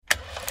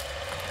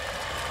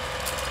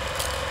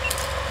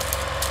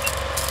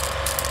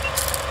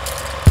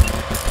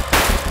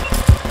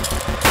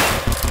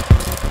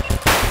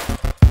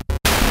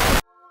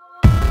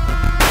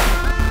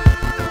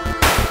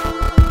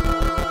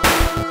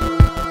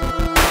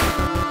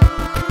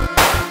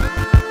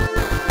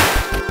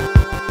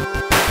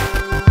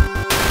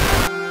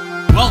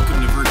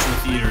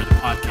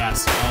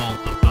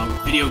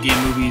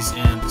game movies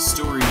and the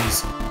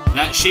stories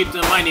that shaped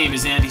them. My name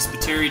is Andy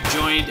Spiteri,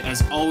 joined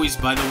as always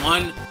by the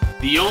one,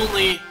 the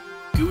only,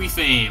 Gooey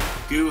Fame.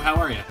 Goo, how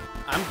are you?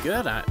 I'm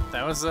good.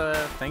 Thanks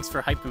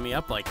for hyping me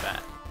up like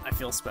that. I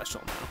feel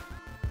special now.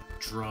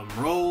 Drum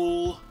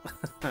roll.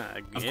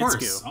 Of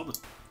course. Goo.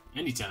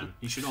 Anytime.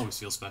 You should always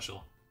feel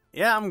special.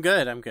 Yeah, I'm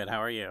good.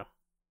 How are you?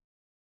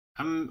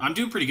 I'm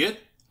doing pretty good.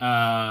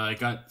 I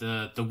got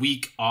the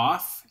week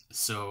off,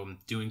 so I'm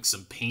doing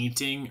some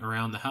painting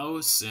around the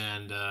house,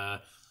 and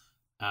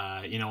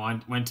I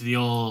went to the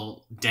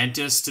old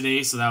dentist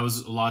today, so that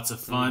was lots of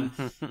fun.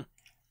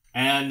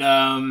 And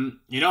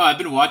I've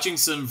been watching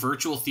some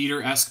virtual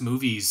theater-esque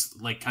movies,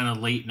 like kind of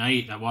late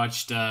night. I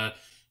watched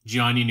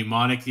Gianni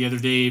Mnemonic the other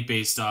day,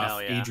 based off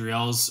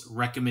Adriel's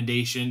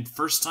recommendation.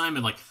 First time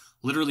in like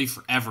literally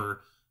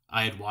forever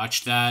I had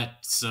watched that.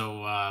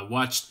 So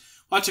watched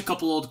a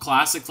couple old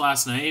classics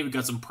last night. We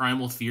got some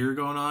Primal Fear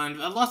going on.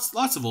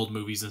 Lots of old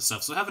movies and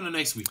stuff. So having a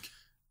nice week.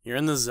 You're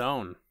in the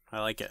zone.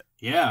 I like it.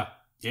 Yeah.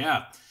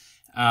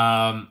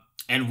 And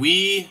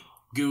we,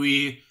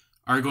 Gooey,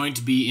 are going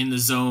to be in the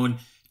zone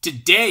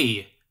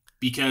today,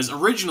 because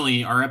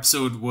originally our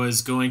episode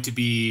was going to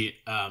be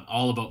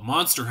all about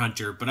Monster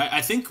Hunter, but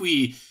I think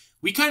we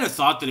kind of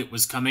thought that it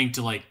was coming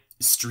to like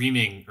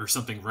streaming or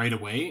something right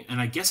away,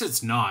 and I guess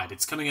it's not.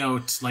 It's coming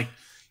out like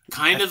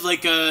kind of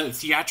like a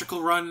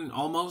theatrical run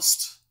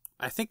almost.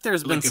 I think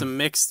there's been some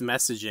mixed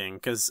messaging,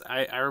 because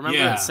I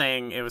remember it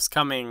saying it was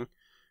coming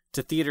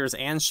to theaters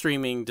and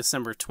streaming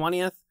December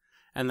 20th,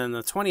 and then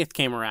the 20th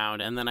came around,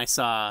 and then I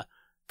saw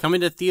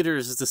coming to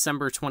theaters is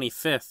December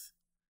 25th.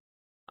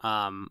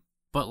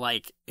 But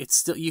like it's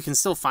still, you can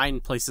still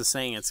find places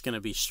saying it's going to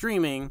be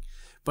streaming,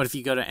 but if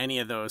you go to any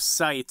of those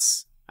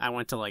sites, I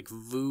went to like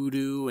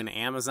Vudu and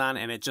Amazon,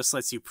 and it just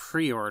lets you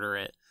pre-order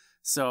it.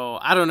 So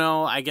I don't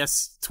know, I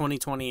guess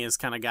 2020 has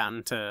kind of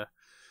gotten to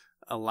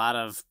a lot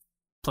of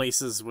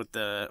places with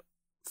the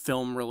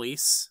film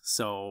release.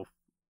 So,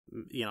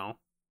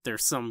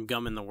 there's some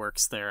gum in the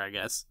works there, I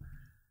guess.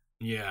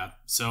 Yeah.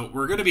 So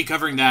we're going to be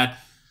covering that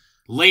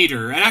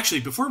later. And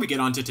actually, before we get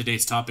on to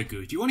today's topic,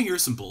 Goo, do you want to hear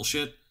some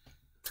bullshit?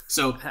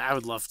 So I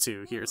would love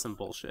to hear some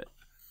bullshit.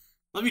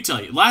 Let me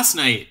tell you, last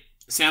night,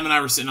 Sam and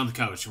I were sitting on the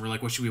couch, and we're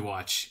like, what should we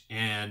watch?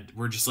 And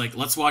we're just like,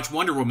 let's watch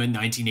Wonder Woman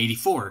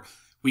 1984.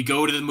 We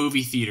go to the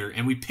movie theater,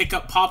 and we pick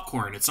up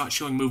popcorn. It's not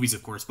showing movies,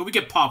 of course, but we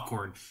get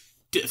popcorn.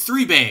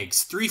 3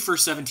 bags, 3 for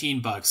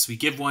 $17. We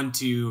give one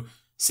to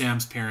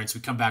Sam's parents. We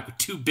come back with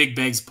 2 big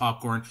bags of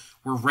popcorn.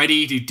 We're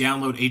ready to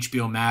download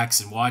HBO Max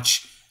and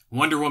watch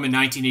Wonder Woman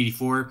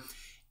 1984.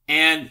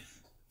 And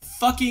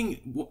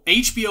fucking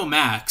HBO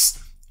Max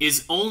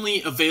is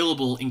only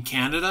available in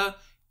Canada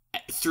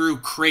through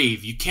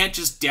Crave. You can't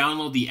just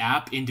download the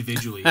app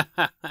individually.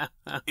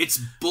 It's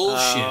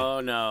bullshit. Oh,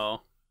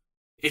 no.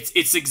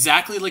 It's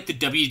exactly like the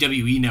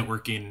WWE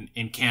network in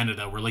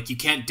Canada, where like you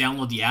can't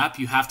download the app,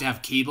 you have to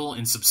have cable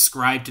and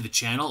subscribe to the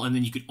channel, and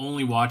then you can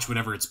only watch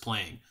whatever it's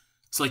playing.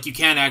 So like you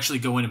can't actually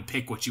go in and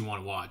pick what you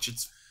want to watch.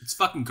 It's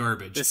fucking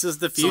garbage. This is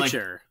the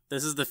future.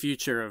 This is the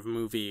future of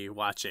movie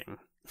watching.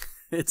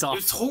 It's awful.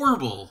 It's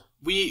horrible.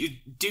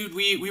 We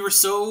were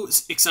so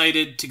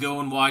excited to go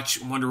and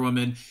watch Wonder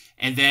Woman,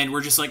 and then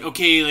we're just like,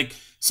 okay, like,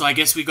 so I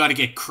guess we got to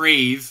get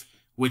Crave,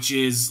 which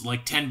is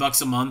like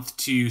 $10 a month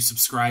to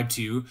subscribe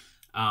to,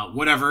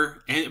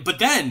 whatever. But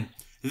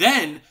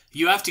then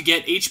you have to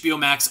get HBO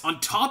Max on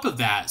top of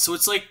that, so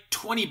it's like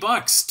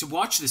 $20 to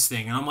watch this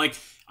thing, and I'm like,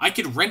 I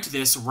could rent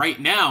this right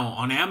now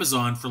on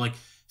Amazon for like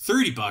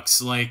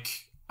 $30.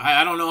 Like,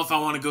 I don't know if I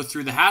want to go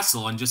through the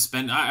hassle and just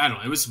spend. I don't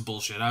know. It was some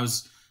bullshit. I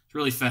was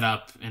really fed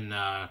up and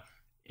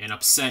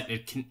upset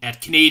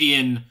at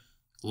Canadian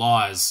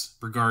laws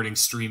regarding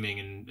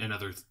streaming and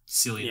other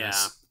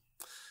silliness.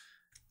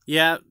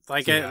 Yeah,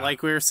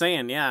 like we were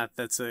saying,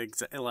 that's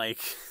like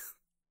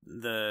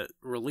the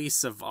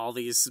release of all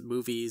these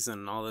movies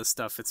and all this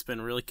stuff. It's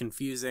been really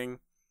confusing,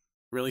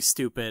 really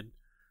stupid,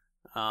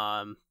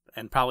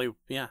 and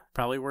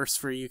probably worse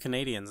for you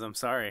Canadians. I'm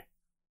sorry.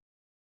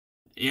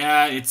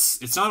 Yeah,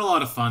 it's not a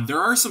lot of fun. There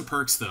are some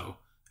perks though.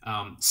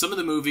 Some of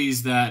the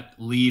movies that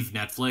leave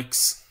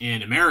Netflix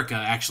in America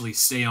actually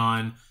stay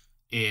on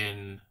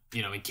in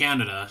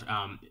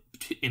Canada.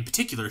 In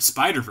particular,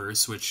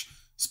 Spider-Verse, which,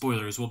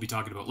 spoilers, we'll be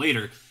talking about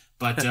later.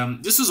 But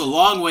this was a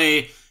long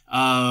way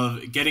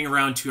of getting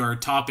around to our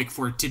topic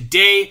for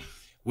today,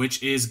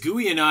 which is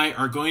Gooey and I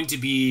are going to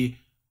be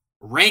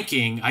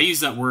ranking, I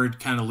use that word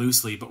kind of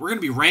loosely, but we're going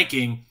to be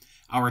ranking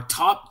our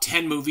top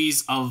 10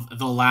 movies of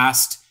the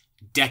last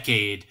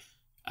decade.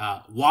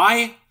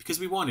 Why? Because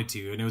we wanted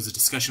to, and it was a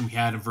discussion we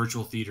had in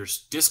Virtual Theater's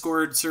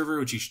Discord server,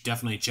 which you should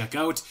definitely check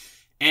out.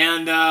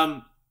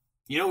 And,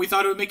 we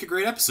thought it would make a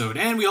great episode.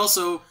 And we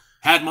also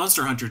had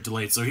Monster Hunter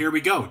delayed, so here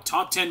we go.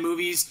 Top 10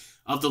 movies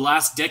of the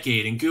last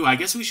decade. And Goo, I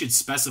guess we should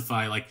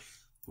specify, like,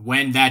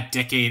 when that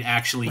decade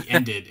actually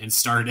ended and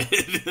started.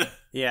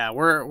 Yeah,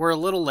 we're a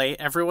little late.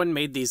 Everyone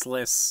made these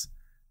lists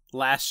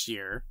last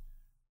year,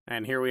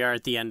 and here we are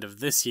at the end of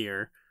this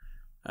year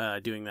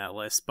doing that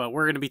list. But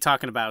we're going to be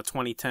talking about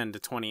 2010 to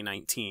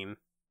 2019.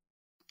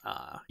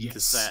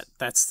 Because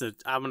that's the,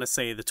 I'm gonna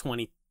say the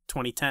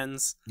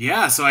 2010's.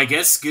 Yeah, so I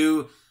guess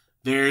Goo,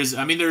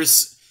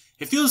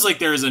 it feels like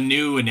there's a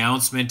new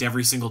announcement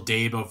every single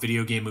day about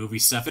video game movie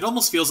stuff. It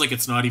almost feels like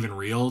it's not even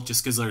real,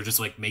 just because they're just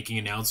like making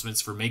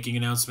announcements for making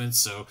announcements.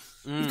 So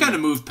we've kind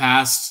of moved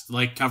past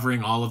like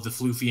covering all of the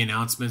floofy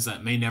announcements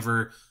that may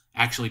never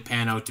actually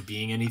pan out to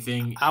being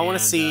anything. I want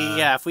to see,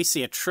 if we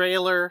see a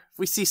trailer, if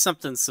we see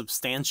something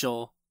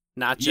substantial,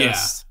 not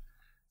just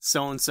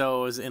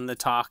so-and-so is in the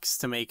talks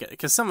to make it.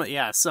 Because some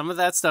of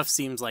that stuff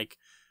seems like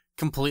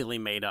completely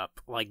made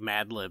up, like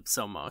Mad Libs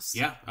almost.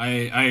 Yeah,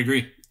 I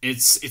agree.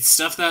 It's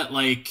stuff that,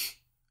 like,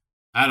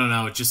 I don't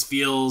know, it just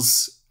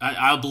feels,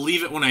 I'll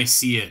believe it when I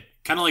see it.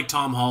 Kind of like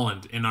Tom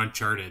Holland in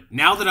Uncharted.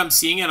 Now that I'm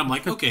seeing it, I'm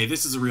like, okay,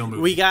 this is a real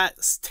movie. We got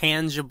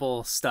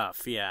tangible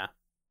stuff, yeah.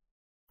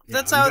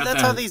 That's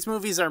how these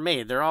movies are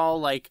made. They're all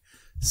like,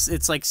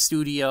 it's like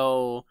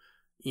studio,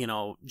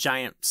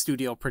 giant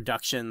studio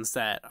productions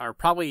that are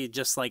probably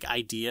just like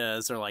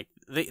ideas, or like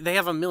they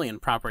have a million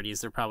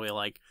properties they're probably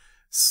like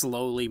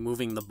slowly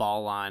moving the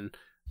ball on,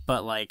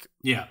 but like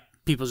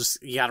people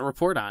just, you gotta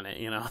report on it,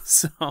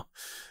 so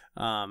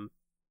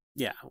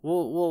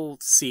we'll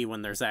see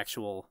when there's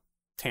actual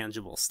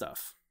tangible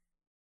stuff.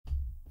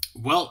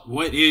 Well,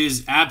 what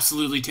is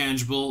absolutely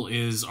tangible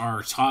is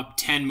our top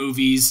 10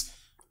 movies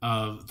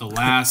of the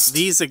last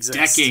these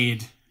exist.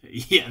 Decade.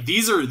 Yeah,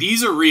 these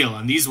are real,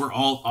 and these were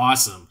all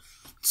awesome.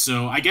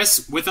 So I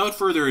guess without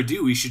further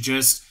ado, we should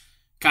just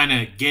kind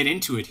of get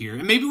into it here.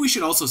 And maybe we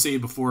should also say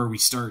before we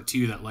start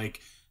too that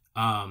like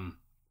I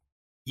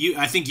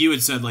think you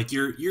had said like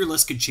your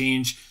list could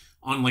change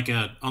on like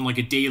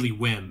a daily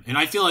whim. And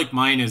I feel like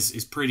mine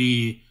is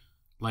pretty,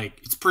 like,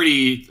 it's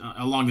pretty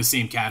along the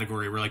same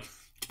category where, like,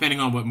 depending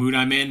on what mood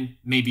I'm in,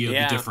 maybe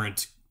it'll be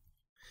different.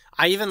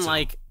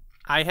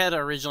 I had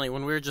originally,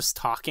 when we were just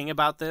talking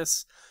about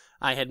this,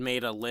 I had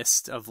made a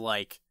list of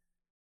like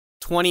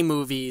 20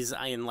 movies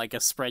in like a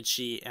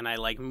spreadsheet, and I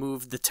like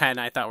moved the 10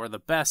 I thought were the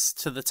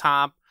best to the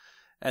top.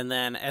 And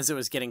then as it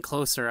was getting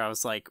closer, I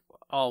was like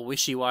all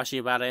wishy-washy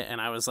about it. And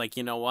I was like,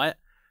 you know what?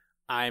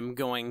 I'm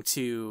going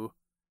to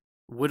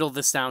whittle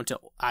this down to,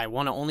 I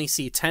want to only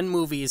see 10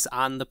 movies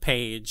on the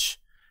page.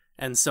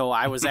 And so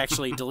I was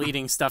actually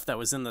deleting stuff that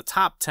was in the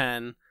top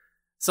 10.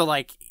 So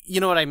like, you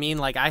know what I mean?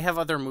 Like, I have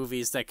other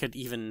movies that could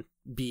even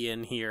be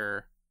in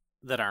here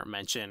that aren't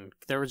mentioned.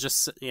 There was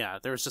just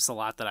a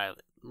lot that I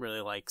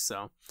really like.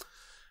 So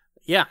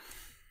yeah.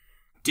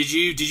 Did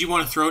you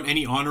want to throw out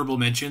any honorable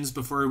mentions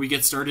before we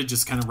get started?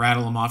 Just kind of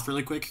rattle them off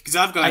really quick, because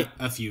I've got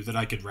a few that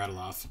I could rattle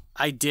off.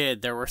 I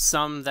did. There were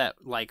some that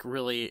like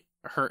really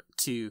hurt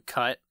to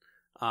cut.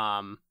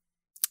 I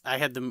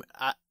had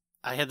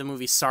the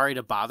movie Sorry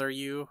to Bother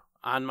You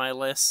on my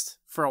list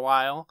for a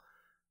while,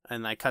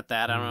 and I cut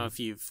that. I don't know if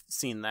you've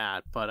seen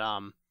that, but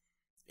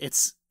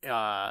it's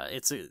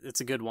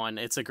a good one.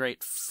 It's a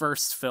great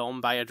first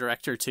film by a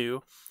director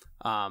too.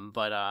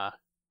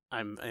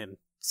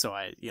 So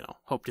I,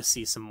 hope to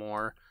see some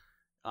more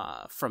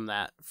from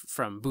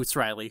Boots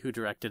Riley, who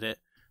directed it,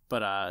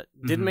 but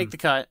didn't make the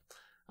cut.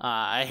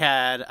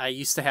 I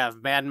used to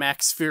have Mad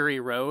Max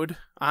Fury Road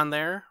on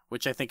there,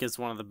 which I think is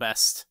one of the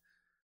best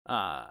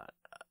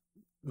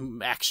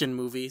action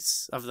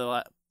movies of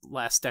the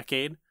last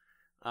decade.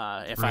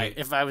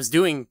 If I was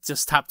doing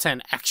just top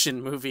 10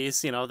 action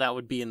movies, that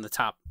would be in the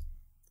top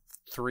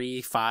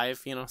 3,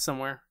 5,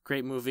 somewhere.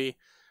 Great movie.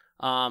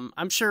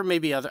 I'm sure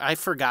maybe I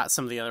forgot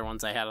some of the other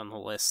ones I had on the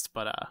list,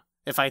 but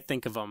if I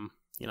think of them,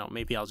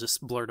 maybe I'll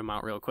just blurt them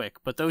out real quick.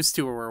 But those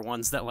two were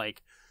ones that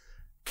like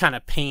kind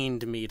of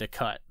pained me to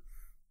cut.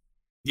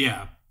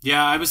 Yeah,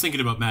 I was thinking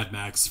about Mad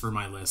Max for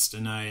my list,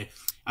 and I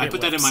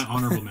put that in my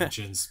honorable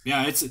mentions.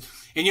 Yeah,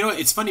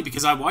 it's funny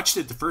because I watched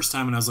it the first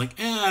time and I was like,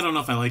 I don't know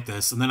if I like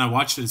this, and then I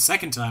watched it the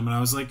second time and I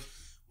was like,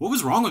 what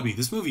was wrong with me?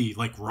 This movie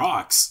like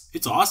rocks.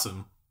 It's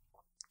awesome.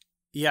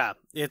 Yeah,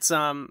 it's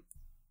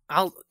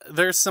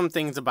there's some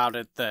things about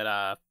it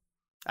that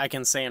I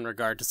can say in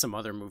regard to some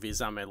other movies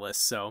on my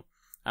list, so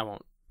I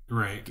won't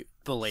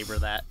belabor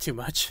that too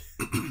much.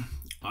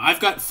 I've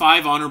got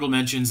 5 honorable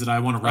mentions that I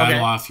want to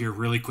rattle off here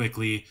really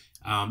quickly.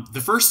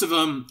 The first of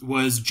them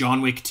was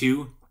John Wick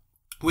 2,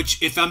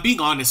 which, if I'm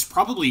being honest,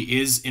 probably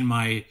is in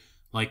my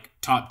like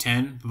top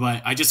 10,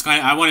 but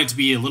I want it to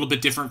be a little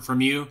bit different from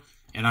you,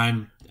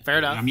 and fair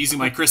enough. I'm using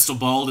my crystal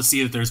ball to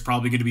see that there's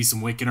probably going to be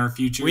some Wick in our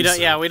future. We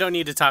don't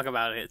need to talk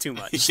about it too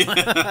much.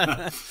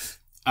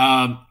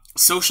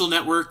 Social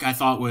Network I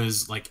thought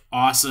was like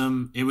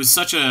awesome. It was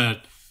such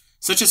a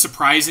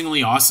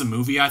surprisingly awesome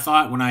movie. I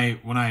thought when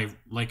I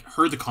like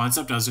heard the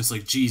concept, I was just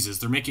like, Jesus,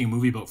 they're making a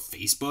movie about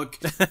Facebook.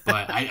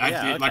 But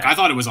I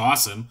thought it was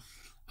awesome.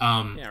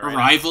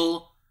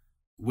 Arrival,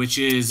 which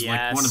is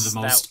like one of the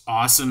most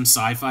awesome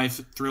sci-fi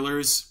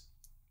thrillers.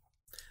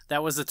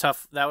 That was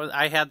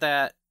I had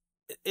that.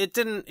 It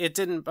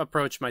didn't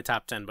approach my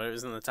top 10, but it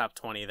was in the top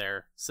 20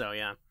 there. So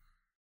yeah.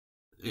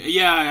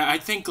 Yeah, I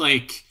think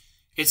like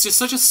it's just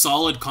such a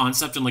solid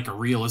concept and like a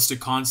realistic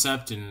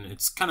concept, and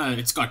it's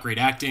got great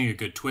acting, a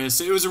good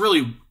twist. It was a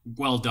really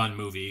well done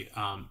movie.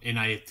 And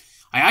I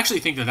I actually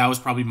think that was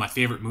probably my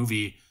favorite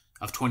movie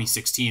of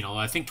 2016. Although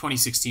I think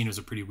 2016 was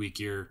a pretty weak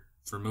year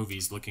for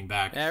movies looking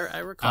back. Yeah, I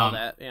recall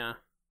that. Yeah.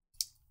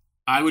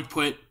 I would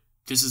put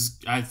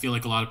I feel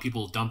like a lot of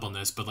people dump on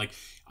this, but like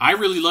I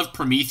really loved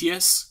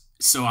Prometheus,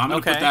 so I'm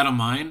gonna put that on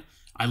mine.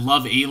 I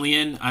love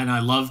Alien, and I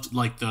loved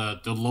like the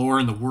lore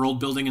and the world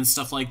building and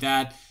stuff like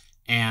that.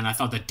 And I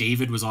thought that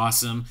David was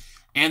awesome.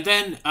 And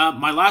then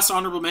my last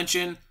honorable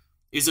mention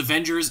is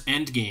Avengers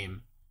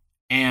Endgame.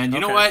 And you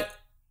know what?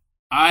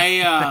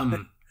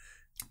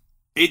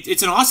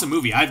 It's an awesome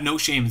movie. I have no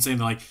shame in saying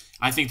that, like,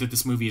 I think that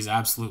this movie is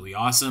absolutely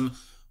awesome.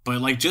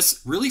 But like,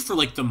 just really for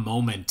like the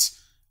moment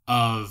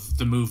of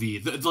the movie,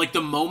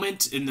 the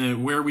moment in the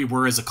where we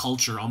were as a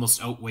culture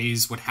almost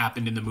outweighs what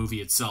happened in the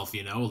movie itself.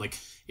 You know, like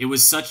it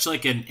was such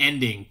like an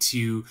ending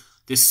to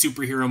this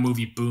superhero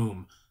movie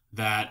boom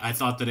that I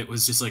thought that it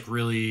was just like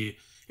it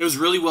was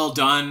really well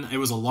done. It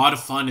was a lot of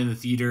fun in the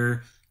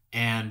theater,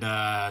 and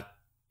I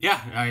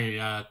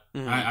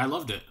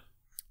loved it.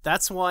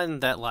 That's one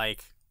that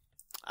like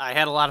I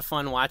had a lot of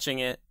fun watching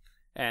it,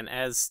 and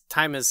as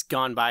time has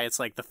gone by, it's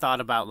like the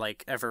thought about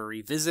like ever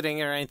revisiting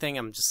it or anything,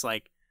 I'm just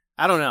like,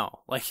 I don't know.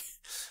 Like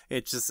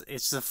it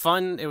was a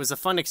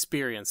fun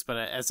experience, but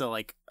as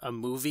a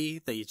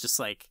movie that you just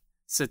like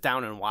sit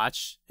down and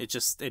watch,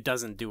 it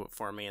doesn't do it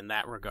for me in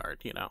that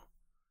regard, you know.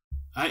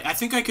 I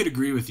think I could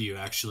agree with you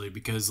actually,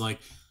 because like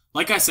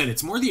I said,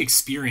 it's more the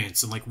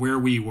experience and like where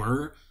we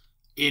were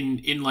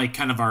in like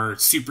kind of our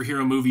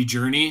superhero movie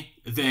journey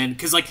than,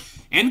 because like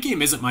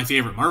Endgame isn't my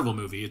favorite Marvel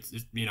movie. It's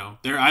you know,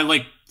 I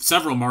like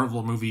several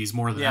Marvel movies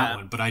more than that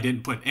one, but I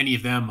didn't put any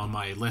of them on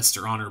my list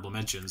or honorable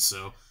mentions.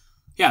 So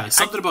yeah, there's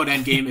something about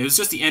Endgame. It was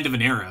just the end of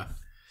an era.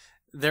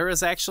 There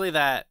was actually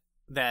that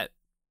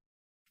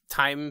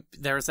time.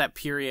 There was that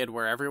period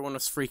where everyone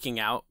was freaking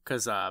out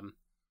because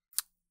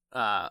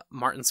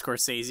Martin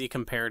Scorsese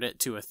compared it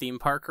to a theme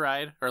park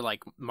ride, or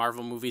like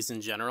Marvel movies in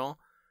general.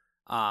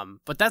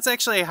 But that's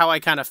actually how I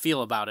kind of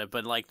feel about it,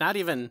 but like not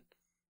even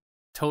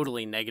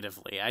totally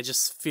negatively. I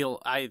just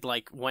feel I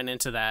like went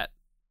into that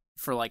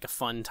for like a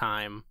fun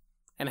time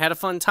and had a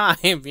fun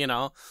time, you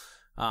know.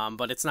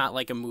 But it's not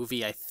like a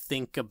movie I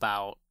think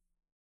about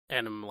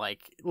and I'm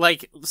like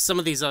some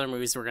of these other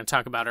movies we're going to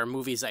talk about are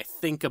movies I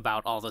think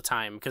about all the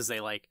time because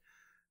they like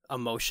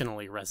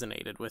emotionally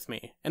resonated with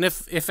me. And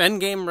if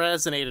Endgame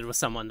resonated with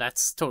someone,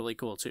 that's totally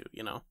cool too,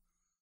 you know?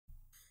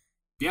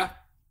 Yeah,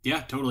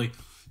 totally.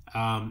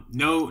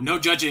 No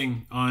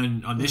judging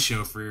on this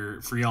show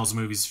for y'all's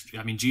movies.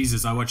 I mean,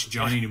 Jesus, I watched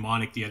Johnny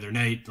Mnemonic the other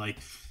night. Like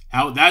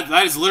how that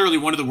is literally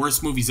one of the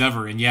worst movies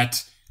ever, and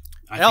yet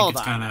I think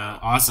it's kind of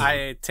awesome.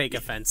 I take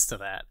offense to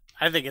that.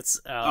 I think it's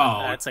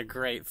that's a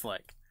great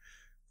flick.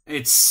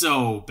 It's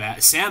so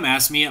bad. Sam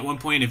asked me at one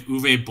point if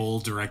Uwe Boll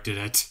directed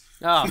it.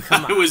 Oh,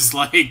 come on. I was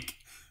like,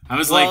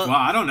 well,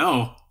 I don't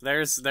know.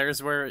 There's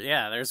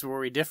where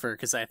we differ,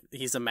 because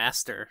he's a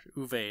master.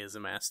 Uwe is a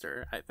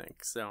master, I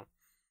think. So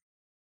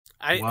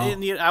I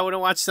want to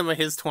watch some of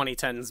his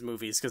 2010's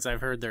movies because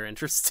I've heard they're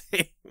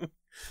interesting.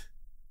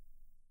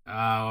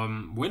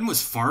 When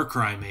was Far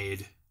Cry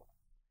made?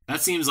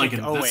 That seems like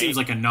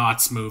a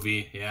Knott's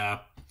movie. Yeah.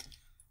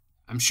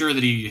 I'm sure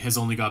that he has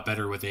only got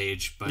better with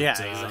age, but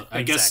yeah,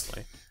 I guess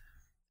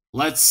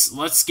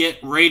let's get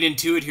right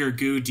into it here,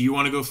 Goo. Do you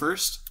want to go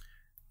first?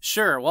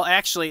 Sure. Well,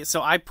 actually,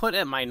 so I put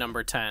at my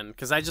number 10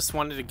 because I just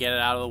wanted to get it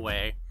out of the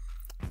way.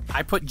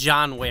 I put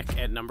John Wick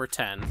at number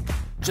 10,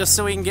 just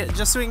so we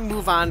can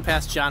move on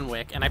past John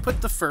Wick, and I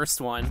put the first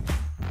one,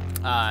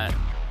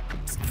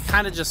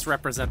 kind of just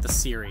represent the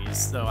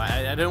series. Though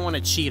I didn't want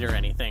to cheat or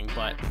anything,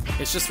 but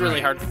it's just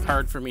really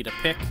hard for me to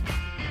pick.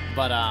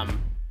 But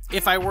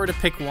if I were to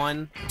pick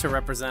one to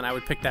represent, I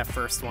would pick that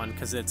first one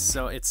because it's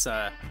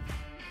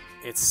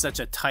such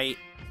a tight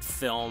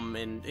film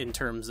in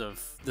terms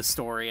of the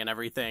story and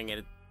everything,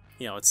 and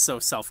it's so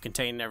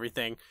self-contained and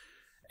everything.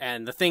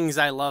 And the things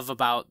I love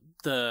about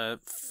the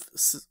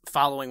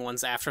following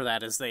ones after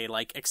that is they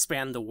like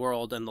expand the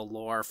world and the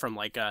lore from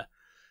like a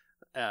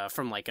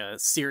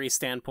series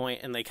standpoint,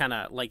 and they kind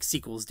of like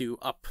sequels do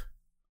up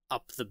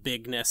the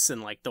bigness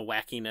and like the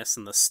wackiness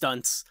and the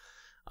stunts.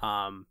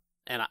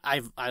 And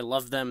I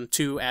love them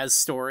too as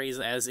stories,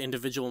 as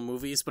individual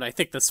movies, but I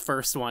think this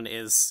first one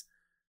is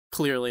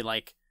clearly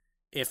like,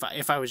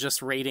 if I was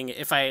just rating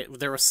it,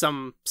 there was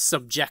some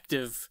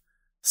subjective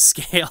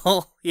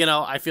scale,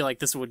 I feel like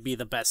this would be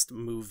the best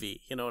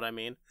movie. You know what I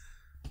mean?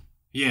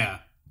 Yeah.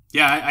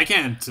 I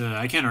can't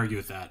argue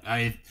with that.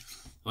 I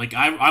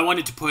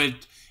wanted to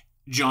put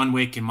John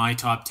Wick in my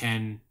top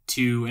 10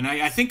 too, and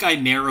I think I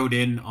narrowed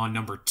in on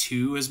number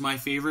 2 as my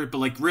favorite, but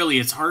like really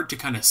it's hard to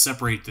kind of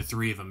separate the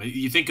three of them.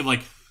 You think of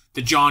like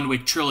the John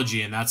Wick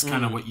trilogy, and that's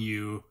kind of what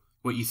you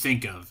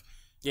think of.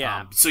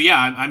 Yeah. So yeah,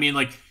 I mean,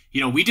 like,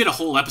 we did a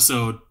whole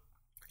episode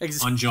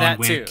on John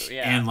Wick, too,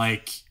 yeah. And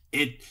like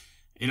it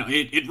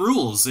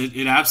rules.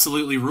 It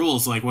absolutely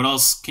rules. Like, what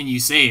else can you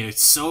say?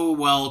 It's so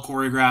well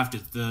choreographed.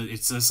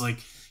 It's just like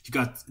you've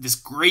got this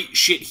great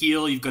shit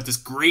heel. You've got this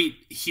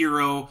great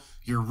hero.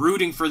 You're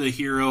rooting for the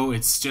hero.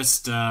 It's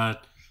just off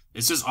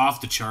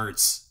the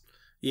charts.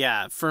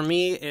 Yeah, for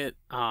me,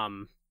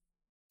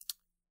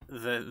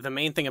 the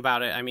main thing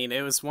about it, I mean,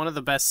 it was one of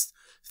the best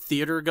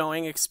theater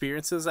going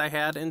experiences I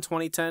had in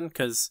 2010,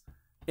 because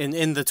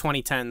in the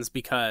 2010s,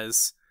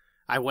 because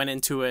I went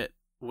into it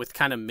with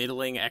kind of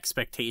middling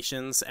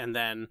expectations, and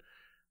then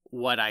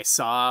what I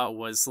saw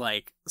was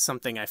like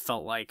something I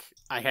felt like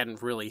I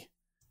hadn't really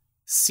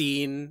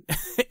seen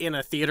in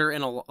a theater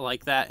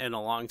like that in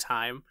a long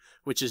time,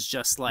 which is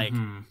just like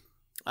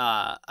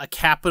a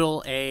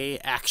capital A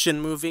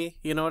action movie.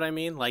 You know what I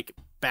mean? Like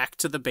back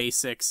to the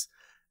basics,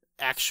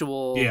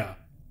 actual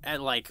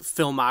like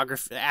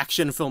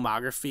action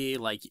filmography,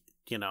 like,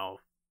 you know,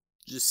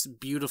 just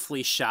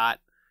beautifully shot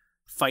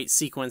fight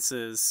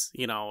sequences.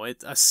 You know,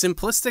 it's a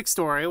simplistic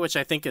story, which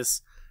I think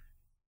is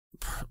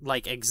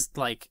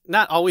like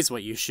not always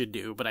what you should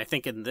do, but I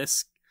think in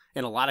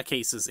a lot of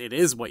cases it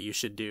is what you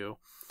should do.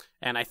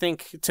 And I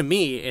think, to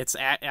me,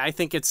 I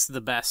think it's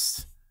the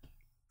best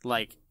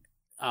like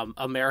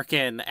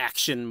American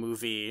action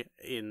movie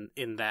in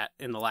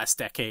the last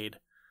decade,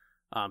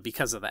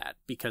 because of that,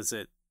 because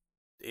it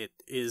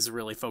is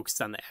really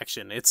focused on the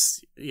action.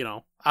 It's, you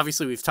know,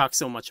 obviously we've talked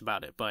so much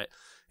about it, but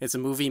it's a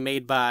movie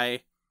made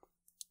by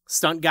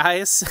stunt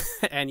guys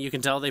and you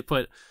can tell they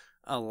put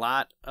a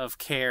lot of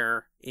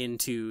care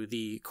into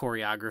the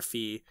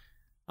choreography,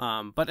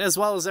 but as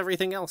well as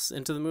everything else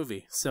into the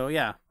movie. So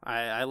yeah,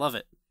 I love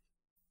it.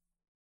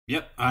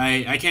 Yep,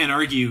 I can't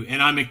argue,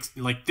 and I'm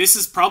like, this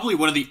is probably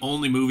one of the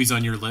only movies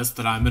on your list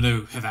that I'm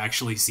gonna have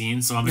actually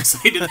seen. So I'm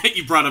excited that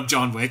you brought up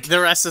John Wick. The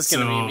rest is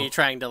gonna be me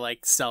trying to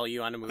like sell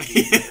you on a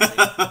movie,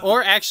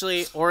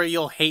 or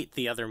you'll hate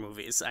the other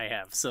movies I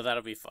have. So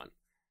that'll be fun.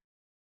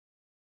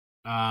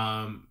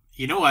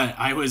 You know what?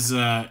 I was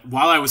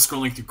while I was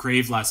scrolling through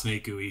Crave last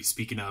night, Gooey,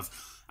 speaking of,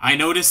 I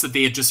noticed that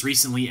they had just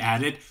recently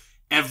added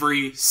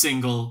every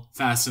single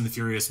Fast and the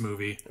Furious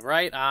movie.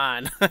 Right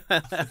on.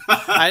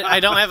 I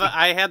don't have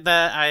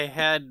I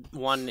had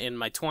one in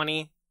my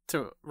 20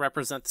 to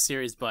represent the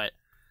series, but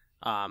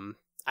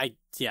I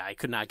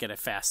could not get a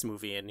Fast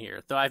movie in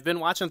here. Though I've been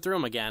watching through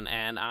them again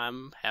and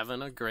I'm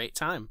having a great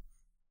time.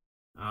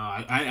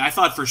 I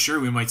thought for sure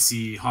we might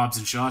see Hobbs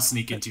and Shaw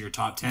sneak into your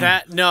top 10.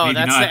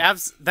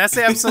 That's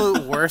the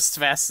absolute worst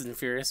Fast and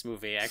Furious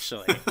movie,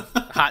 actually.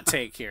 Hot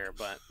take here,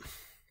 but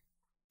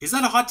is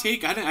that a hot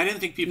take? I didn't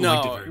think people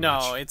liked it very much.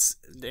 No,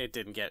 it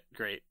didn't get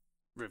great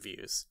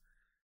reviews,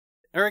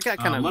 or it got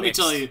kind of. Let me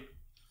tell you,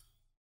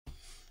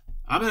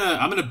 I'm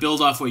gonna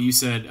build off what you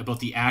said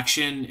about the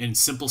action and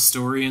simple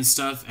story and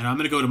stuff, and I'm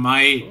gonna go to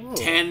my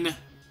 10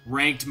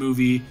 ranked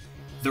movie,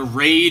 The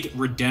Raid: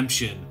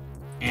 Redemption.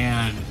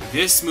 And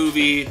this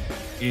movie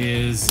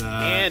is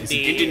an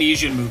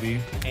Indonesian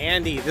movie.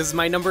 Andy, this is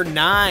my number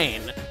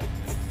 9.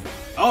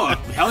 Oh,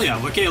 hell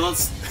yeah. Okay,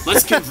 let's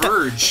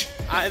converge.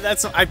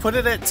 I put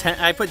it at 10.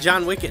 I put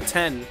John Wick at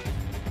 10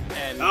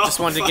 and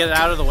just wanted to get it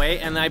out of the way.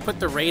 And I put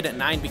The Raid at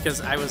 9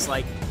 because I was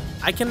like,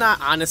 I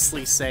cannot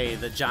honestly say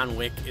that John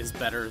Wick is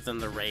better than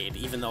The Raid,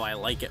 even though I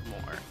like it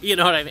more. You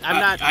know what I mean?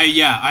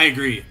 I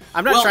agree.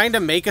 I'm not trying to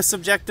make a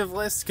subjective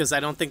list because I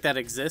don't think that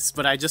exists,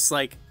 but I just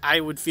I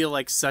would feel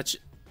like such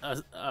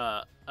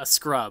a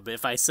scrub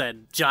if I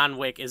said John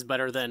Wick is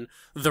better than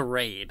The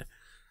Raid.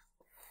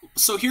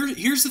 So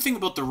here's the thing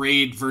about The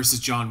Raid versus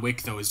John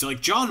Wick, though, is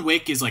like John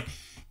Wick is like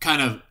kind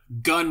of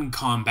gun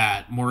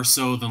combat more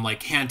so than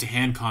like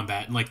hand-to-hand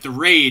combat, and like The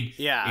Raid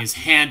is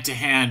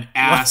hand-to-hand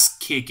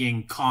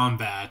ass-kicking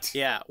combat.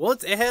 Yeah, well,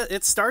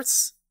 it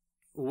starts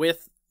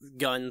with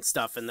gun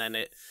stuff and then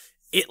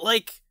it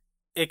like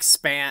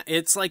expand.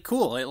 It's like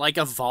cool. It like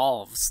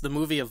evolves. The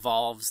movie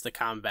evolves the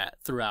combat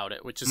throughout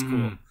it, which is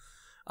cool.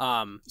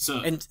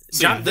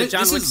 The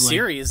John Wick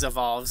series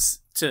evolves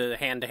to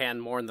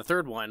hand more in the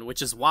third one,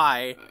 which is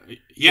why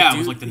he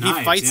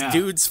fights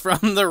dudes from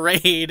The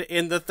Raid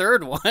in the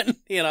third one.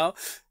 You know,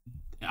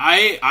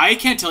 I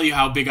can't tell you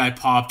how big I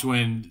popped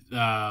when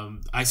I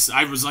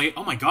was like,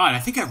 oh my god, I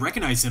think I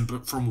recognize him,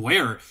 but from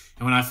where?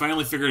 And when I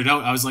finally figured it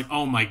out, I was like,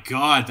 oh my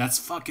god, that's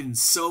fucking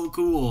so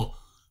cool.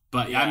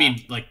 But I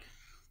mean, like,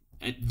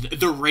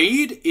 The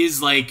Raid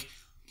is like,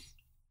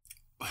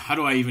 how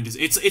do I even just?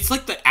 It's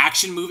like the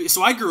action movie.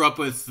 So I grew up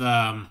with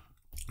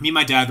me and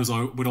my dad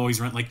would always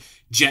rent like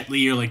Jet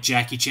Li or like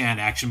Jackie Chan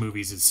action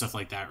movies and stuff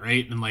like that,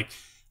 right? And like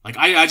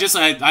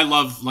I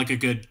love like a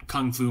good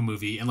kung fu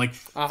movie, and like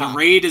The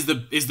Raid is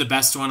the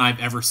best one I've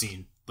ever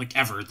seen, like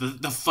ever.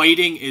 The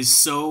fighting is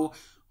so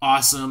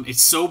awesome.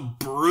 It's so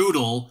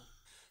brutal.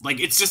 Like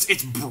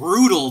it's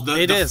brutal.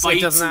 The fights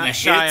it does not and the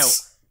shy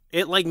hits. Out.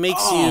 It like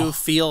makes you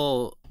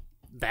feel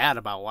bad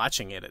about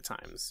watching it at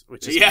times,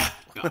 which is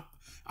cool.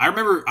 I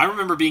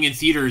remember being in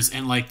theaters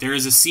and like there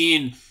is a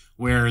scene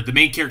where the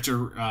main character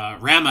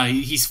Rama,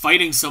 he's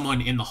fighting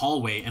someone in the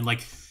hallway, and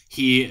like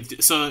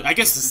so I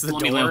guess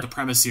let me lay out the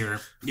premise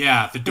here.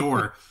 Yeah, the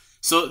door.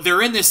 So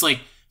they're in this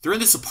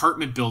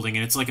apartment building,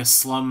 and it's like a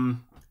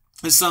slum.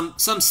 Some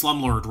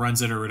slumlord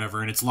runs it or whatever,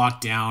 and it's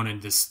locked down,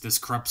 and this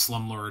corrupt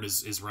slumlord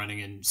is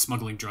running and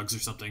smuggling drugs or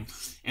something.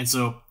 And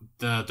so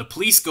the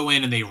police go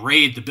in and they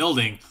raid the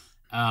building,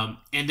 and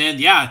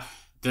then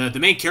the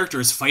main character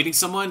is fighting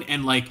someone,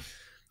 and like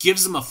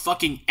gives him a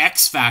fucking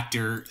X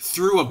Factor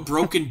through a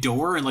broken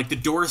door, and like the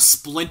door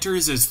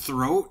splinters his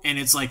throat, and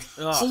it's like,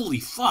 holy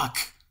fuck.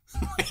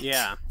 Like,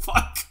 yeah.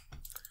 Fuck.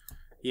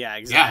 Yeah,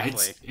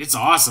 exactly. Yeah, it's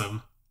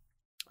awesome.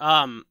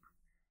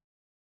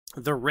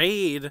 The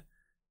Raid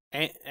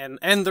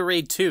and the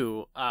Raid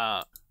 2,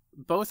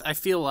 both I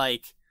feel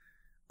like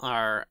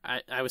are,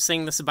 I was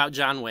saying this about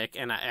John Wick,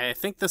 and I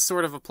think this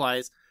sort of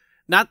applies.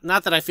 Not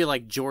that I feel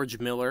like George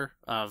Miller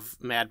of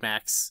Mad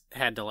Max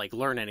had to like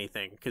learn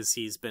anything, because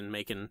he's been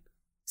making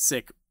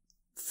sick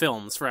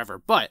films forever.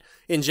 But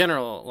in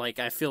general, like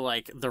I feel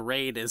like The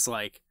Raid is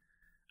like,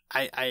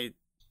 I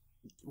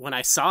when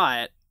I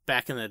saw it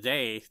back in the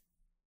day,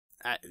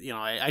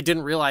 I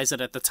didn't realize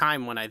it at the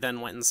time when I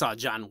then went and saw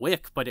John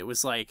Wick, but it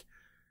was like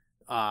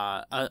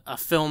a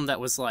film that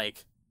was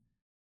like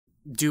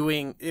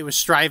it was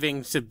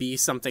striving to be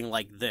something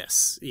like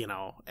this,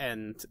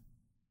 and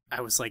I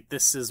was like,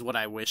 this is what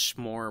I wish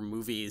more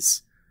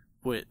movies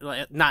would,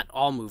 not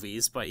all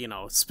movies, but,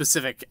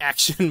 specific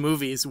action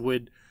movies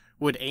would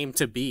aim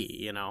to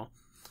be,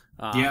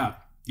 Yeah.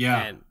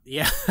 And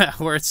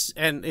where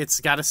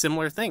it's got a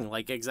similar thing,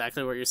 like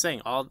exactly what you're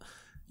saying.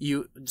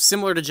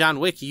 Similar to John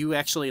Wick, you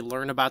actually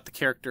learn about the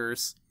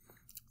characters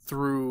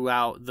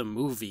throughout the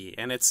movie,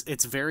 and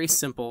it's very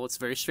simple, it's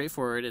very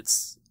straightforward,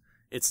 it's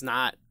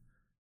not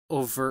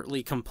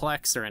overtly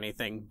complex or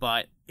anything,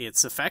 but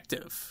it's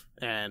effective,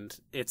 and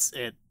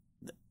the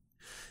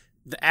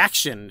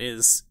action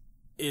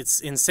it's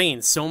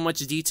insane. So much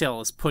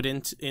detail is put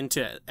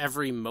into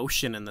every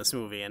motion in this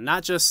movie, and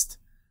not just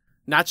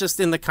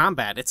in the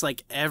combat. It's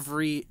like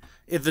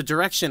the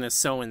direction is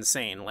so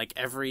insane. Like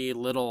every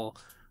little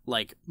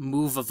like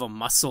move of a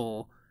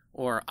muscle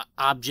or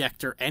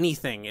object or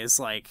anything is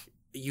like,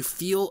 you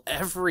feel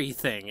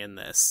everything in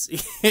this.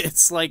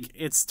 It's like,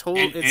 it's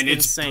total, it's and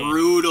it's insane.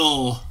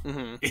 Brutal.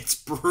 Mm-hmm. It's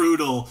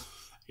brutal.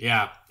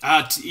 Yeah.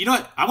 You know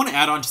what? I want to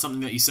add on to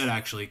something that you said,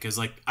 actually, because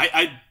like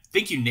I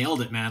think you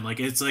nailed it, man. Like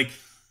it's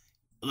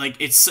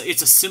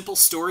it's a simple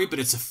story, but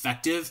it's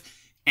effective,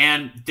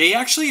 and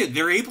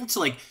they're able to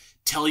like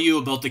tell you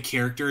about the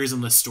characters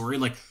and the story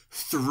like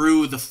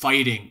through the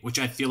fighting, which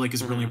I feel like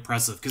is really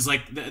impressive, because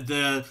like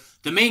the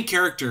main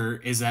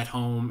character is at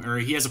home, or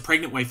he has a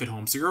pregnant wife at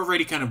home, so you're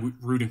already kind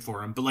of rooting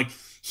for him, but like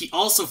he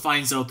also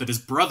finds out that his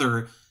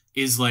brother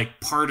is like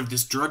part of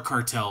this drug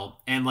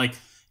cartel, and like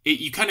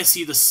you kind of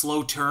see the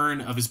slow turn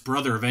of his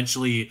brother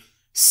eventually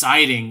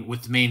siding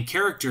with the main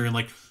character, and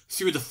like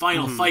through the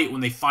final fight,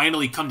 when they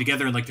finally come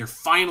together and like they're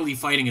finally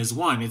fighting as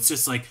one, it's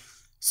just like,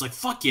 it's like,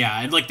 fuck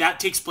yeah. And like that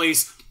takes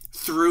place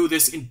through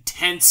this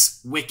intense,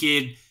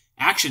 wicked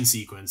action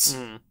sequence.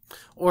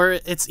 Or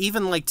it's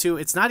even like, too,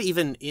 it's not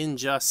even in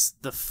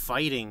just the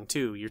fighting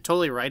too. You're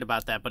totally right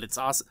about that, but it's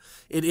also,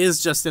 it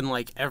is just in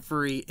like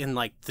in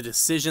like the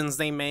decisions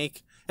they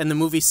make, and the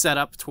movie's set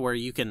up to where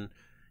you can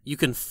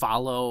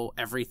follow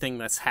everything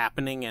that's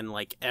happening, and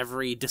like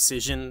every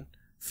decision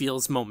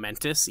feels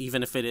momentous,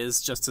 even if it is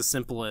just as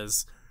simple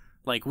as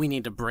like, we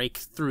need to break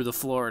through the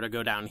floor to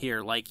go down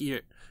here. Like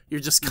you're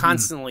just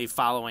constantly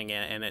following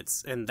it,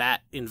 and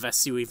that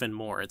invests you even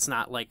more. It's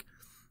not like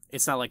a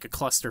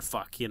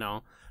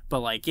clusterfuck, but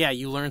like, yeah,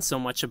 you learn so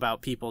much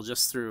about people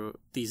just through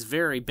these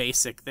very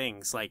basic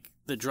things. Like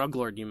the drug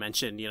lord you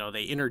mentioned,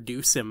 they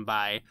introduce him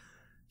by,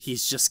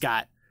 he's just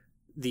got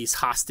these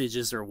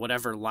hostages or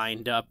whatever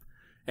lined up,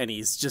 and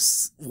he's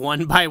just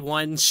one by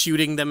one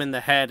shooting them in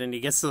the head, and he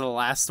gets to the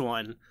last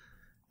one,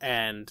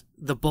 and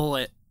the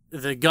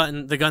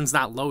gun's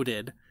not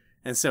loaded,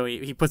 and so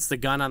he puts the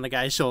gun on the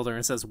guy's shoulder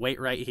and says, wait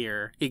right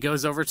here. He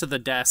goes over to the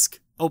desk,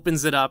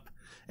 opens it up,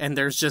 and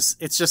it's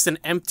just an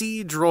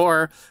empty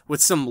drawer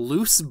with some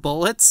loose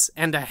bullets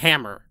and a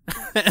hammer.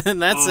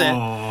 And that's it.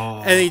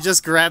 And he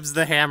just grabs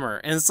the hammer.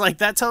 And it's like,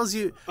 that tells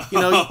you,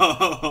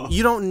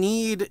 you don't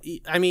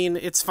need, I mean,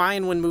 it's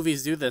fine when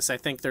movies do this. I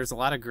think there's a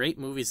lot of great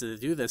movies that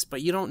do this,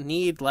 but you don't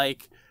need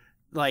like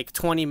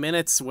 20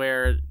 minutes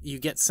where you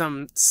get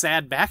some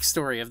sad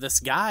backstory of this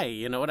guy.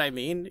 You know what I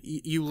mean?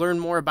 You learn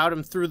more about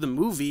him through the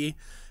movie,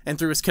 and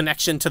through his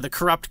connection to the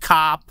corrupt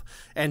cop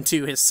and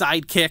to his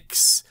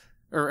sidekicks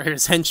or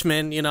his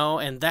henchmen,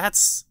 and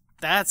that's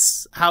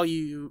how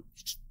you,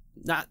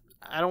 not,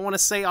 I don't want to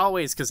say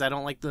always, because I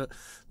don't like the,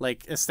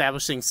 like,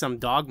 establishing some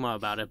dogma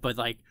about it, but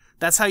like,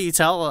 that's how you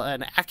tell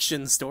an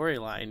action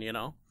storyline,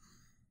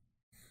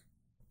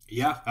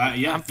 Yeah.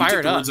 I'm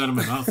fired up. Words out of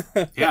my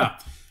mouth. Yeah.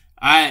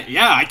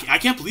 I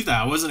can't believe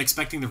that. I wasn't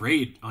expecting The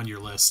Raid on your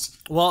list.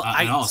 Well,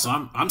 at all.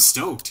 So I'm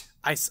stoked.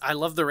 I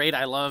love The Raid.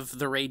 I love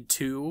The Raid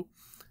 2,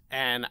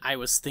 and I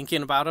was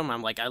thinking about them.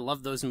 I'm like, I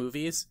love those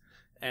movies.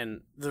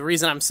 And the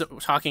reason I'm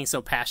talking so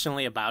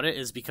passionately about it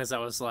is because I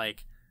was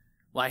like,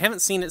 well, I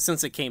haven't seen it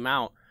since it came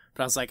out,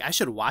 but I was like, I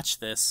should watch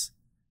this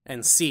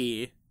and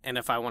see, and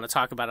if I want to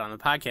talk about it on the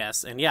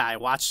podcast. And yeah, I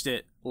watched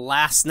it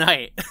last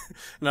night,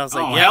 and I was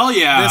like, hell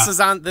yeah,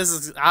 this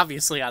is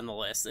obviously on the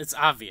list. It's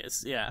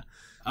obvious, yeah.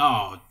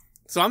 Oh,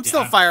 so I'm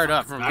still fired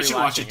up from rewatching it. I should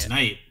watch it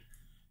tonight.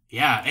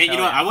 Yeah, and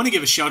what? I want to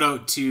give a shout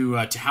out to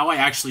how I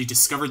actually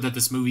discovered that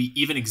this movie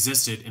even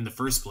existed in the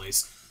first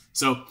place.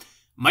 So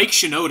Mike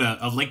Shinoda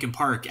of Linkin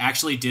Park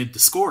actually did the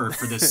score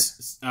for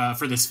this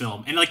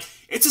film, and like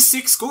it's a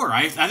sick score.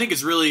 I think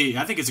it's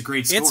a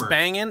great score. It's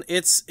banging.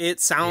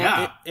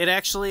 It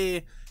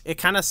actually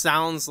kind of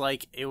sounds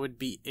like it would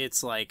be.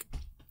 It's like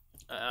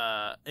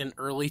an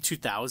early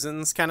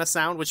 2000s kind of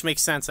sound, which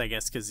makes sense, I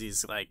guess, because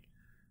he's like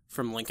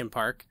from Linkin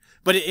Park.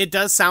 But it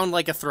does sound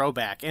like a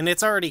throwback, and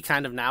it's already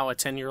kind of now a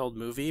 10-year-old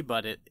movie,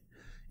 but it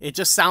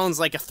just sounds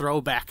like a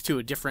throwback to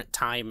a different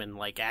time in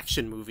like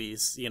action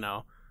movies, you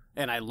know.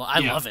 And I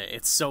love it.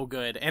 It's so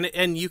good.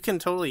 And you can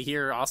totally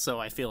hear also,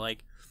 I feel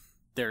like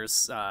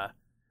there's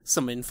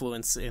some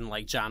influence in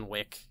like John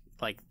Wick.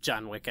 Like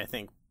John Wick, I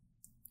think,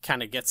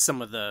 kind of gets some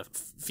of the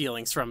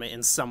feelings from it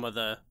in some of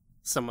the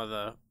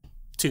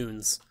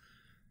tunes.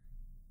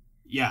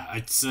 Yeah,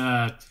 it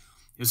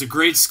was a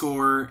great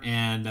score,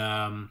 and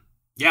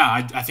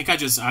I think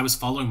I was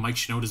following Mike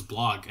Shinoda's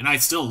blog, and I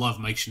still love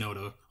Mike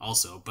Shinoda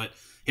also. But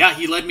yeah,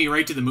 he led me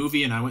right to the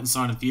movie, and I went and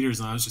saw it in theaters,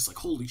 and I was just like,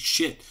 holy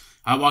shit.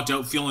 I walked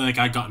out feeling like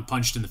I'd gotten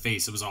punched in the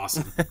face. It was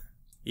awesome.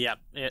 Yep,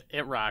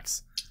 it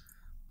rocks.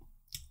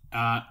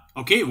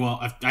 Okay,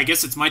 well, I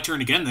guess it's my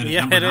turn again then at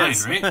number 9,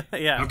 right?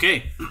 Yeah.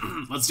 Okay,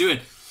 let's do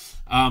it.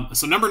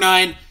 So number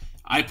 9,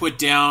 I put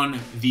down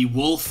The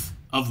Wolf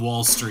of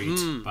Wall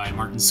Street by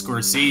Martin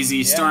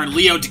Scorsese, starring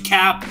Leo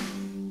DiCap.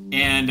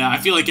 And I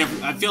feel like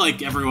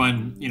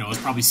everyone, you know, has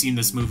probably seen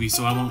this movie,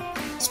 so I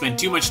won't spend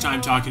too much time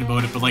talking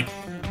about it. But like,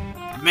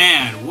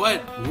 man,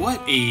 what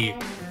a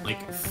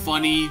like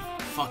funny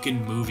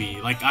fucking movie.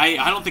 Like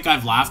I don't think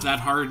I've laughed that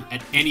hard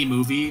at any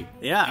movie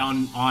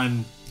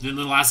on in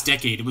the last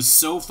decade. It was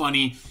so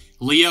funny.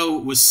 Leo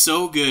was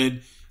so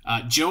good.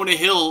 Jonah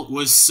Hill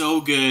was so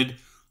good.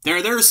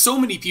 There are so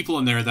many people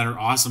in there that are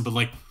awesome, but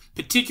like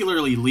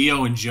particularly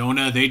Leo and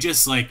Jonah, they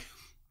just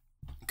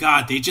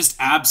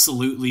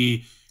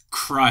absolutely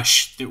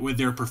crush with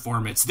their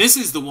performance. This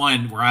is the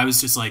one where I was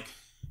just like,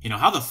 you know,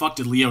 how the fuck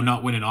did Leo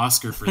not win an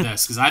Oscar for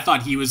this? Because I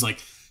thought he was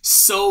like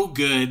so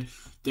good.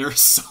 There are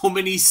so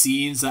many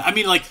scenes that, I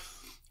mean, like,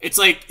 it's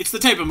the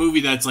type of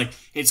movie that's like,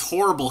 it's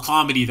horrible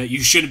comedy that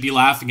you shouldn't be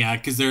laughing at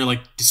because they're like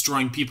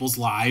destroying people's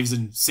lives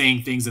and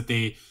saying things that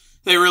they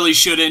really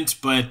shouldn't.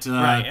 But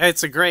right,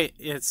 it's a great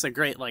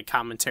like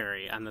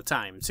commentary on the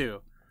time too.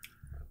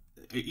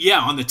 Yeah,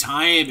 on the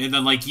time, and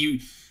then like you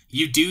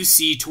do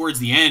see towards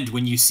the end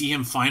when you see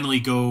him finally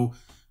go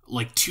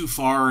like too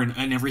far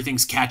and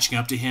everything's catching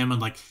up to him,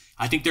 and like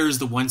I think there's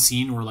the one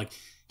scene where like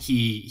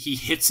he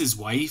hits his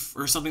wife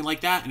or something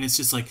like that, and it's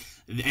just like,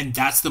 and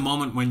that's the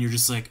moment when you're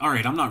just like, all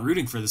right, I'm not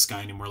rooting for this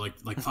guy anymore,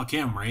 like fuck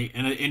him, right?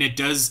 And it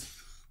does,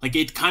 like,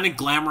 it kind of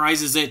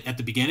glamorizes it at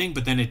the beginning,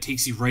 but then it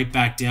takes you right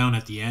back down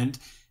at the end.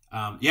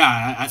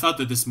 I thought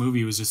that this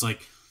movie was just like,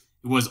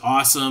 it was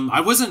awesome.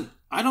 I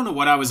don't know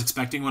what I was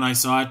expecting when I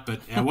saw it, but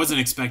I wasn't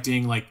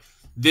expecting like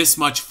this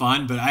much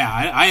fun, but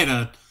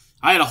I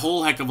had a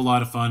whole heck of a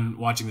lot of fun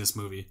watching this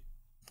movie.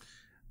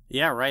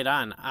 Yeah, right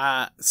on.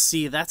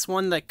 See, that's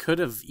one that could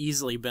have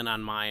easily been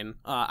on mine.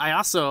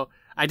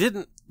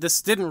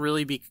 This didn't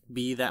really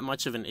be that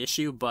much of an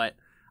issue, but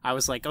I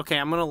was like, okay,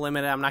 I'm going to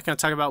limit it. I'm not going to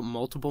talk about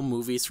multiple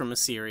movies from a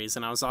series.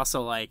 And I was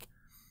also like,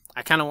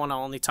 I kind of want to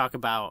only talk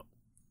about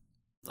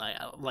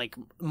like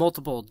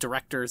multiple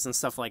directors and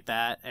stuff like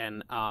that.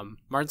 And Martin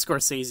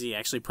Scorsese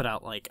actually put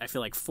out like, I feel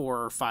like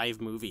 4 or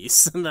 5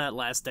 movies in that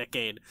last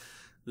decade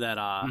that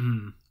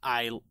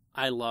I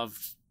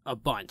loved a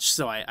bunch,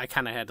 so I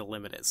kind of had to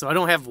limit it. So I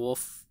don't have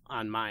Wolf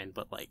on mine,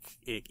 but like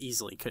it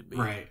easily could be.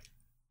 Right.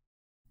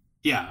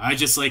 Yeah, I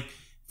just like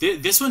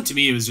this one to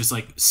me. It was just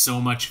like so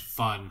much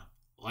fun,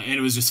 and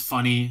it was just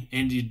funny.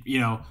 And you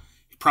know,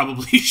 I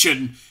probably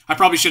shouldn't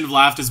have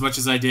laughed as much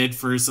as I did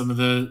for some of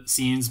the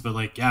scenes, but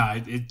like, yeah,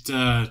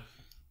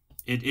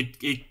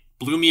 it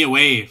blew me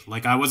away.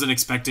 Like I wasn't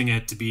expecting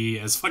it to be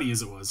as funny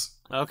as it was.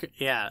 Okay,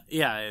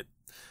 yeah.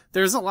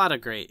 There's a lot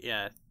of great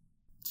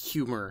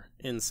humor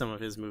in some of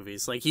his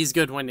movies. Like he's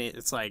good when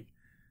it's like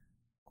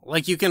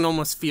you can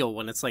almost feel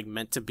when it's like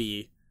meant to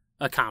be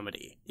a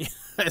comedy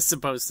as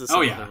opposed to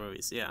some other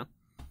movies.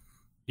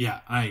 Yeah,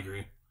 I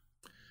agree.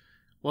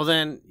 Well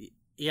then,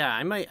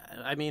 yeah,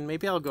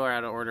 maybe I'll go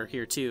out of order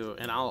here too,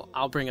 and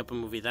I'll bring up a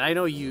movie that I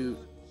know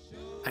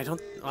I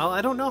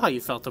don't know how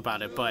you felt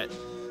about it, but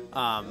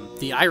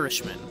The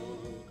Irishman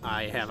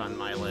I have on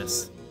my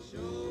list.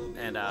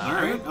 And all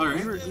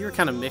right. You were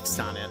kind of mixed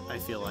on it, I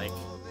feel like.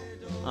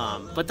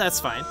 But that's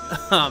fine.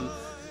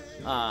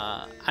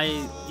 I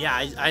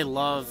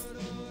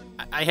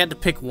had to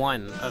pick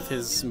one of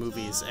his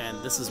movies,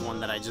 and this is one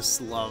that I just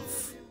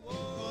love.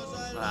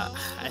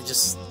 I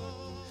just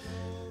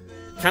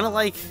kind of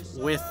like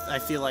I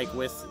feel like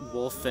with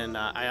Wolf, and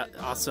I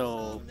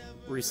also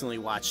recently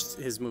watched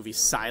his movie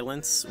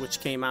Silence,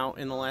 which came out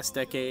in the last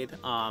decade.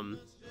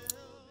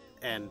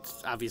 And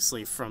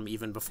obviously from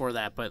even before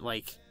that, but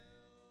like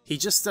he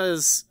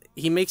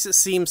makes it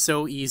seem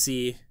so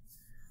easy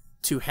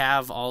to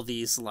have all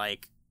these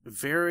like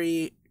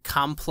very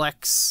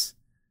complex,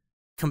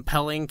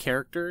 compelling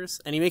characters,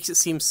 and he makes it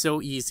seem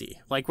so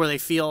easy, like where they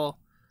feel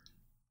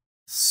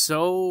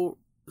so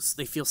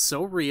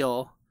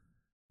real,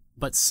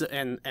 but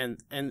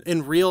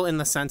and real in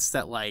the sense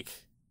that like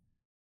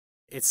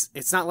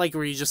it's not like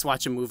where you just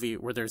watch a movie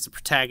where there's a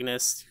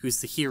protagonist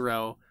who's the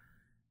hero,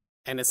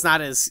 and it's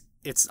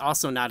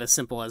also not as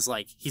simple as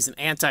like he's an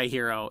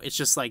anti-hero. It's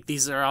just like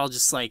these are all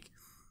just like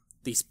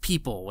these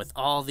people with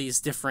all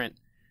these different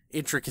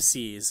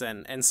intricacies,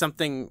 and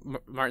something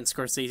Martin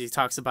Scorsese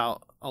talks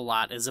about a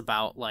lot is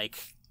about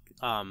like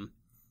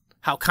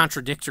how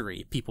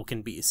contradictory people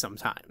can be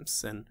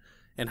sometimes, and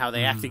how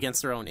they act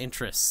against their own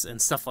interests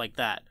and stuff like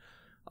that.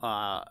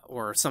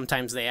 Or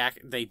sometimes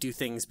they do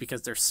things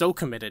because they're so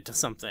committed to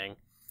something.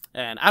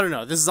 And I don't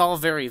know, this is all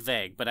very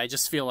vague, but I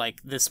just feel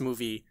like this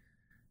movie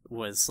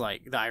was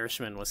like, The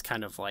Irishman was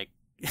kind of like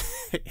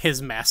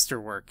his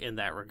masterwork in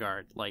that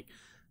regard. Like,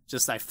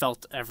 just I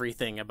felt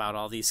everything about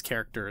all these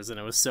characters, and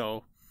it was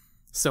so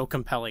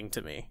compelling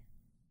to me.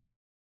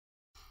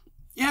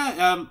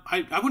 Yeah,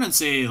 I wouldn't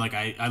say like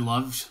I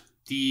loved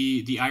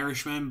the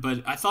Irishman,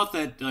 but I thought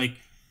that like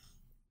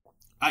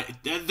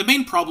the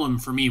main problem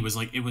for me was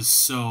like it was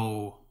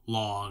so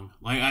long.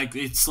 Like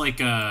it's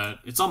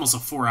almost a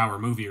 4-hour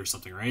movie or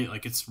something, right?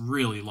 Like it's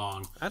really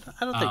long. I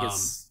don't think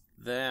it's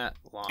that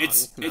long.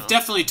 It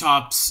definitely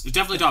tops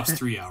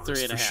 3 hours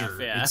 3.5, for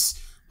sure. Yeah.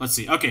 Let's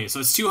see. Okay,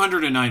 so it's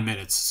 209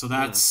 minutes. So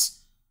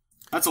that's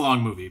a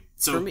long movie.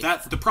 So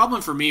that the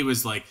problem for me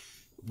was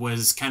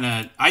kind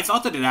of, I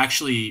thought that it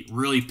actually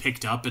really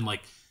picked up in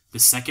like the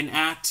second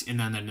act and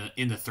then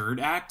in the third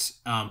act.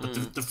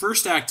 But the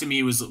first act to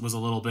me was a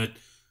little bit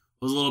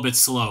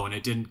slow, and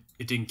it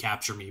didn't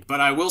capture me.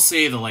 But I will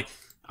say that like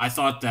I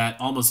thought that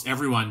almost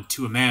everyone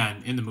to a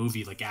man in the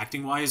movie, like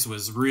acting wise,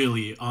 was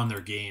really on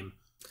their game.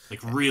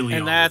 Like really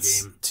and on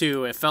that's their game.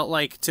 Too, it felt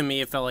like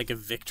a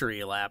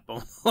victory lap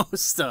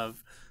almost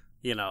of,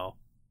 a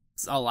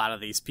lot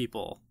of these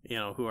people,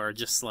 who are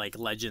just like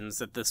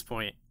legends at this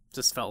point.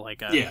 Just felt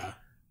like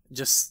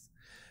just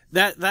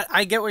that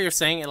I get what you're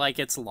saying. Like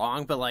it's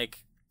long, but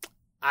like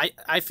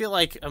I feel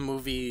like a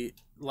movie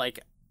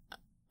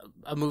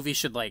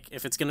should, like,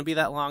 if it's going to be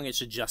that long, it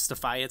should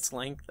justify its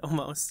length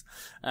almost.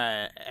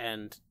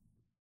 And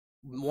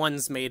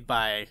ones made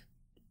by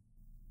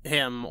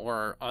him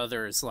or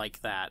others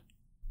like that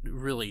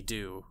really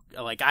do.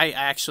 Like,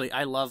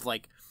 I love,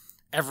 like,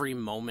 every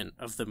moment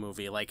of the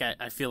movie. Like,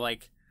 I feel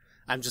like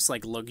I'm just,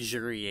 like,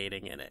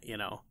 luxuriating in it,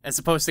 as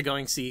opposed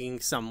to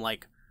seeing some,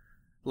 like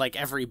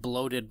every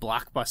bloated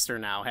blockbuster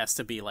now has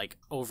to be, like,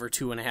 over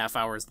 2.5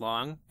 hours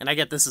long. And I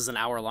get this is an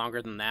hour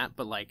longer than that,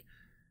 but, like,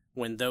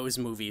 when those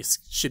movies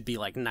should be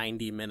like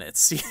 90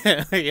 minutes,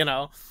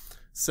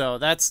 So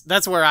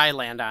that's where I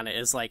land on it,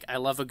 is like, I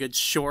love a good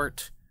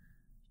short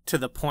to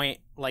the point.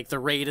 Like The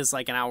Raid is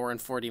like an hour and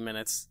 40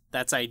 minutes.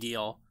 That's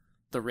ideal.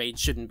 The Raid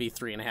shouldn't be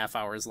 3.5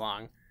 hours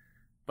long.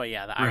 But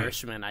yeah, The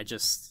Irishman, I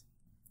just,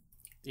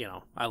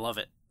 I love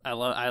it. I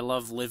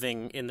love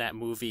living in that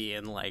movie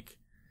and like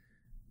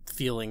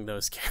feeling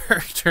those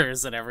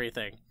characters and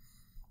everything.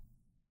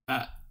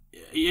 I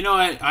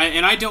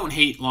don't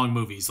hate long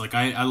movies. Like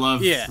I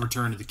love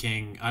Return of the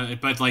King,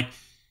 but like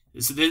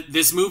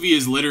this movie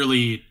is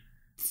literally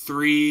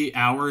 3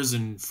 hours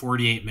and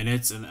 48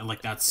 minutes, and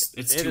like it's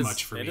too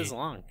much for me. It is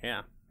long,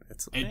 yeah.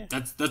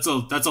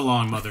 That's a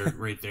long mother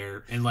right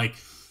there, and like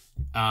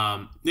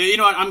I'm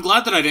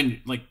glad that I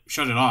didn't like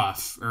shut it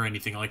off or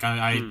anything. Like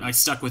I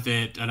stuck with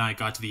it, and I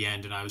got to the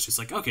end, and I was just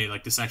like, okay,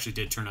 like this actually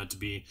did turn out to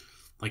be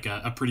like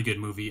a pretty good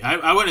movie.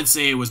 I wouldn't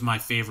say it was my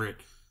favorite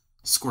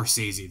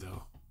Scorsese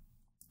though.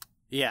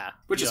 Yeah.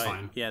 Which is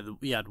fine. Yeah,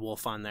 you had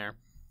Wolf on there.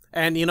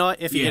 And you know what?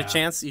 If you get a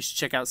chance, you should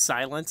check out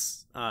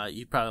Silence.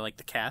 You'd probably like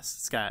the cast.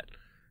 It's got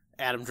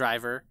Adam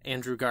Driver,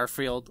 Andrew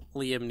Garfield,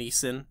 Liam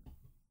Neeson.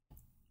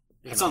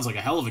 That sounds like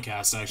a hell of a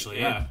cast,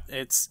 actually, yeah.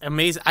 It's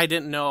amazing. I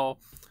didn't know,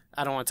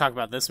 I don't want to talk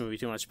about this movie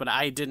too much, but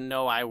I didn't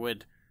know I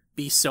would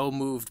be so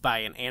moved by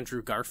an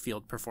Andrew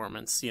Garfield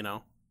performance,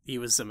 He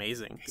was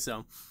amazing,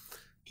 so...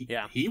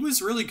 Yeah, he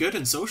was really good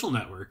in Social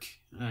Network.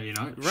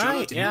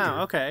 Right? Yeah.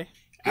 Andrew. Okay.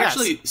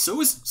 Actually, so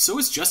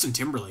was Justin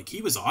Timberlake.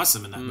 He was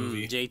awesome in that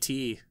movie.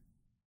 JT's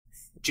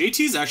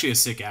actually a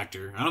sick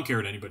actor. I don't care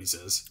what anybody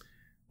says.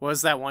 What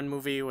was that one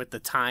movie with the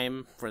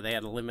time where they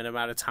had a limited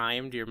amount of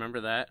time? Do you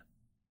remember that?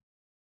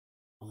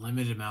 A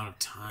limited amount of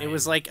time. It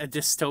was like a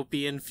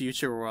dystopian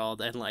future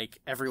world, and like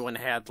everyone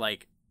had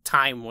like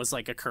time was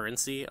like a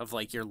currency of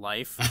like your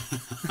life.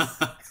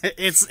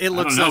 It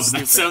looks so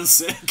stupid. That sounds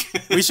sick.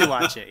 We should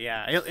watch it.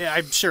 Yeah,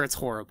 I'm sure it's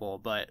horrible,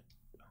 but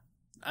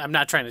I'm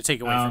not trying to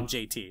take away from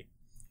JT.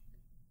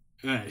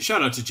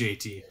 Shout out to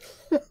JT.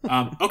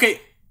 Okay,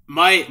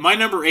 my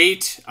number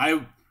 8.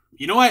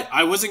 You know what?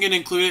 I wasn't going to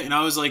include it, and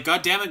I was like,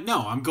 God damn it,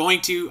 no! I'm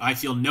going to. I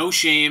feel no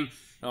shame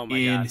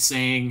in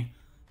saying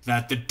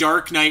that The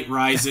Dark Knight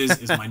Rises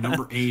is my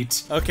number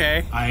 8.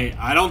 Okay.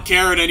 I don't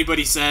care what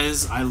anybody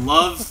says. I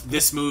love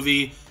this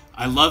movie.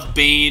 I love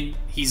Bane.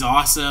 He's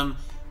awesome.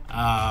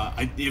 I'll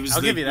give you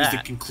that. It was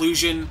the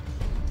conclusion.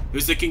 It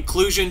was the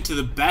conclusion to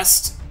the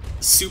best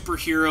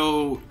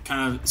superhero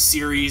kind of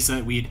series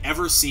that we had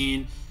ever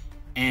seen.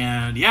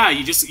 And yeah,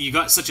 you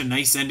got such a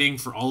nice ending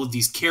for all of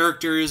these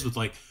characters with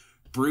like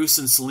Bruce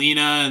and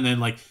Selena, and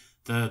then like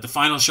the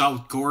final shot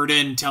with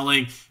Gordon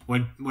telling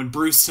when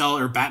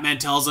Batman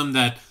tells him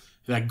that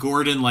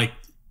Gordon, like,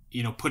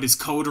 you know, put his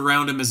coat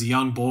around him as a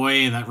young boy,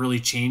 and that really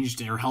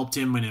changed or helped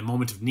him in a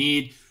moment of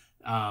need.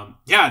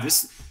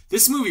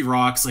 This movie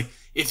rocks. Like,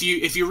 if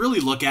you really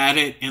look at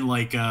it in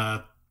like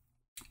an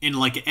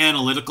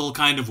analytical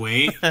kind of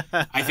way,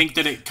 I think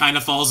that it kind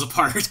of falls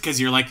apart, because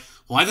you're like,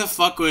 why the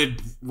fuck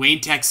would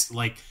Wayne Tech's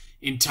like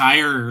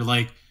entire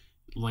like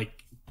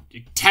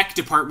tech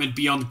department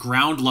be on the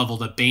ground level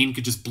that Bane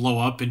could just blow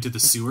up into the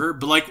sewer?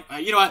 But like,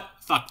 you know what?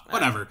 Fuck,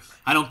 whatever.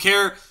 I don't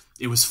care.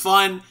 It was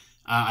fun.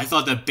 I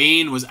thought that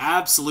Bane was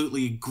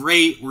absolutely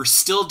great. We're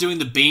still doing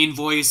the Bane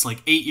voice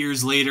like 8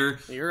 years later.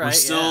 You're right. We're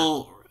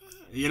still,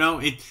 you know,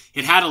 it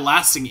had a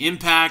lasting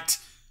impact.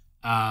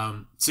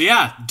 So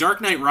yeah,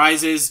 Dark Knight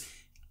Rises.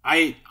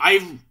 I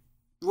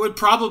would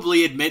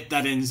probably admit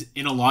that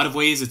in a lot of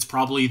ways it's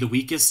probably the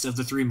weakest of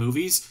the three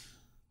movies.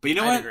 But you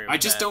know what? I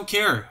just don't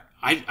care.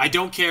 I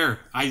don't care.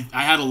 I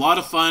had a lot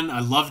of fun.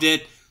 I loved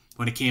it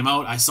when it came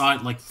out. I saw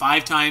it like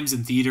 5 times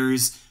in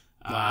theaters.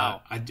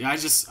 Wow.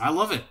 I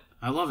love it.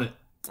 I love it.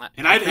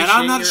 And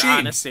I'm not ashamed.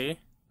 Honesty.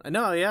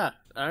 No, yeah.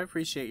 I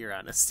appreciate your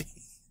honesty.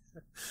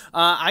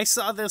 I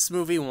saw this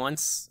movie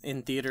once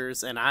in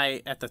theaters, and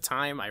at the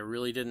time, I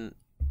really didn't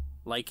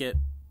like it.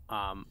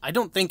 I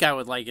don't think I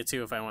would like it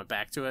too if I went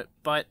back to it,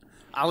 but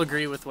I'll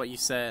agree with what you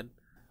said.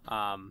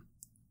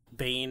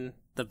 Bane,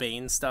 the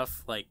Bane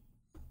stuff, like,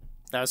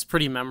 that was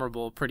pretty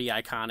memorable, pretty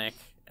iconic,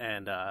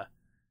 and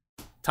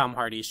Tom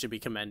Hardy should be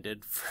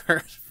commended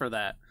for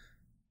that.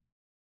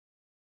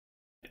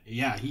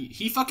 Yeah,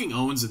 he fucking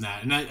owns in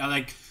that. And I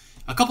like,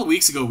 a couple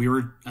weeks ago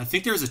I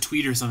think there was a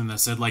tweet or something that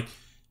said like,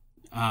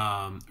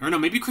 or no,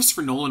 maybe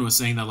Christopher Nolan was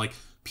saying that like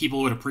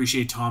people would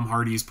appreciate Tom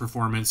Hardy's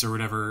performance or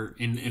whatever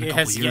in a couple of years.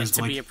 It has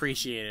yet to be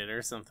appreciated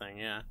or something.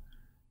 Yeah.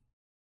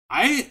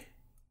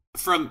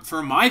 From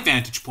my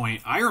vantage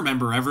point, I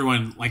remember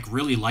everyone like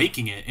really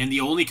liking it, and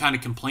the only kind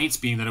of complaints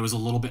being that it was a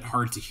little bit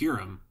hard to hear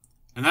him,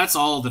 and that's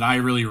all that I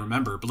really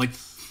remember. But like,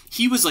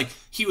 he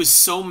was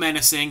so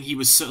menacing. He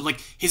was so, like,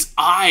 his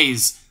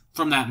eyes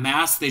from that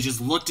mask, they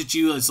just looked at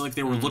you. It's like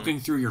they were looking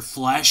through your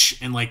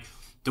flesh, and like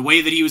the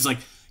way that he was, like,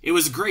 it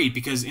was great,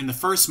 because in the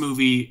first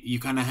movie you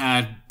kind of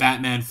had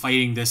Batman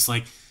fighting this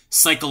like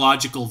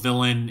psychological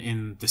villain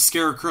in the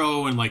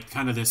Scarecrow, and like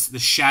kind of this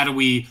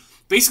shadowy.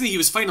 Basically, he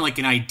was fighting like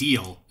an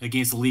ideal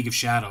against the League of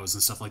Shadows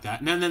and stuff like that.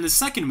 And then in the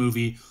second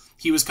movie,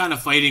 he was kind of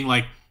fighting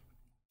like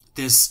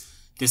this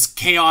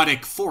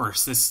chaotic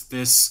force,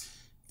 this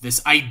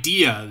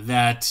idea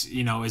that,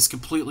 you know, is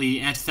completely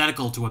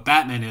antithetical to what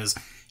Batman is.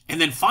 And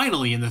then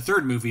finally, in the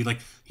third movie, like,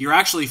 you're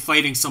actually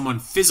fighting someone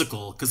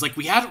physical, because like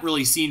we hadn't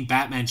really seen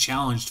Batman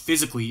challenged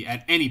physically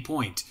at any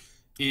point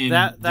in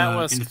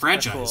the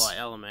franchise. A cool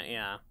element,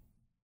 yeah.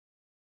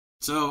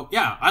 So,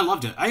 yeah, I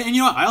loved it. And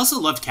you know what? I also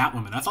loved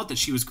Catwoman. I thought that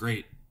she was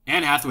great.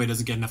 Anne Hathaway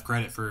doesn't get enough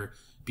credit for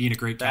being a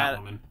great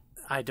Catwoman.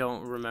 I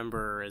don't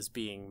remember as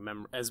being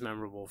as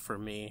memorable for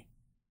me.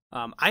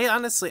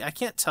 I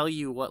can't tell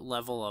you what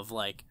level of,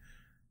 like,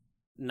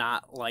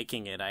 not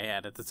liking it I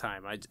had at the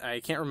time. I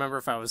can't remember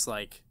if I was,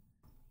 like...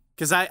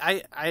 Because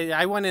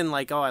I went in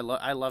like, oh,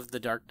 I loved The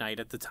Dark Knight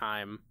at the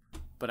time,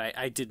 but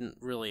I didn't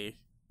really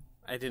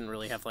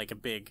have, like,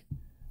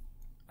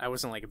 I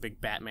wasn't like a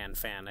big Batman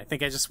fan. I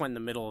think I just went in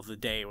the middle of the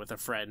day with a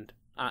friend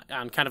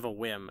on kind of a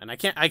whim, and I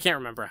can't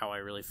remember how I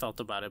really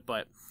felt about it.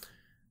 But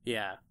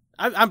yeah,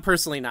 I'm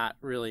personally not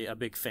really a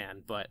big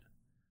fan, but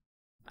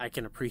I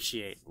can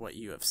appreciate what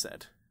you have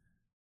said.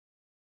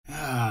 Well,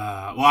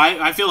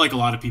 I feel like a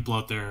lot of people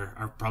out there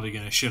are probably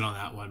going to shit on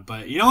that one,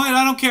 but you know what?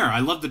 I don't care.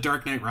 I love The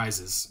Dark Knight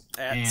Rises.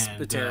 At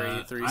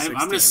Spiteri 316.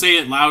 I'm going to say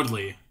it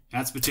loudly.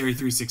 At Spiteri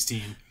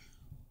 316.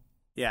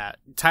 Yeah,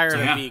 tired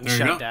of being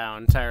shut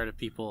down. Tired of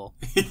people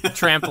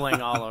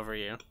trampling all over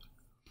you.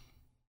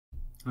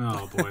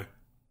 Oh boy!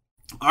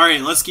 All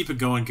right, let's keep it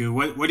going, Goo.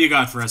 What do you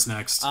got for us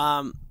next?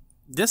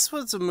 This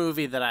was a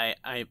movie that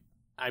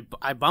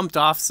I bumped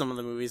off some of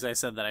the movies I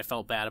said that I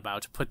felt bad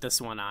about to put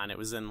this one on. It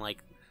was in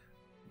like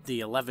the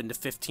 11 to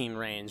 15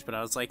 range, but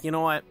I was like, you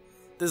know what?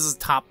 This is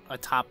a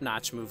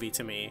top-notch movie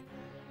to me.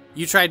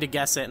 You tried to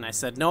guess it, and I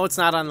said, no, it's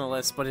not on the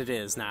list, but it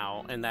is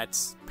now, and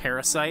that's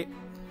Parasite.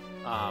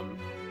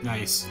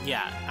 Nice.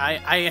 Yeah,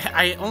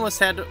 I almost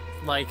had,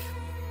 like,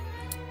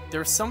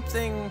 there's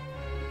something,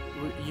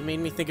 you made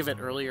me think of it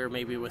earlier,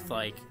 maybe with,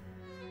 like,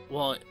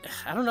 well,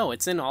 I don't know,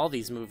 it's in all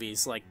these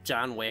movies, like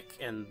John Wick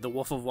and The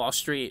Wolf of Wall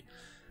Street,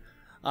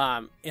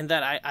 in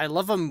that I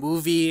love a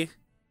movie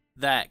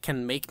that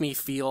can make me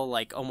feel,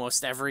 like,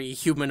 almost every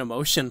human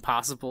emotion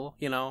possible,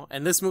 you know,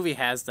 and this movie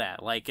has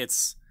that, like,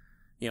 it's,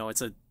 you know,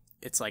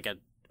 it's like a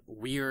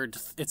weird,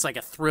 it's like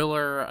a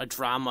thriller, a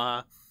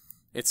drama.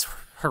 It's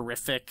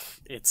horrific.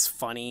 It's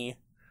funny,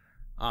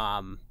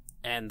 and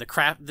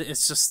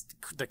it's just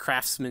the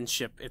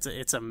craftsmanship.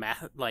 It's a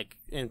math, like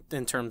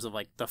in terms of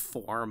like the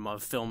form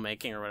of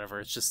filmmaking or whatever.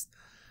 It's just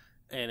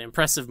an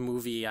impressive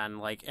movie on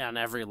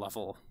every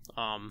level.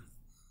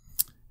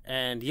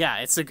 And yeah,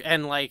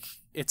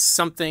 it's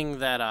something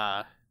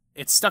that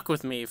it stuck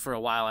with me for a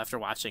while after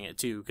watching it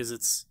too, because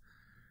it's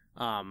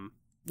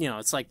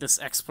It's like this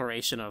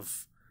exploration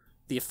of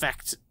the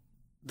effect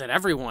that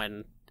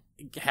everyone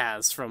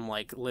has from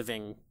like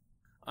living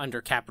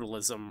under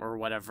capitalism or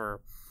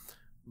whatever.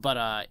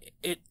 But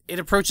it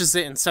approaches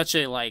it in such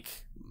a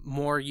like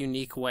more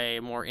unique way,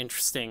 more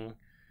interesting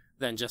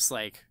than just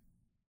like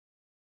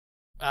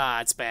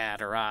it's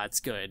bad or it's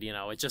good.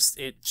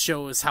 It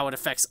shows how it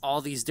affects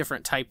all these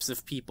different types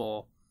of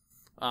people,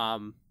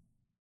 and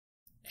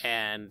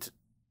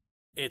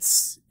it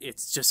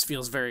just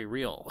feels very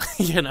real,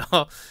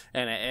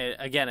 And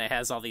it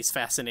has all these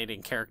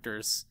fascinating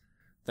characters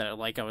that,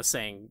 like I was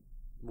saying,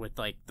 with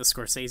like the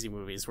Scorsese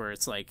movies, where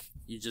it's like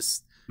you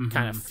just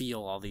kind of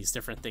feel all these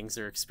different things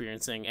they're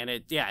experiencing, and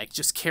it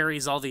just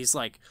carries all these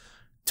like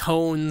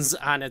tones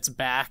on its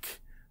back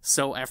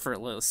so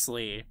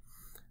effortlessly,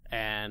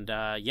 and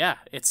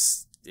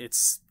it's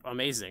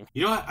amazing.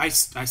 You know what? I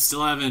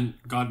still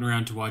haven't gotten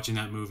around to watching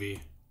that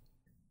movie.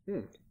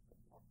 And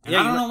I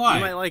don't know why.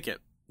 You might like it.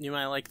 You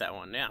might like that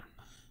one, yeah.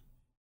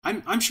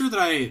 I'm sure that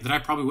I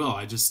probably will.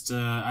 I just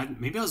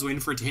maybe I was waiting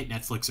for it to hit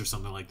Netflix or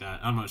something like that.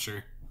 I'm not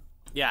sure.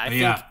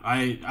 Yeah,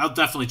 I'll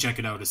definitely check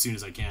it out as soon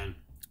as I can.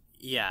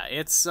 Yeah,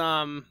 it's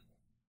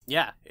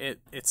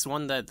it's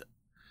one that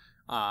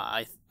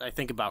I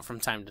think about from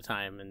time to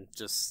time, and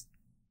just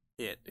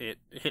it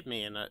hit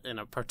me in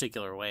a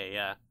particular way.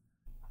 Yeah.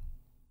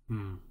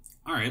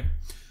 All right.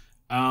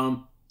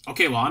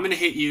 Okay. Well, I'm gonna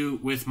hit you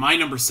with my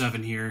number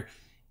 7 here,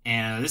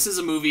 and this is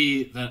a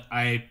movie that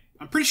I'm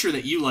pretty sure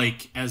that you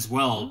like as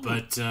well.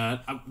 But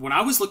when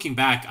I was looking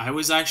back, I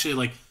was actually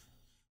like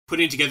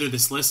putting together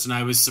this list, and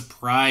I was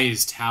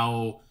surprised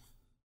how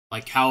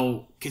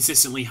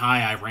consistently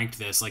high I ranked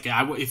this. Like,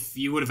 if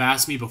you would have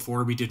asked me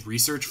before we did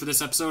research for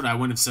this episode, I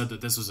wouldn't have said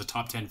that this was a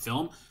top 10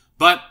 film.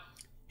 But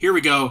here we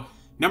go.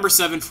 Number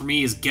 7 for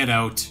me is Get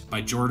Out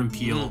by Jordan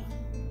Peele.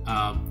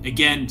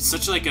 Again, it's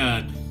such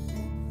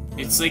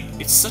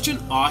an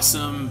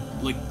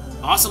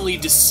awesomely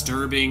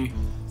disturbing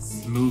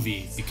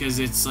movie, because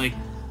it's like,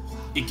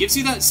 it gives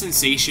you that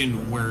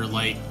sensation where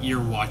like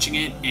you're watching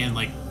it and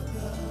like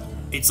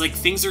it's like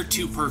things are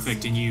too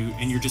perfect, and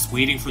you're just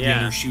waiting for the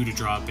other shoe to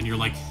drop, and you're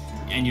like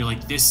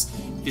this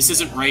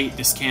isn't right,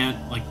 this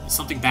can't, like,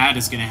 something bad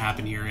is gonna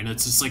happen here, and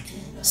it's just like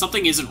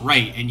something isn't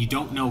right, and you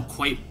don't know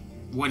quite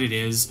what it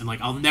is. And like,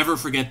 I'll never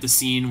forget the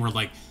scene where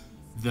like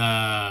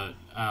the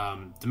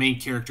main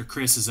character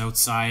Chris is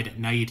outside at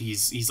night,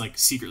 he's like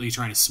secretly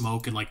trying to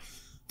smoke, and like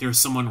there's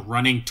someone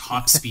running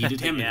top speed at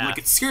him. And like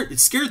it scared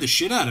the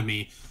shit out of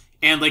me,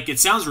 and like it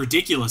sounds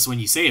ridiculous when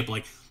you say it, but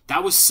like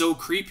that was so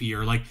creepy.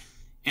 Or like,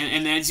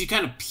 and as you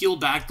kind of peel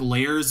back the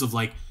layers of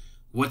like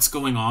what's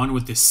going on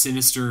with this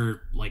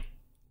sinister like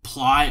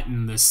plot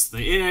and it's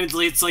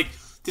like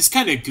this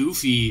kind of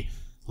goofy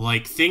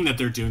like thing that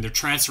they're doing. They're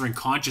transferring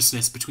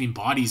consciousness between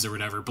bodies or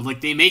whatever, but like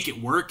they make it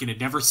work, and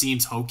it never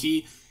seems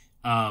hokey.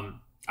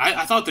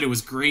 I thought that it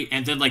was great,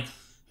 and then like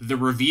the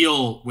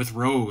reveal with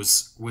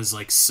Rose was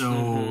like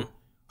so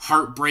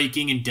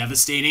heartbreaking and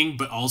devastating,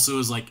 but also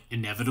is like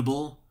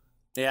inevitable.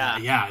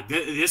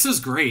 This is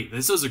great.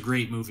 This was a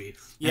great movie.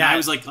 And I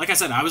was like I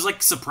said, I was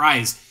like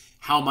surprised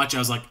how much I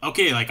was like,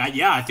 okay, like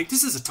I think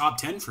this is a top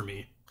 10 for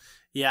me.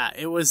 Yeah,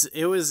 it was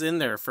in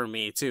there for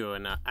me too,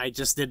 and I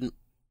just didn't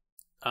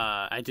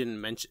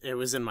mention it.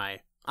 Was in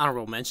my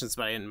honorable mentions,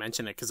 but I didn't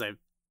mention it because I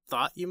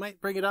thought you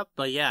might bring it up.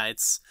 But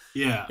it's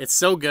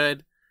so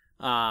good.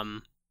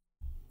 I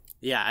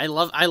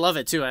love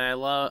it too,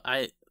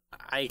 and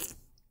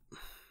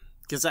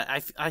because I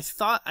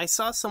thought I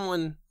saw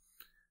someone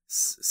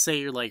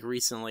say like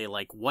recently,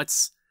 like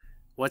what's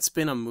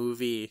been a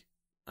movie.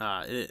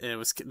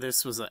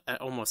 This was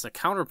almost a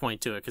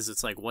counterpoint to it, because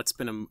it's like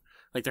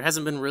there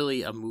hasn't been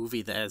really a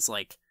movie that has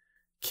like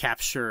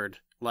captured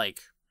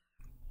like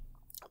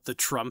the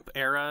Trump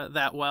era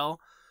that well.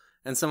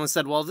 And someone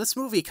said, well, this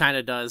movie kind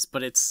of does,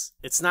 but it's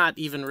not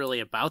even really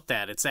about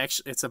that.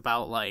 It's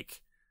about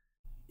like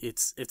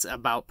it's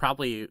about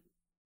probably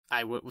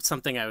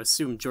something I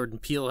assume Jordan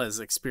Peele has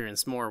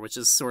experienced more, which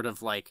is sort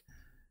of like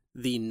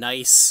the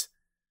nice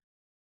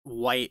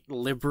white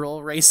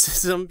liberal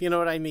racism, you know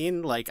what I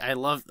mean? Like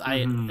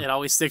it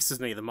always sticks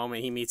with me the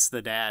moment he meets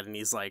the dad and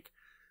he's like,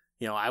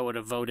 I would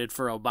have voted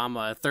for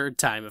Obama a third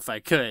time if I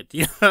could.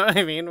 You know what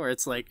I mean? Where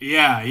it's like,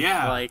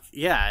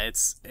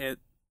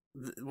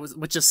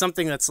 which is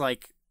something that's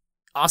like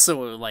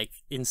also like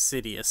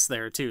insidious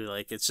there too.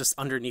 Like it's just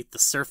underneath the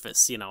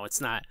surface,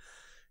 it's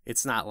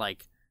not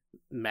like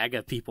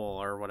MAGA people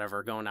or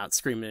whatever going out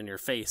screaming in your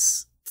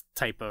face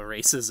type of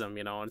racism,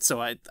 and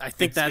so I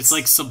think it's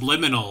like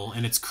subliminal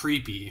and it's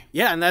creepy.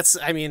 Yeah, and that's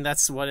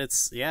what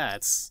it's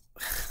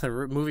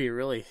the movie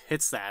really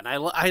hits that. And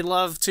I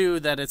love too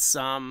that it's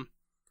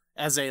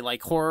as a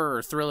like horror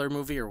or thriller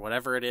movie or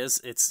whatever it is,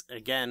 it's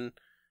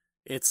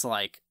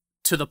like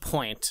to the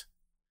point.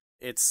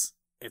 It's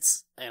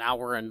an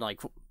hour and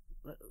like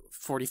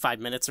 45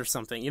 minutes or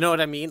something. You know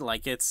what I mean?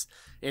 Like it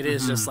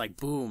is just like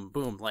boom,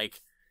 boom.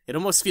 Like it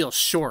almost feels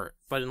short,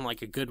 but in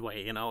like a good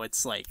way.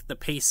 It's like the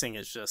pacing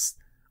is just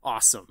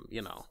awesome.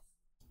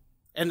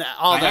 And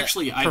all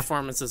the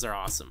performances are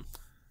awesome.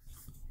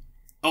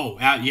 Oh,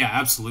 yeah,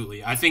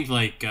 absolutely. I think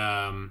like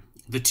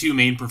the two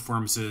main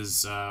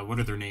performances. What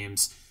are their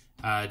names?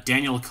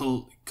 Daniel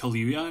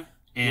Kaluuya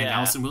and Yeah.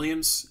 Allison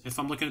Williams. If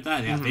I'm looking at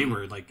that, yeah, they Mm-hmm.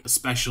 were like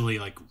especially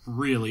like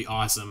really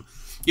awesome.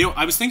 You know,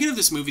 I was thinking of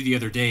this movie the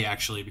other day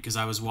actually because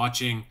I was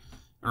watching,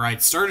 or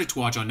I'd started to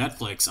watch on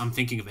Netflix. I'm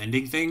thinking of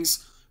Ending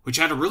Things, which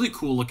had a really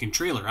cool looking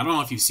trailer. I don't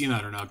know if you've seen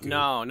that or not, Goo.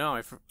 No, no,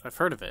 I've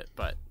heard of it,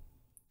 but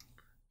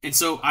And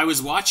so I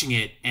was watching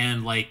it,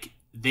 and like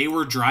they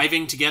were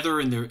driving together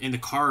in the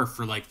car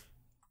for like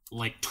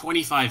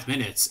 25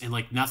 minutes, and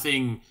like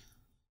nothing.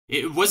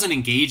 It wasn't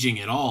engaging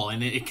at all,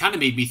 and it kind of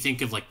made me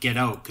think of like Get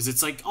Out because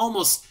it's like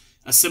almost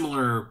a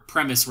similar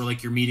premise where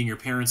like you're meeting your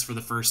parents for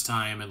the first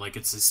time, and like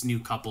it's this new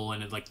couple,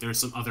 and like there's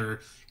some other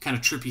kind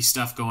of trippy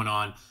stuff going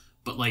on,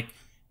 but like.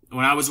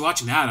 When I was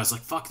watching that, I was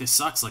like, "Fuck, this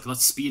sucks! Like,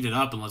 let's speed it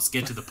up and let's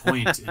get to the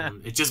point."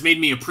 And it just made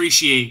me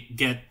appreciate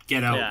Get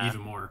Out yeah. even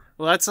more.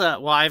 Well, that's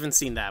well, I haven't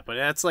seen that, but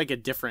that's like a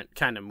different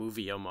kind of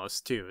movie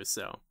almost too.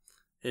 So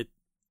it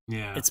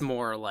Yeah. it's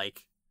more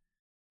like,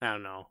 I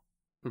don't know,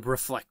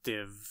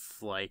 reflective,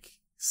 like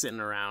sitting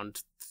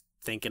around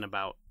thinking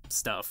about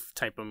stuff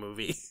type of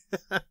movie.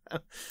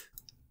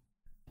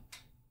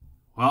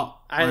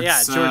 Well,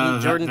 Yeah,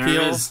 Jordan there it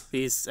Peele. is.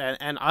 He's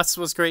and Us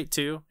was great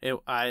too.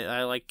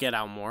 I like Get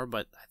Out more,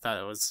 but I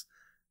thought it was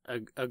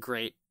a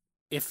great.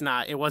 If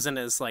not, it wasn't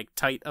as like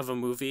tight of a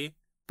movie,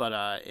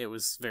 but it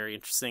was very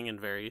interesting and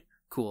very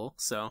cool.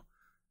 So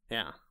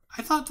yeah.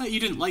 I thought that you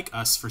didn't like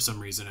Us for some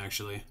reason,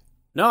 actually.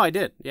 No, I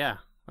did. Yeah,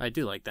 I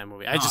do like that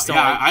movie. I Oh, just don't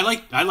yeah,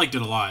 like. I liked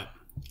it a lot.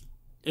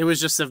 It was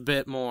just a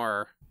bit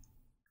more.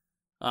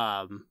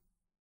 Um,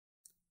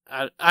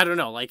 I don't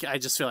know. Like I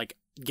just feel like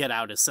Get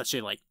Out is such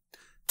a like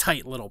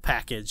tight little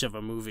package of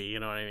a movie. You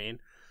know what I mean?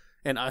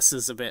 And Us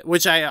is a bit,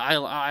 which I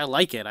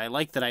like it. I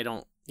like that I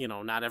don't.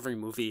 Not every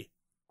movie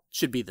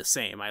should be the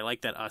same. I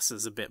like that Us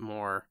is a bit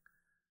more.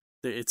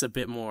 It's a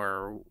bit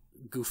more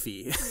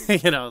goofy.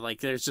 Like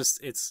there's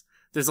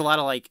a lot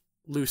of like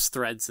loose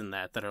threads in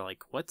that are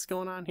like, what's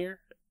going on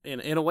here?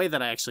 In a way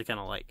that I actually kind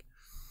of like.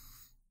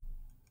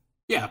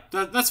 Yeah,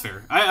 that's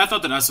fair. I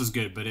thought that Us was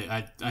good, but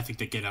I think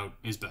that Get Out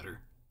is better.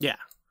 Yeah,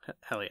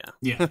 hell yeah.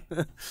 Yeah.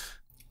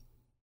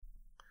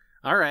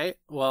 All right.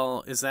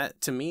 Well, is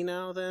that to me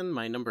now then?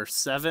 My number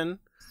 7.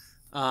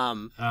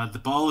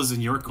 The ball is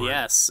in your court.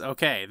 Yes.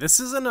 Okay. This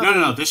is another.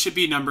 No. This should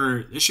be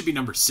number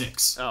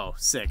 6. Oh,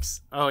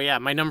 6. Oh yeah,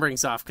 my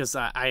numbering's off because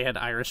I had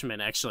Irishman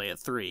actually at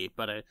 3,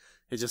 but it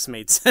just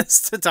made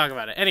sense to talk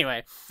about it.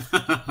 Anyway,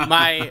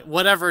 my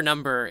whatever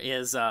number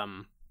is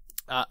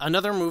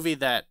another movie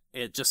that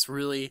it just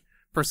really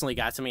personally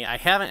got to me. I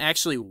haven't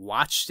actually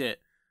watched it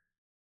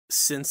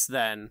since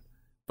then,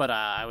 but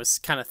I was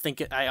kind of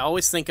thinking. I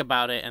always think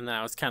about it, and then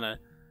I was kind of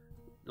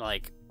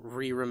like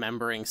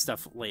remembering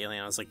stuff lately,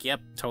 and I was like,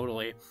 "Yep,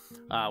 totally."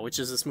 Which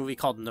is this movie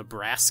called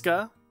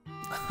Nebraska,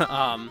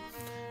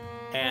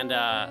 and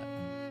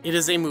it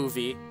is a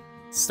movie.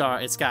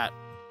 It's got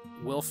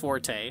Will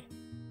Forte,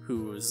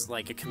 who's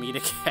like a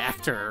comedic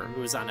actor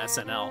who was on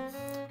SNL,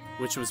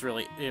 which was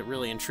really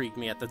intrigued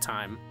me at the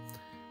time.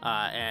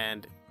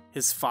 And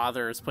his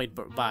father is played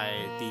by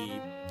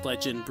the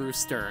legend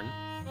Bruce Dern,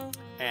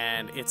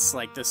 and it's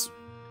like this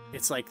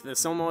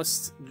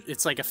almost,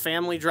 it's like a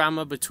family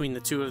drama between the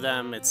two of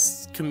them.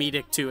 It's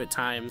comedic too at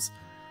times,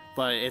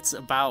 but it's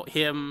about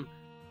him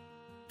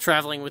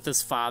traveling with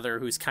his father,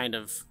 who's kind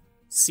of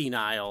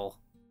senile,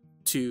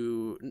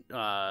 to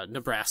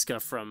Nebraska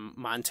from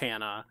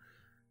Montana,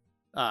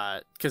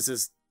 because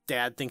his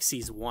dad thinks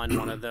he's won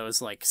one of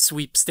those like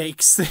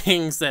sweepstakes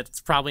things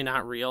that's probably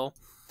not real.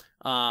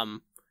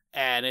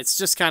 And it's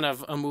just kind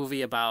of a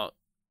movie about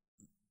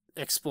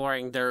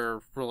exploring their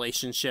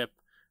relationship.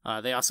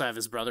 They also have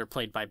his brother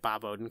played by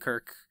Bob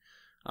Odenkirk.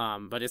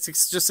 But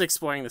it's just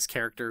exploring this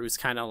character who's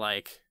kind of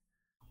like,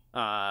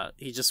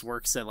 he just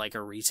works at like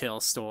a retail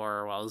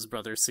store while his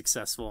brother's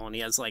successful, and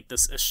he has like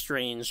this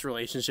estranged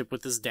relationship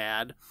with his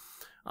dad.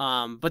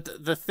 But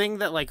the thing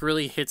that like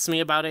really hits me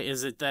about it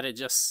is that it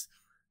just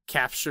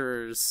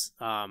captures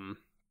the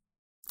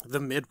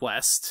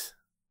Midwest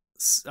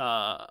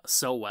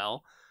so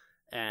well,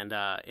 and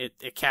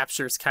it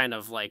captures kind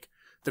of like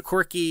the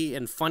quirky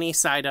and funny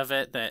side of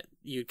it that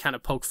you kind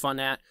of poke fun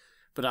at,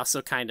 but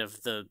also kind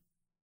of the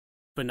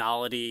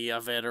banality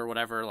of it or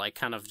whatever, like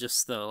kind of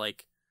just the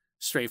like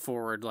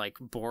straightforward, like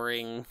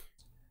boring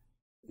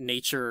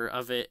nature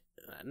of it.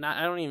 Not,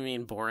 I don't even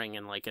mean boring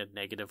in like a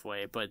negative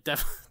way, but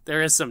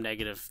there is some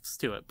negatives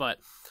to it. But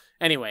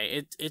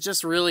anyway, it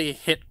just really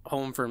hit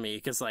home for me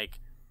because like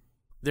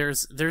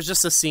there's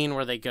just a scene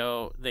where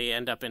they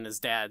end up in his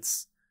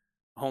dad's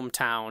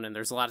hometown, and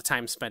there's a lot of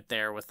time spent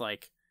there with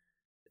like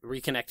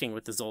reconnecting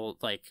with his old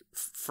like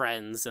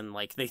friends, and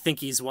like they think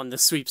he's won the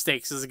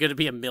sweepstakes, is going to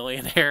be a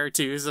millionaire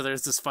too, so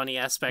there's this funny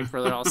aspect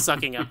where they're all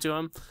sucking up to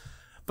him.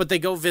 But they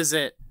go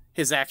visit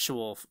his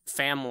actual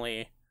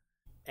family,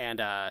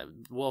 and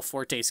Will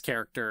Forte's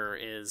character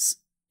is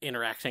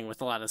interacting with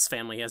a lot of his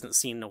family he hasn't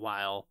seen in a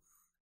while,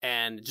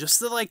 and just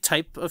the like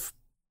type of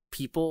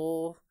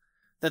people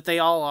that they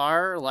all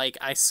are. Like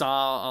I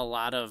saw a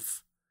lot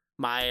of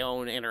my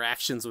own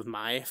interactions with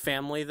my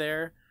family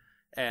there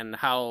and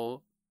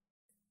how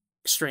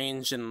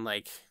strange and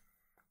like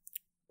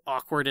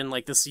awkward and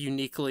like this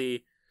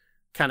uniquely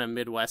kind of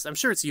Midwest. I'm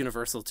sure it's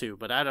universal too,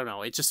 but I don't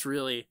know. It just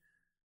really,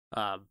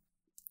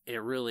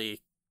 it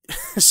really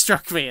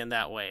struck me in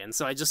that way. And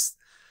so I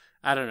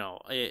don't know.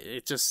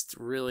 It just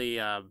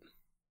really, I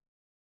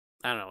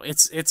don't know.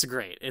 It's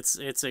great.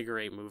 It's a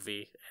great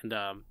movie. And,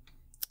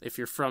 if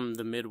you're from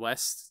the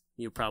Midwest,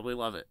 you'll probably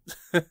love it.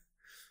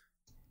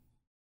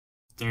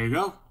 There you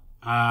go.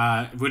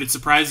 Would it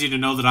surprise you to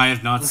know that I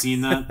have not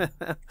seen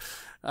that?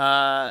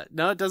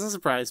 No, it doesn't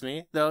surprise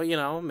me. Though, you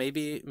know,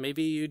 maybe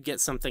you'd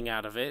get something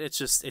out of it. It's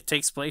just, it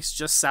takes place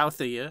just south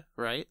of you,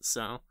 right?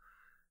 So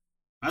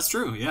that's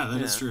true. Yeah,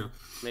 that is true.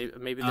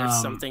 Maybe there's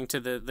something to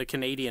the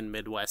Canadian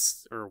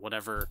Midwest or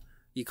whatever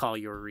you call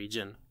your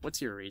region.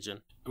 What's your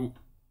region?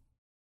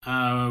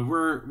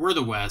 We're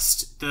the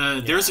West.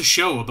 There's a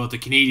show about the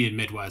Canadian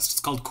Midwest. It's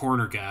called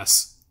Corner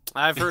Gas.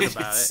 I've heard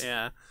about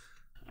it.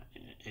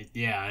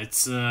 Yeah.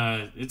 It's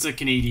a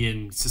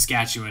Canadian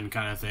Saskatchewan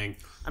kind of thing.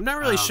 I'm not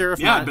really sure if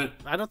but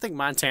I don't think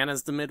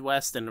Montana's the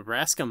Midwest and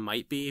Nebraska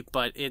might be,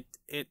 but it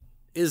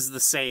is the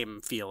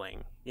same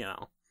feeling, you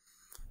know.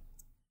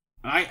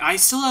 I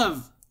still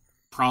have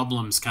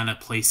problems kind of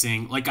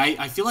placing, like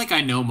I feel like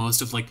I know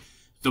most of like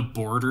the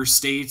border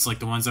states, like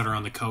the ones that are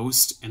on the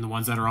coast and the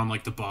ones that are on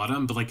like the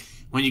bottom, but like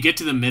when you get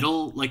to the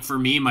middle, like for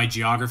me my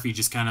geography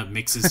just kind of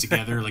mixes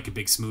together like a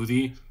big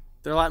smoothie.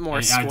 They're a lot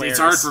more squares. It's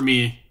hard for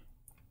me.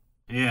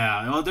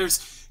 Yeah, well,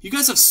 you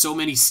guys have so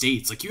many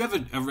states. Like, you have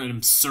an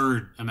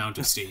absurd amount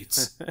of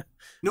states.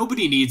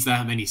 Nobody needs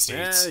that many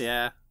states.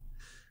 Yeah.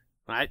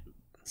 Take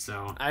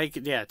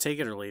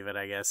it or leave it,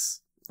 I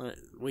guess.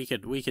 We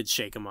could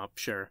shake them up,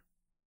 sure.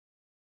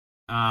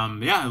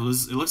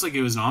 It looks like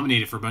it was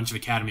nominated for a bunch of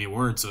Academy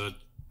Awards, so it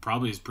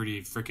probably is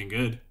pretty freaking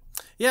good.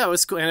 Yeah, it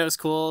was cool, and it was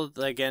cool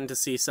again to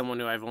see someone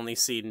who I've only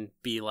seen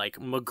be like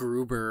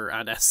MacGruber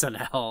on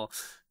SNL.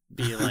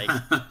 Be like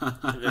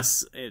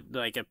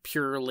like a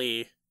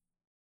purely,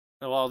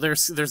 well,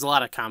 there's a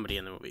lot of comedy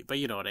in the movie, but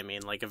you know what I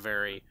mean, like a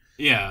very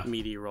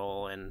meaty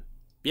role. And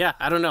yeah,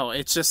 I don't know,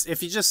 it's just,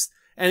 if you just,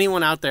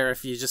 anyone out there,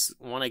 if you just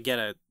want to get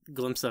a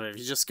glimpse of it, if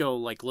you just go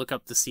like look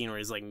up the scene where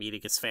he's like meeting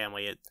his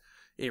family,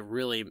 it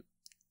really,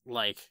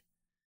 like,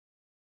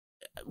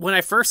 when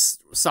I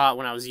first saw it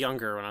when I was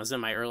younger, when I was in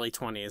my early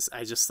 20s,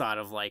 I just thought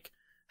of like,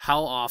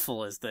 how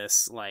awful is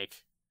this,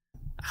 like,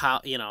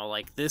 how, you know,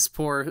 like this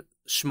poor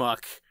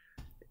schmuck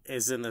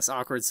is in this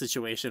awkward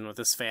situation with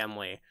his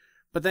family.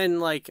 But then,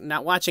 like,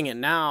 not watching it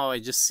now, I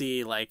just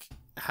see, like,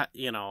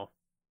 you know,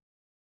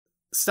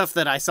 stuff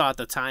that I saw at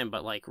the time,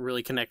 but like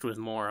really connect with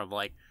more of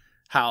like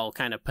how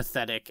kind of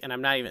pathetic, and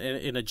I'm not even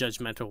in a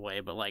judgmental way,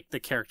 but like the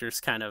character's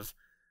kind of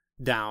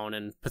down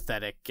and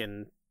pathetic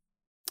and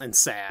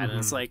sad. Mm-hmm. And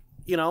it's like,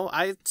 you know,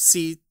 I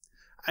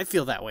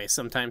feel that way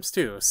sometimes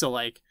too. So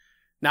like,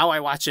 now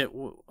I watch it,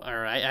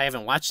 or I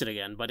haven't watched it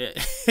again, but it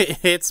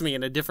hits me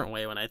in a different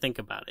way when I think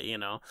about it, you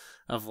know,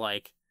 of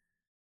like,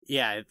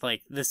 yeah,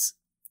 like this,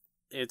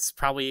 it's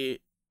probably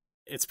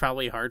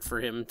hard for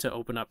him to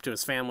open up to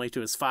his family,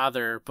 to his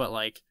father, but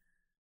like,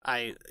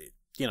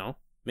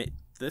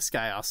 this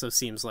guy also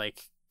seems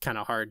like kind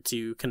of hard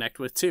to connect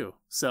with too.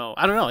 So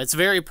I don't know, it's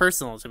very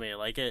personal to me.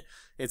 Like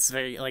it's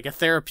very like a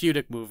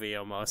therapeutic movie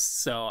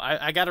almost. So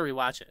I got to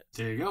rewatch it.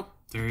 There you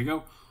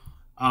go.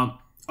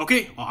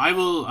 Okay,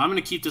 well, I'm going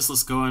to keep this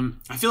list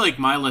going. I feel like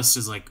my list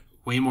is, like,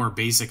 way more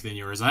basic than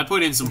yours. I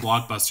put in some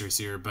blockbusters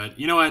here, but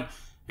you know what?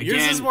 Again,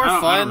 yours is more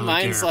fun. Really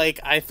Mine's care. Like,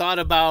 I thought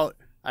about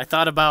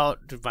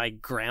my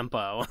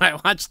grandpa when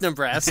I watched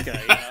Nebraska.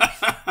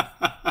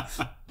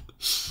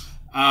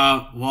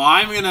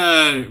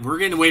 We're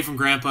getting away from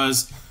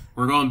grandpas.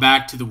 We're going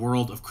back to the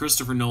world of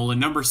Christopher Nolan.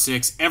 Number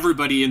 6,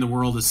 everybody in the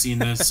world has seen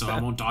this, so I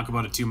won't talk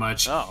about it too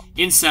much. Oh.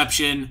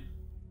 Inception,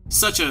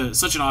 such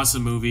an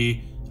awesome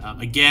movie.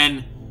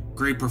 Again,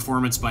 great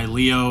performance by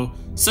Leo.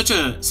 Such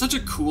a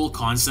cool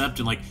concept,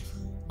 and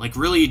like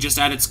really just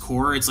at its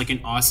core, it's like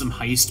an awesome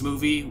heist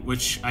movie,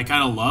 which I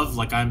kind of love.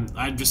 Like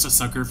I'm just a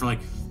sucker for like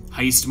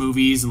heist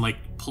movies and like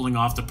pulling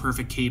off the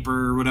perfect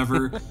caper or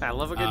whatever. I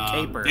love a good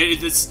caper.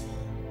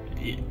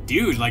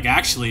 Dude, like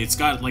actually, it's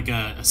got like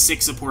a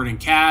 6 supporting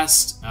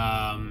cast.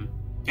 I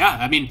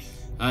mean,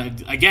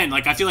 again,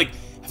 like I feel like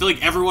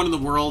everyone in the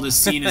world has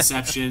seen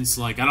Inception,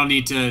 so like I don't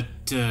need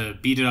to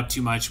beat it up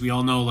too much. We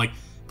all know like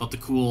about the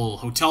cool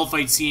hotel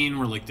fight scene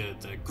where like the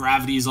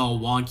gravity is all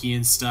wonky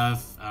and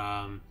stuff.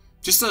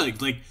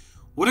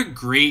 What a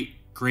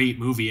great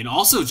movie, and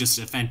also just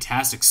a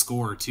fantastic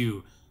score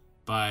too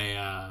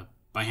by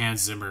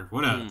Hans Zimmer.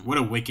 What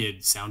a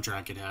wicked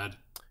soundtrack it had.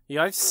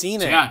 Yeah, I've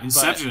seen it. Yeah,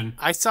 Inception.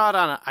 I saw it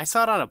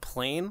on a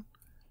plane,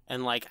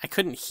 and like I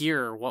couldn't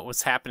hear what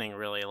was happening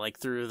really, like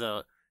through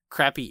the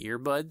crappy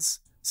earbuds.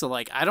 So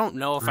like I don't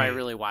know if I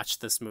really watched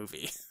this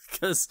movie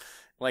because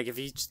like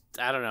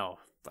I don't know.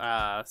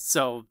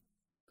 So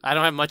I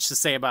don't have much to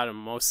say about it,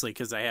 mostly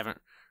because I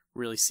haven't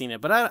really seen it.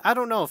 But I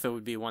don't know if it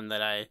would be one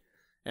that I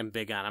am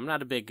big on. I'm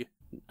not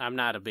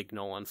a big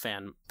Nolan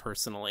fan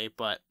personally,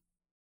 but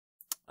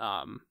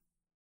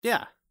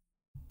Yeah.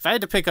 If I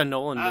had to pick a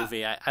Nolan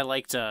movie, I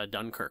liked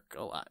Dunkirk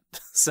a lot.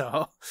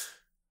 So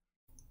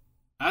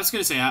I was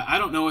going to say, I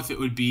don't know if it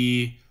would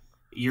be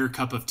your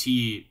cup of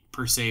tea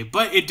per se,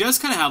 but it does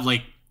kind of have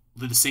like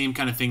the same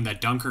kind of thing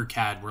that Dunkirk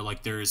had, where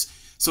like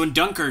so in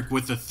Dunkirk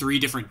with the 3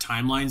 different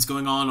timelines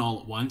going on all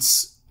at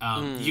once,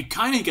 you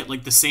kind of get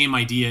like the same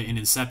idea in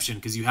Inception,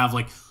 because you have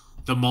like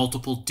the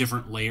multiple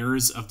different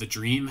layers of the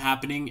dream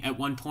happening at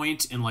one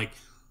point, and like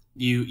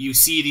you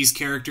see these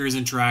characters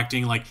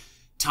interacting, like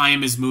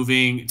time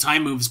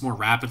moves more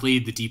rapidly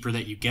the deeper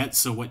that you get.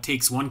 So what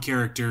takes one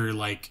character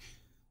like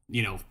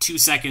 2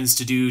 seconds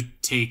to do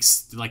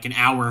takes like an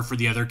hour for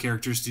the other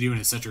characters to do, and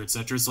et cetera, et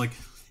cetera. It's like,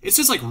 it's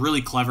just like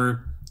really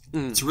clever.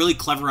 It's a really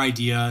clever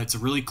idea. It's a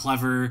really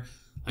clever,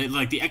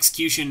 like the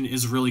execution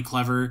is really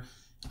clever.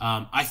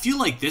 I feel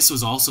like this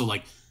was also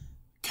like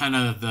kind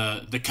of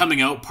the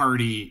coming out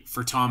party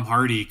for Tom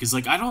Hardy, because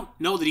like I don't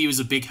know that he was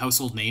a big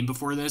household name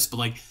before this, but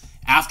like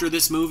after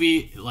this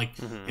movie, like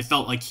it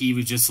felt like he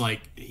was just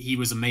like, he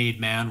was a made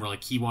man, where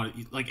like he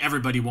wanted, like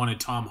everybody wanted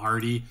Tom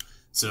Hardy.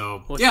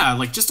 So yeah,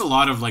 like just a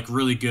lot of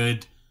really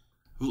good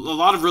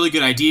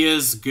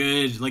ideas,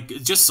 good, like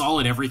just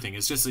solid everything.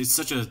 It's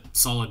such a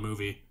solid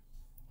movie.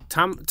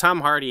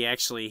 Tom Hardy,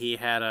 actually, he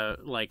had a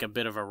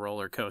bit of a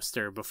roller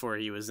coaster before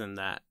he was in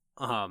that.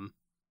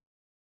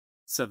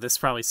 So this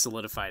probably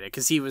solidified it,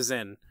 because he was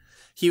in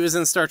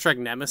Star Trek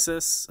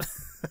Nemesis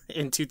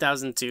in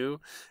 2002,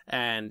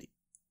 and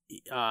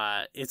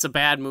it's a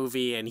bad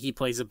movie, and he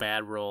plays a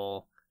bad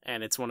role,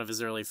 and it's one of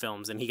his early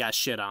films, and he got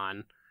shit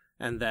on.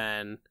 And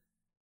then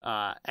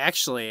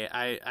actually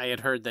I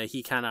had heard that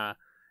he kind of,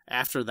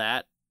 after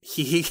that,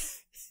 he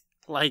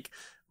like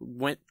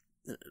went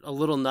a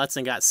little nuts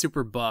and got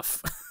super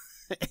buff.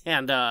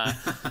 And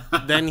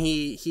then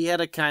he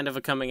had a kind of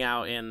a coming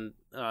out in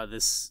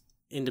this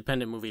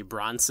independent movie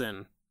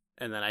Bronson,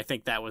 and then I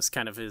think that was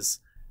kind of his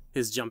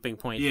jumping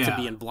point to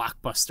be in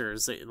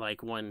blockbusters,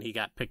 like when he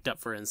got picked up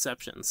for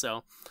Inception.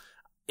 So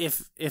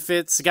if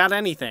it's got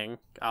anything,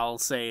 I'll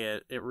say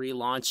it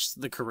relaunched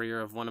the career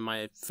of one of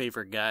my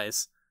favorite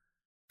guys.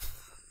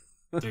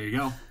 There you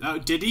go.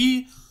 Did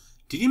he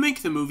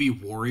make the movie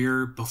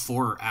Warrior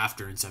before or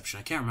after Inception?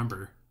 I can't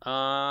remember.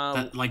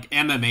 That like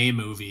MMA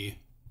movie.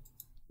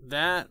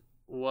 That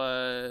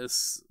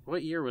was,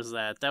 what year was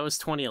that? That was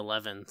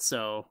 2011.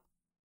 So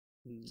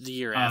the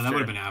year after. That would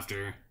have been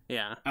after.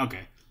 Yeah.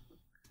 Okay.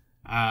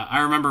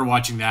 I remember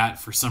watching that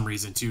for some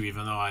reason too,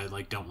 even though I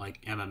don't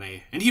like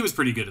MMA, and he was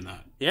pretty good in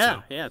that. Yeah.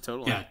 So, yeah.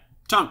 Totally. Yeah.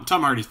 Tom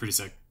Hardy's pretty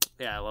sick.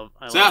 Yeah, I love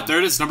there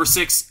it is, number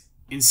 6.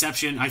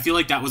 Inception. I feel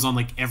like that was on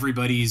like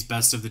everybody's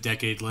best of the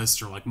decade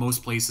list, or like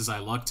most places I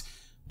looked,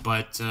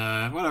 but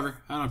whatever,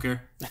 I don't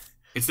care.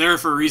 It's there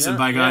for a reason,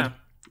 by God.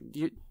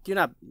 Yeah. You're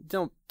not,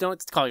 don't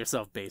call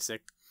yourself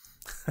basic.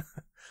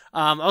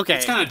 Okay.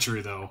 It's kind of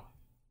true though.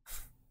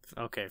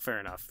 Okay, fair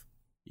enough.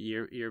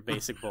 You're a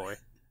basic boy.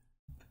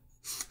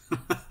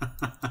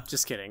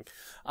 Just kidding.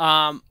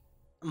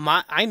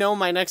 I know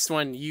my next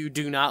one you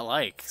do not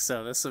like,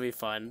 so this will be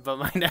fun. But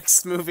my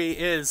next movie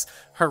is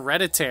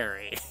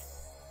Hereditary.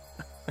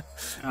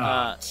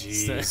 Oh,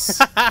 jeez.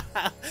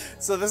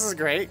 So this is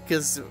great,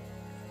 because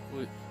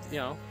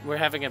we're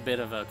having a bit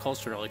of a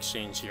cultural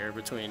exchange here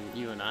between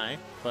you and I.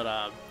 But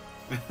I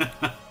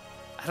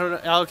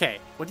don't know. Okay,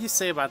 what do you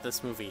say about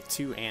this movie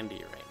to Andy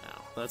right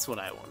now? That's what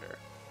I wonder.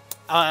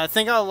 I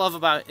think I love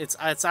about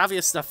it's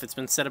obvious stuff. It's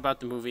been said about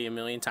the movie a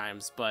million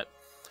times, but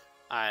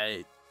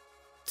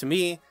to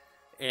me,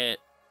 it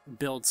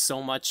builds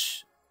so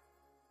much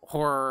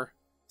horror,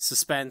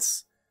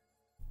 suspense,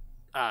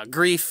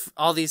 grief,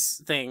 all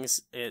these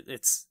things.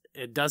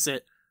 It does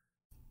it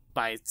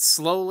by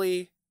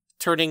slowly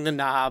turning the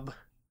knob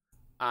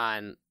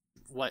on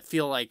what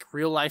feel like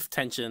real life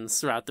tensions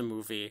throughout the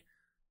movie,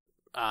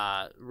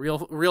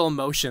 real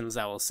emotions,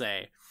 I will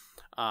say.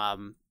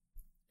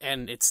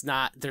 And there's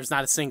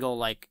not a single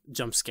like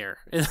jump scare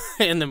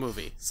in the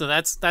movie. So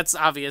that's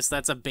obvious.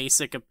 That's a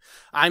basic.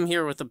 I'm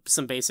here with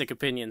some basic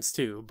opinions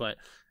too, but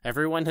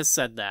everyone has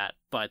said that.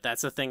 But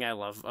that's the thing I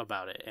love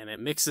about it, and it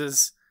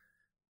mixes.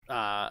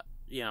 I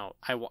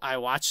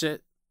watch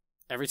it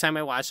every time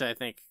I watch it. I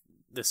think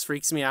this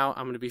freaks me out.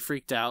 I'm going to be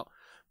freaked out.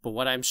 But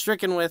what I'm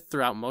stricken with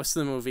throughout most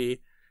of the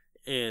movie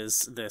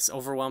is this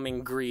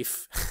overwhelming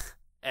grief,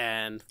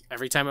 and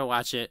every time I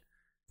watch it,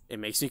 it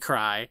makes me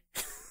cry.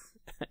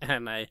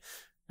 and I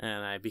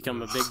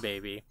become a big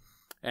baby,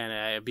 and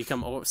I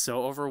become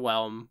so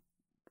overwhelmed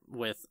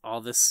with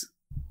all this,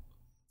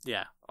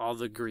 all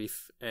the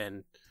grief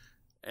and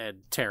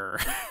terror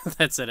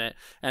that's in it.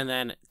 And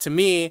then to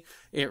me,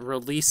 it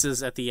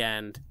releases at the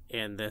end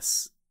in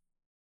this.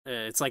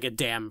 It's like a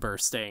dam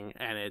bursting,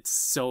 and it's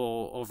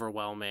so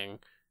overwhelming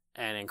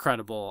and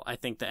incredible. I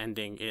think the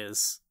ending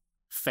is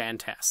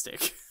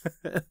fantastic.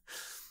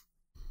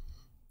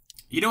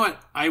 You know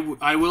what?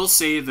 I will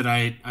say that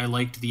I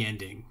liked the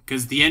ending,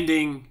 because the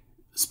ending,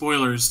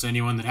 spoilers to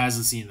anyone that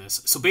hasn't seen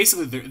this. So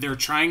basically, they're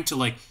trying to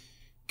like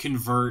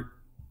convert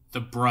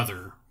the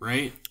brother,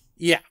 right?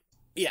 Yeah.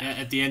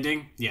 At the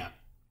ending, yeah.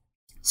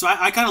 So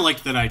I kind of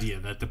liked that idea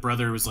that the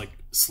brother was like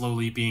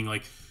slowly being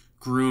like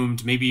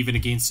groomed, maybe even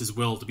against his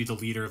will, to be the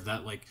leader of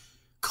that like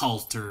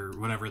cult or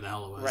whatever the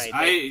hell it was.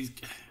 Right.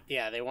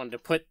 They wanted to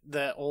put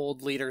the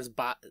old leader's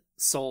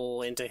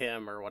soul into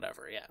him or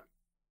whatever. Yeah,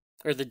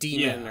 or the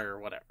demon or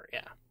whatever.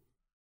 Yeah,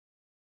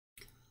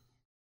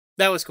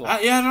 that was cool.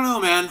 I don't know,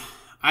 man.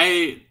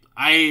 I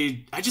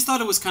just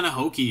thought it was kind of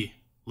hokey,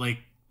 like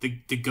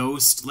the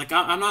ghost. Like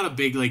I'm not a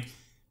big like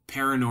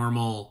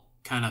paranormal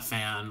kind of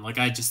fan. Like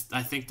I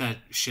think that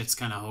shit's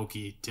kind of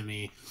hokey to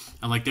me.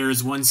 And like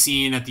there's one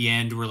scene at the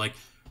end where like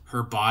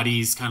her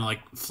body's kind of like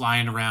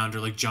flying around or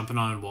like jumping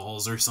on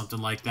walls or something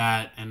like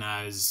that, and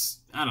I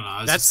don't know.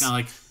 I was just kind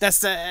of like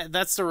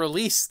that's the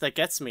release that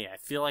gets me. I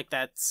feel like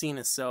that scene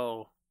is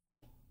so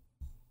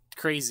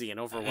crazy and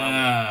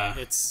overwhelming.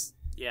 It's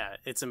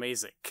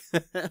amazing.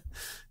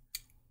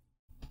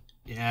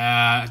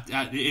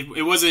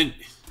 It wasn't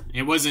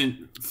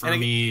for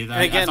me.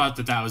 I thought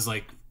that was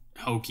like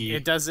hokey.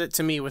 It does it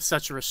to me with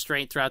such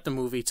restraint throughout the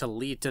movie to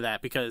lead to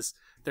that, because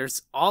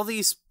there's all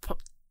these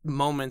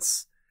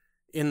moments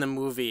in the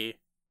movie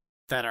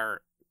that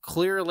are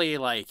clearly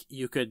like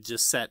you could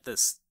just set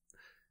this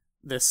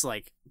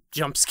like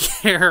jump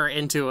scare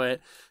into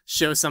it,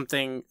 show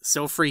something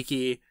so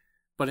freaky,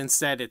 but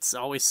instead it's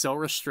always so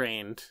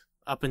restrained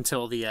up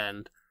until the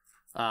end.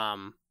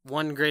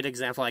 One great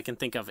example I can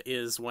think of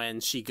is when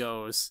she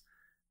goes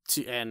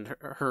to, and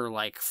her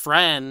like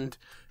friend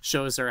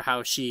shows her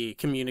how she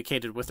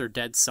communicated with her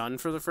dead son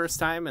for the first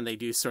time, and they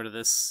do sort of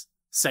this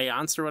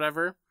seance or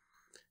whatever,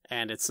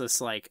 and it's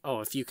this like,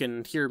 oh, if you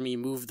can hear me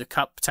move the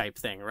cup type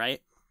thing,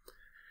 right?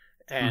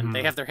 And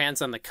they have their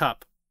hands on the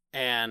cup,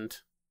 and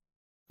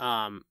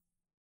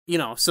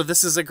so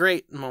this is a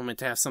great moment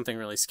to have something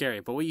really scary.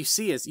 But what you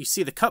see is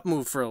the cup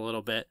move for a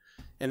little bit,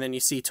 and then you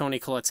see Toni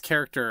Collette's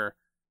character,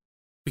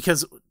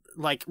 because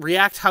like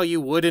react how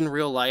you would in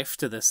real life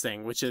to this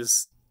thing, which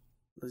is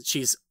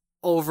she's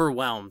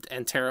overwhelmed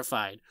and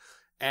terrified,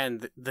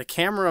 and the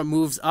camera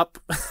moves up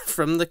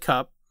from the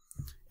cup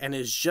and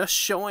is just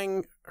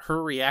showing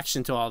her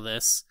reaction to all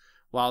this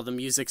while the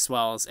music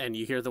swells and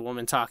you hear the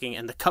woman talking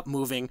and the cup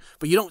moving,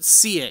 but you don't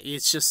see it.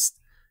 It's just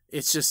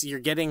you're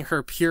getting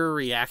her pure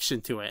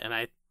reaction to it. And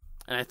I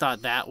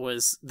thought that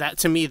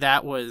to me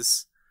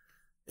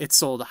it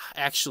sold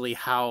actually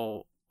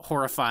how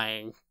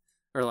horrifying,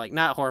 or like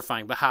not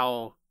horrifying, but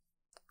how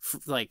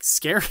like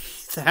scary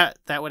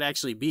that would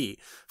actually be.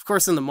 Of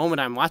course, in the moment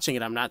I'm watching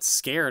it, I'm not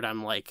scared.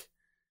 I'm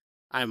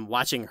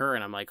watching her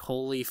and I'm like,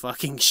 holy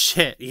fucking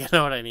shit. You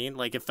know what I mean?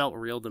 Like it felt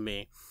real to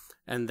me.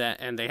 And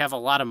they have a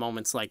lot of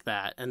moments like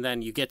that. And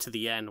then you get to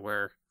the end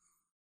where,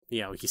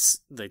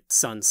 the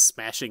son's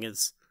smashing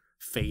his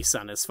face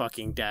on his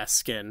fucking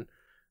desk and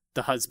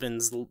the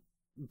husband's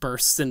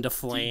bursts into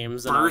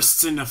flames.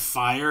 Bursts into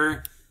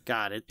fire.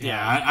 Got it.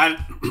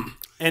 Yeah.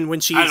 And when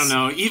she's... I don't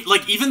know.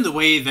 Even the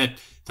way that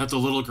the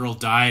little girl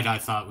died, I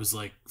thought was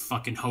like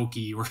fucking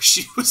hokey, where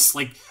she was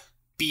like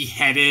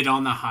beheaded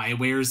on the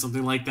highway or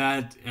something like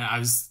that.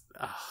 I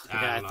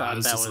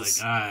thought that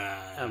was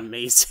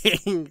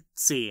amazing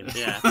scene.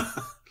 Yeah.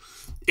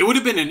 It would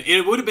have been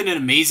an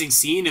amazing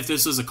scene if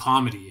this was a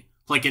comedy,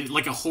 like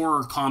a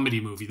horror comedy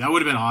movie. That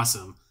would have been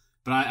awesome.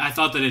 But I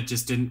thought that it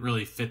just didn't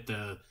really fit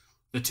the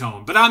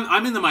tone. But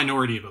I'm in the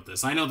minority about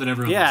this. I know that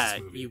everyone loves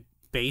this movie. You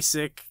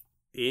basic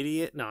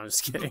idiot. No, I'm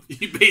just kidding.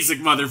 You basic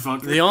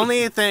motherfucker. The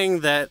only thing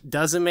that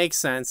doesn't make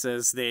sense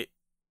is they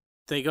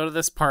go to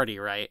this party,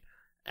 right?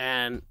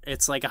 And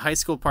it's like a high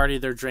school party.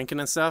 They're drinking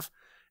and stuff.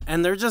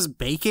 And they're just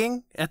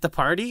baking at the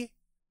party.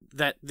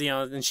 That,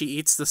 and she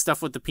eats the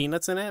stuff with the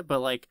peanuts in it. But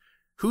like,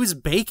 who's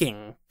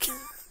baking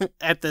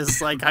at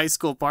this like high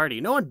school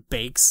party? No one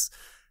bakes.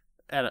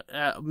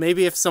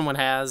 Maybe if someone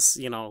has,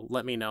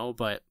 let me know.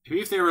 But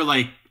maybe if they were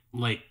like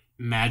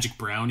magic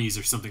brownies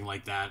or something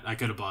like that, I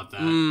could have bought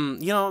that.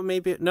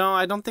 Maybe. No,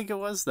 I don't think it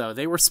was though.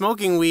 They were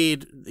smoking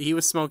weed. He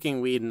was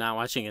smoking weed and not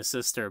watching his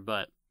sister.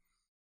 But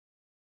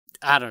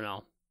I don't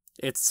know.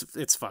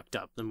 It's fucked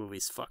up. The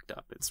movie's fucked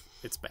up.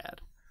 It's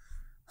bad.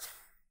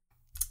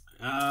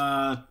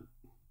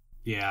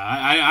 Yeah,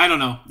 I don't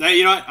know.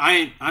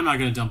 I'm not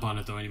gonna dump on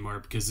it though anymore,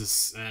 because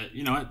this,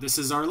 this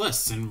is our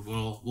list, and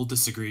we'll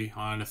disagree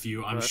on a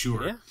few, I'm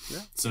sure. Yeah.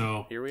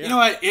 So here we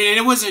are.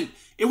 And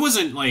it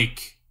wasn't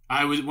like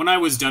when I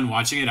was done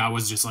watching it, I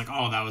was just like,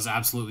 oh, that was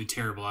absolutely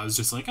terrible. I was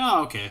just like,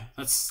 oh, okay,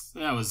 that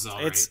was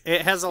all right.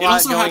 It has a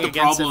lot going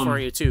against it for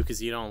you too,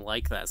 because you don't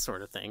like that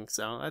sort of thing.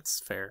 So that's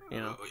fair.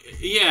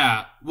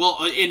 Yeah.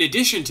 Well, in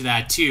addition to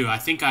that too, I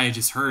think I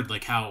just heard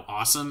like how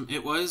awesome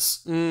it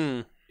was.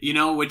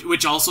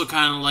 Which also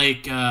kind of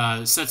like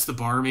sets the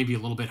bar maybe a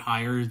little bit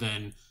higher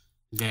than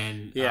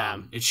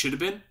it should have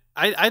been.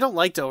 I don't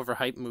like to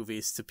overhype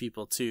movies to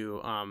people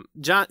too.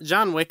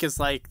 John Wick is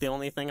like the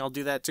only thing I'll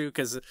do that to,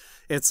 because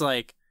it's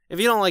like, if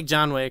you don't like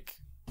John Wick,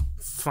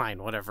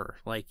 fine, whatever.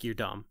 Like, you're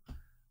dumb.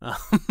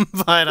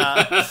 But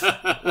I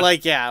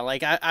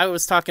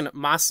was talking to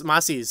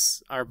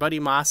Mossie's, our buddy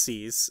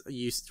Mossie's,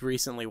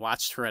 recently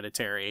watched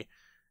Hereditary,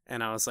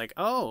 and I was like,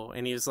 oh,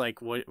 and he was like,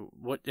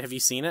 what have you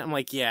seen it? I'm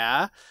like,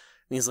 yeah.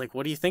 he's like,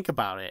 what do you think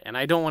about it? And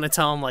I don't want to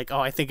tell him, like, oh,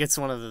 I think it's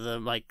one of the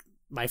like,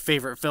 my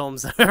favorite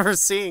films I've ever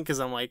seen, because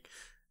I'm like,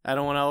 I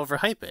don't want to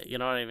overhype it, you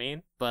know what I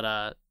mean? But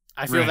I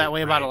feel that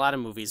way about a lot of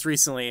movies.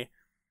 Recently,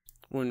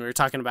 when we were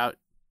talking about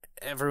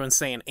everyone's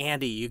saying,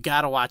 Andy, you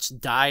gotta watch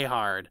Die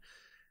Hard.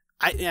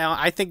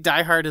 I think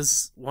Die Hard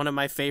is one of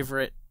my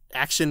favorite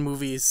action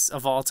movies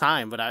of all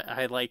time, but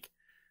I like,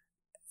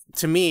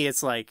 to me,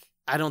 it's like,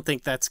 I don't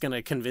think that's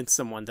gonna convince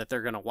someone that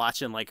they're gonna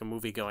watch in like a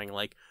movie going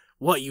like,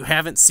 what, you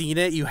haven't seen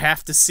it? You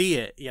have to see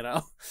it, you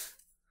know?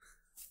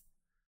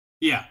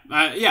 Yeah,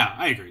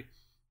 I agree.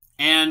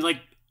 And like,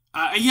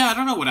 I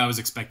don't know what I was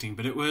expecting,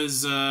 but it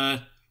was,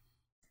 I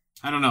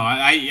don't know.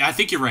 I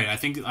think you're right. I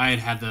think I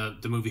had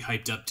the movie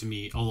hyped up to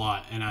me a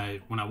lot,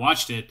 and when I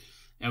watched it,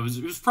 it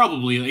was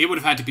probably, it would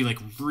have had to be like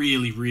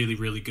really, really,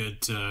 really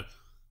good to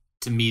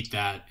meet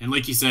that. And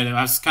like you said,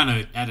 I was kind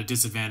of at a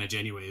disadvantage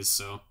anyways.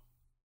 So,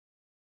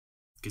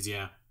 because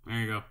there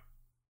you go.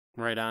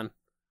 Right on.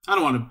 I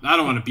don't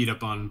want to beat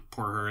up on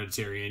poor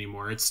Hereditary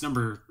anymore. It's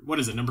number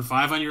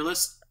 5 on your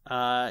list?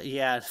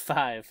 Yeah,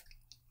 5.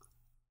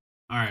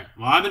 All right.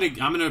 Well, I'm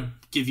gonna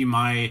give you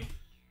my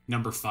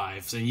number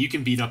 5, so you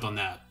can beat up on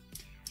that.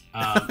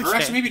 Okay. Or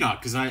actually, maybe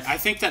not, because I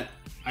think that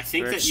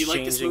you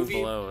like this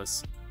movie.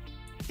 Blows.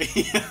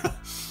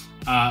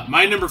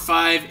 My number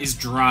 5 is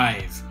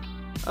Drive,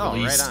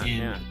 released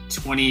in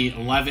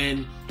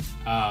 2011.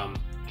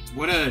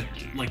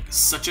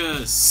 Such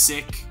a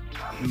sick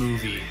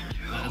movie,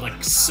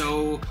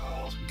 so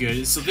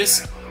good. So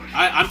this,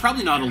 I'm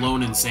probably not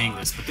alone in saying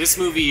this, but this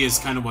movie is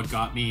kind of what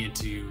got me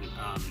into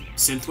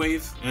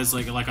synthwave. As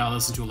like I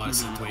listen to a lot of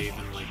synthwave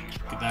and like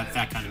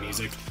that kind of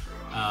music.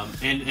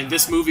 And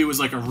this movie was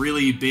like a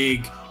really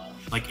big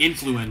like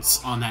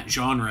influence on that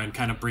genre and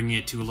kind of bringing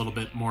it to a little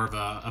bit more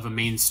of a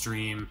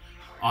mainstream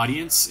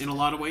audience in a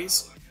lot of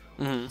ways.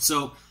 Mm-hmm.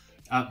 So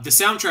the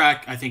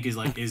soundtrack, I think,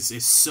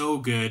 is so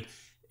good.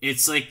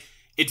 It's like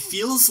it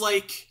feels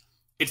like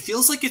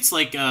it's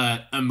like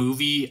a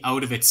movie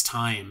out of its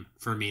time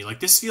for me. Like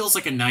this feels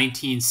like a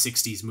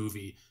 1960s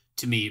movie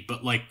to me,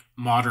 but like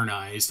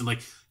modernized. And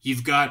like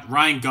you've got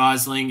Ryan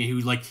Gosling,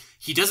 who like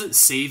he doesn't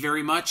say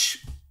very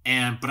much,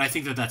 but I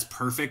think that's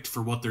perfect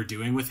for what they're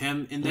doing with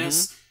him in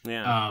this. Mm-hmm.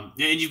 Yeah.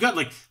 And you've got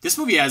like this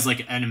movie has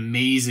like an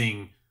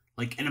amazing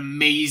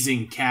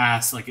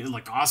cast.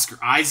 Like Oscar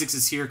Isaacs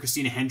is here,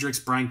 Christina Hendricks,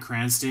 Bryan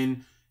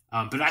Cranston.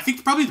 But I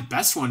think probably the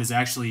best one is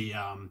actually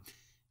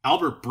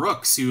Albert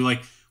Brooks, who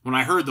like when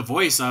I heard the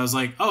voice, I was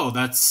like, oh,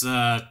 that's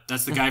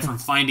the guy from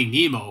Finding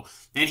Nemo,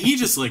 and he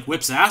just like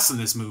whips ass in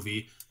this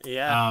movie.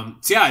 Yeah.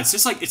 So yeah, it's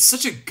just like it's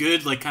such a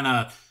good like kind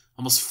of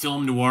almost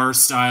film noir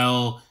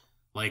style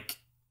like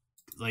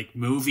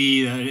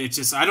movie. It's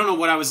just I don't know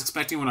what I was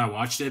expecting when I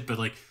watched it, but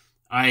like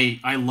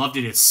I loved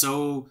it. It's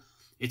so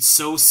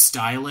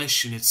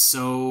stylish and it's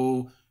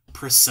so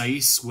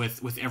precise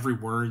with every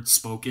word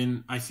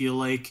spoken. I feel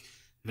like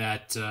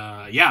that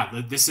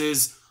this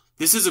is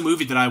a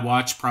movie that I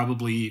watch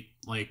probably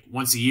like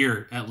once a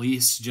year at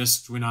least.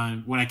 Just when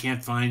I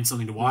can't find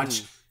something to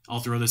watch, I'll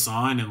throw this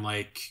on and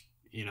like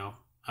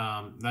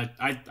that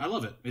I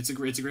love it. It's a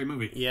great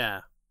movie.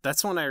 Yeah,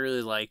 that's one I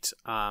really liked.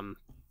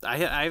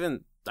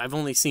 I've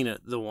only seen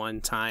it the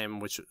one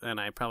time, and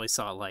I probably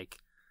saw it like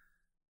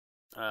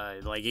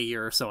a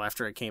year or so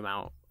after it came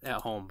out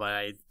at home.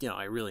 But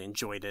I really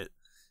enjoyed it.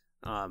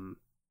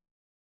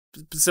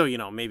 So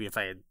maybe if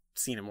I had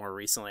seen it more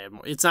recently,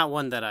 it's not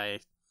one that I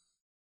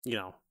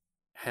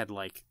had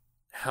like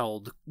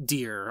held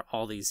dear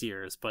all these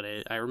years. But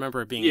I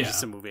remember it being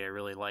just a movie I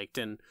really liked,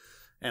 and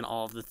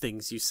all of the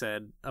things you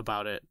said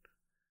about it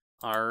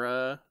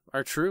are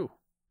true.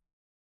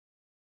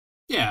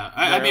 Yeah,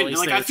 I mean,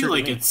 like I feel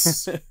like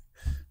it's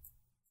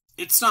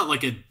not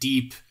like a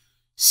deep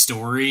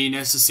story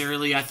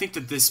necessarily. I think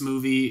that this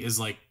movie is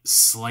like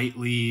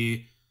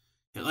slightly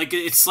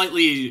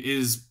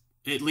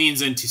it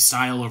leans into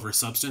style over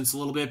substance a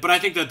little bit, but I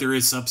think that there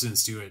is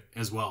substance to it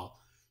as well.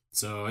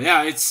 So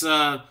yeah, it's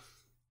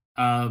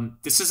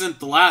this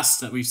isn't the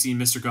last that we've seen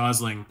Mr.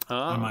 Gosling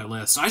on my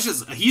list.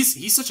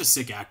 He's such a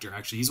sick actor.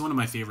 Actually, he's one of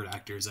my favorite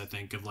actors. I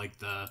think of like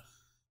the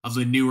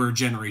newer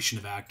generation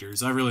of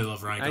actors. I really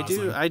love Ryan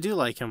Gosling. I do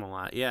like him a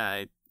lot.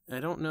 Yeah, I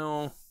don't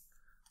know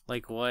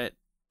like what.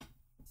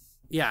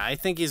 Yeah, I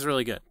think he's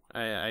really good.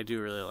 I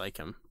do really like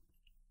him.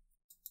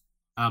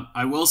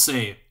 I will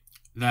say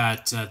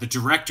that the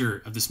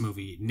director of this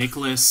movie,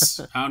 Nicholas,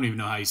 I don't even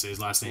know how you say his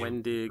last name.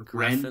 Wendy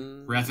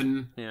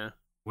Refn. Yeah.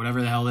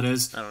 Whatever the hell it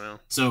is. I don't know.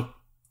 So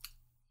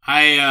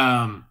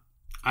I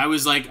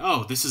was like,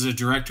 oh, this is a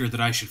director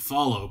that I should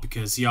follow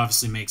because he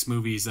obviously makes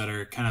movies that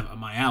are kind of up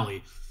my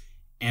alley.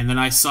 And then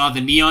I saw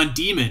The Neon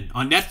Demon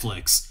on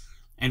Netflix.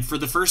 And for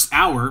the first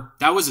hour,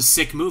 that was a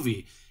sick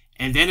movie.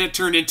 And then it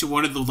turned into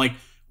one of the like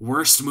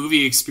worst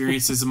movie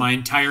experiences of my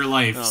entire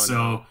life.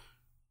 No.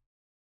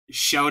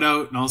 Shout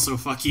out and also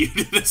fuck you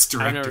to this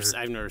director.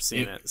 I've never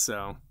seen it,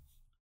 so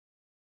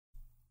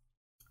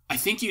I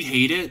think you'd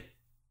hate it,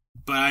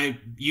 but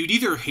you'd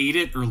either hate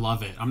it or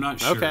love it. I'm not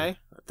sure. Okay,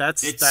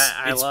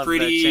 I love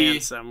that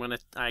chance.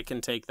 I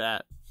can take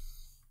that.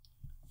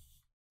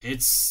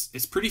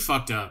 It's pretty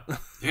fucked up.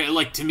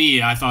 Like, to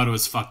me, I thought it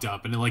was fucked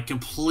up, and it like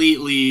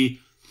completely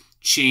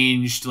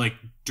changed like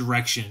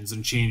directions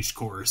and changed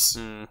course.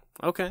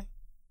 Okay,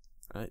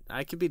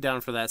 I could be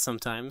down for that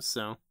sometimes.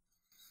 So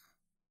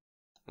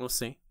we'll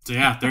see. So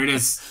yeah, there it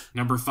is.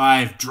 Number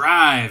 5,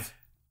 Drive.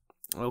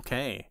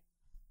 Okay,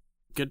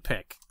 good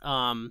pick.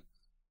 All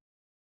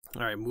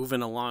right,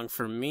 moving along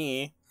for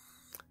me.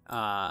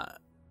 I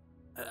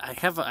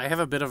have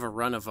a bit of a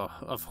run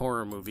of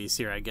horror movies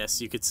here, I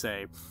guess you could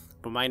say.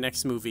 But my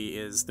next movie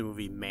is the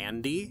movie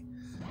Mandy,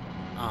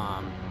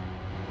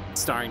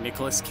 starring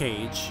Nicolas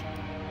Cage,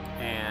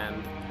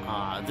 and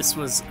this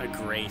was a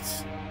great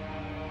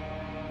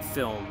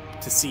film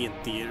to see in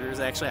theaters.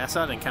 Actually, I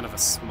saw it in kind of a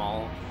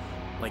small,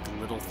 like,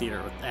 little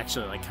theater with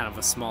actually like kind of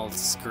a small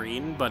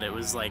screen, but it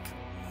was like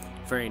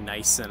very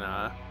nice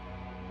and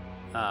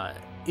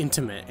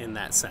intimate in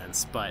that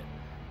sense. But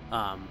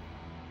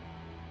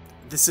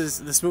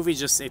this movie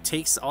just, it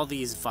takes all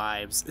these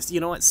vibes. You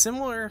know what?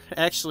 Similar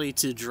actually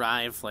to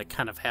Drive, like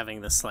kind of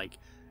having this like,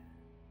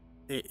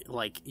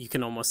 like you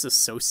can almost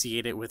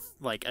associate it with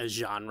like a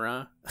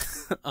genre.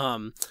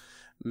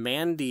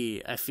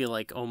 Mandy, I feel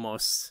like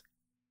almost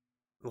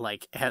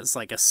like has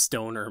like a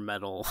stoner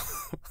metal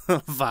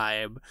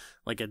vibe,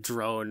 like a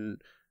drone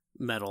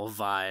metal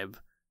vibe.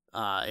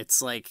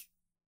 It's like,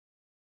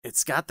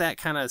 it's got that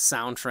kind of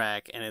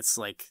soundtrack, and it's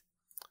like,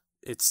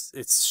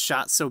 it's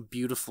shot so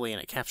beautifully,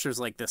 and it captures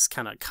like this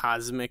kind of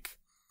cosmic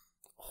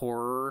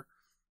horror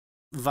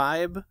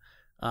vibe.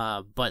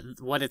 But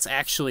what it's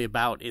actually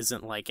about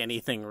isn't like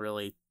anything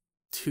really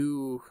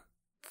too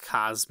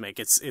cosmic.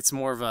 It's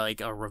more of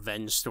like a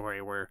revenge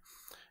story where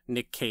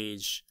Nick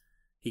Cage,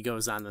 he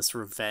goes on this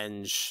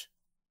revenge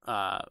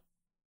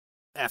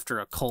after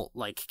a cult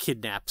like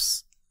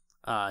kidnaps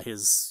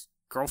his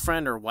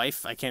girlfriend or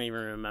wife. I can't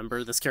even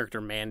remember. This character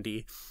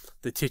Mandy,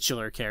 the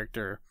titular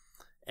character.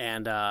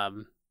 And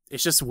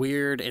it's just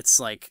weird. It's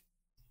like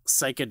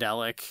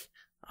psychedelic.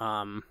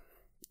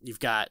 You've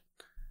got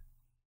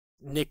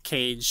Nick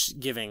Cage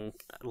giving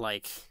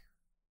like,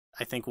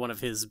 I think, one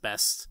of his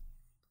best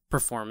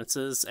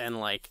performances, and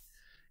like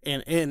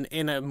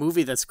in a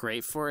movie that's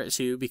great for it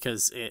too,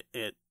 because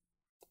it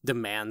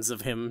demands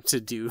of him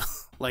to do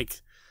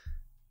like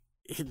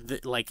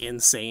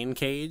insane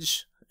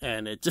Cage,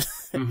 and it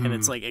mm-hmm. and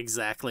it's like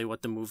exactly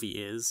what the movie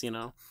is, you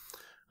know.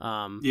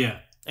 Yeah.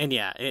 And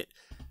yeah, it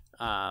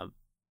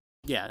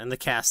and the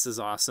cast is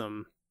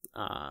awesome.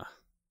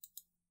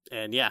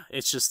 And yeah,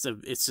 it's just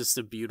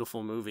a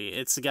beautiful movie.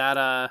 It's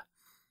got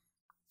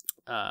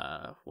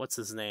what's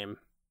his name?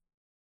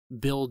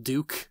 Bill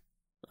Duke,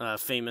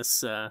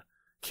 famous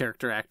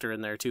character actor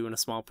in there too, in a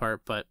small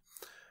part. But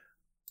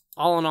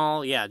all in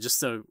all, yeah,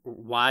 just a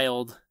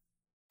wild,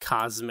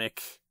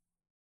 cosmic,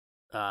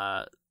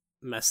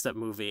 messed up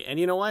movie. And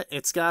you know what?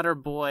 It's got our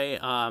boy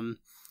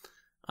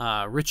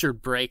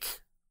Richard Brake.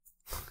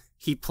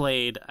 He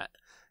played,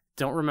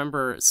 don't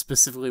remember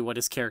specifically what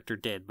his character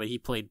did, but he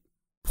played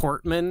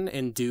Portman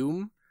in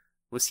Doom.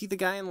 Was he the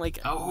guy in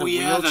like the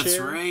wheelchair? That's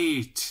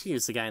right. He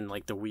was the guy in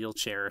like the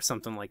wheelchair or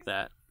something like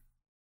that.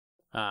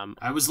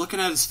 I was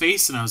looking at his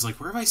face and I was like,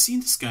 where have I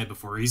seen this guy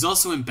before? He's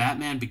also in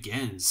Batman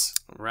Begins.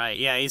 Right,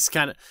 yeah, he's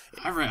kind of...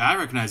 I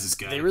recognize this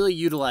guy. They really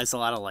utilize a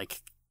lot of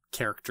like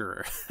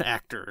character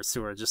actors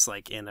who are just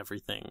like in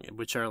everything,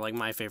 which are like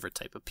my favorite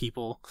type of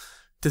people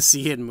to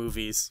see in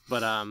movies.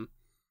 But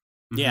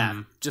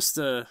yeah, just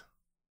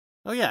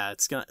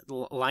it's got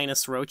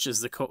Linus Roach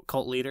is the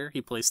cult leader.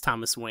 He plays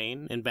Thomas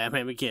Wayne in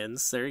Batman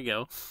Begins. There you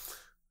go.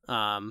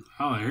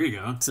 There you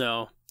go.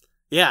 So,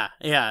 yeah.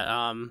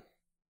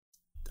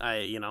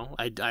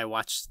 I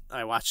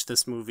watched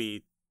this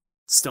movie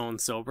stone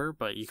sober,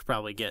 but you could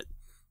probably get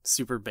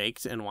super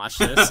baked and watch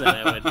this, and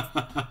it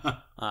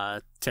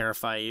would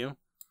terrify you.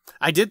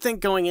 I did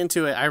think going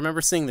into it, I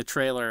remember seeing the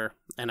trailer,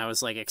 and I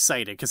was like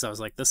excited because I was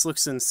like, this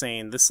looks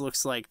insane. This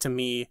looks like, to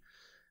me,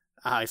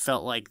 I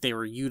felt like they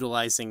were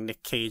utilizing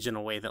Nick Cage in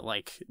a way that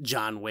like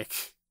John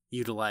Wick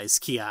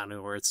utilized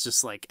Keanu, where it's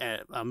just like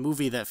a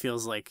movie that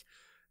feels like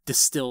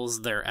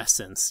distills their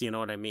essence, you know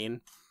what I mean?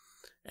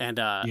 And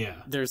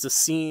there's a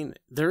scene,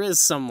 there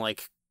is some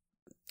like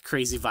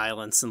crazy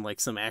violence and like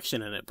some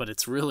action in it, but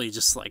it's really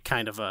just like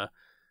kind of a,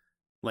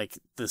 like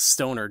the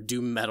stoner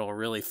doom metal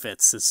really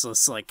fits. It's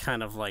just like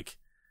kind of like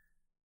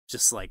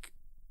just like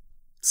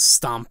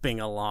stomping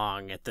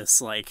along at this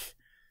like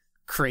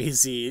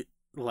crazy,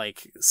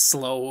 like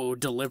slow,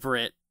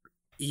 deliberate,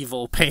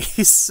 evil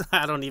pace.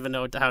 I don't even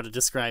know how to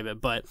describe it,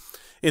 but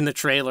in the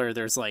trailer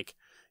there's like,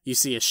 you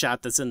see a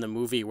shot that's in the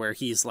movie where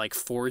he's like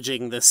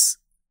forging this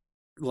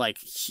like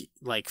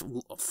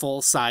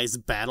full-size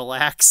battle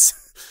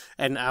axe,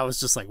 and I was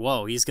just like,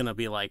 whoa, he's gonna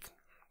be like,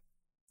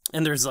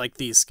 and there's like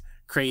these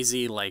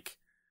crazy like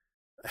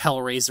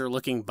Hellraiser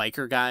looking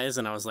biker guys,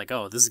 and I was like,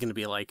 oh, this is gonna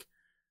be like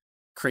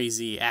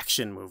crazy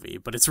action movie,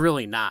 but it's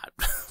really not.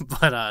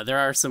 But there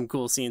are some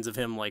cool scenes of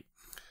him like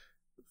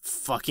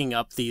fucking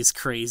up these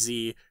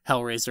crazy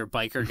Hellraiser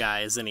biker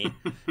guys, and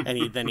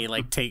he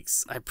like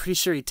takes, I'm pretty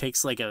sure he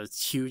takes like a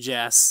huge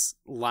ass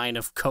line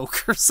of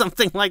coke or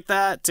something like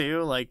that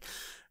too, like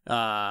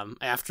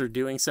after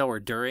doing so or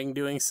during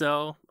doing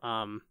so.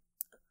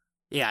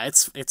 Yeah,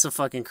 it's a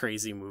fucking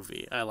crazy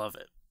movie. I love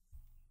it.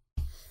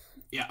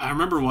 Yeah, I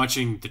remember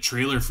watching the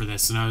trailer for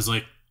this, and I was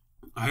like,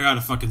 I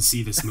gotta fucking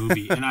see this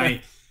movie. and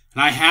I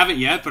haven't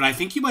yet, but I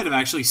think you might have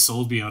actually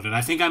sold me on it.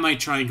 I think I might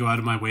try and go out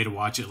of my way to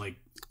watch it like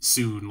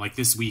soon, like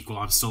this week while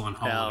I'm still on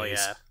holidays.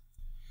 Hell yeah.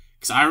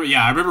 Because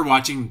I remember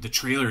watching the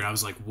trailer and I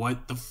was like,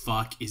 what the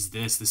fuck is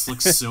this? This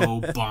looks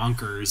so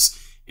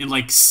bonkers and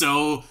like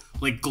so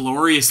like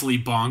gloriously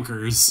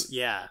bonkers.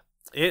 Yeah.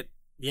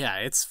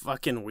 It's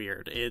fucking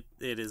weird. It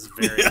is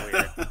very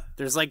weird.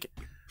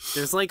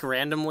 There's like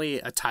randomly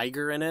a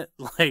tiger in it,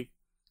 like,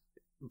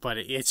 but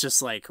it's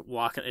just like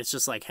walking, it's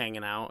just like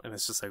hanging out, and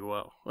it's just like,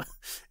 whoa.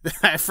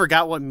 I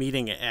forgot what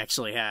meeting it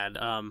actually had.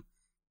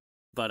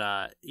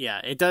 But yeah,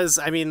 it does.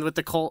 I mean, with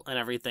the cult and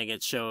everything,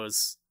 it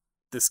shows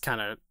this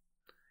kind of,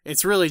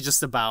 it's really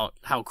just about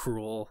how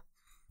cruel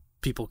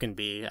people can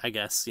be, I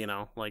guess, you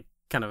know, like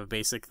kind of a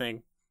basic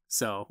thing.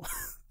 So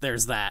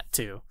there's that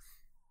too.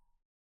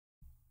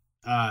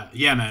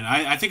 Yeah, man,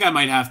 I think I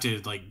might have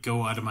to like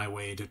go out of my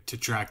way to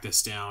track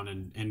this down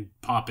and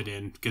pop it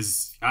in,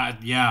 because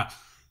yeah,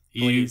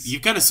 you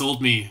kind of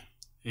sold me.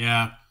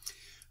 Yeah.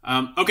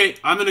 Okay,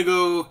 I'm gonna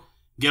go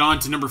get on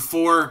to number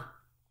 4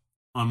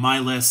 on my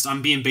list.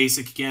 I'm being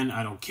basic again.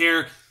 I don't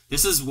care.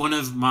 This is one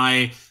of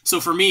my, so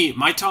for me,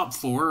 my top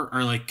 4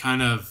 are like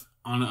kind of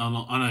on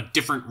a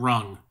different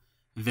rung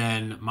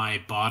than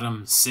my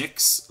bottom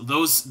 6.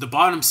 The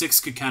bottom 6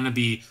 could kind of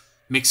be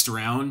mixed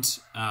around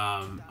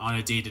on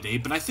a day-to-day,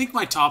 but I think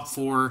my top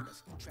 4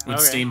 would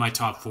stay my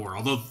top 4,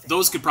 although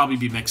those could probably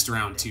be mixed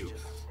around too.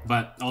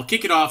 But I'll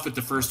kick it off with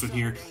the first one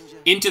here,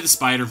 Into the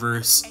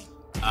Spider-Verse.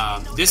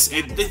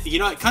 You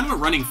know, kind of a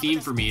running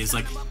theme for me is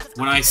like,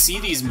 when I see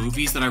these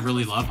movies that I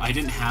really love, I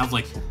didn't have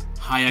like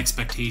high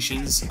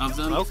expectations of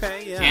them.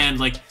 Okay, yeah. And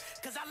like,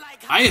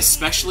 I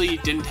especially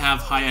didn't have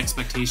high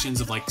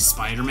expectations of like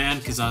Spider-Man,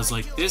 because I was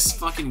like, this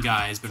fucking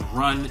guy has been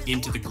run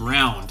into the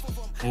ground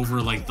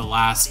over like the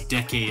last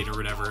decade or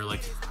whatever.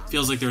 Like,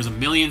 feels like there's a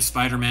million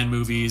Spider-Man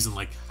movies and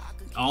like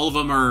all of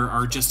them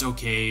are just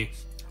okay.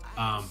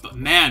 But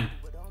man,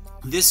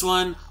 this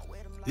one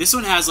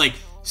has like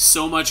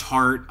so much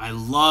heart. I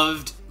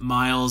loved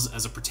Miles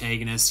as a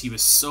protagonist. He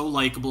was so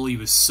likable. He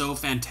was so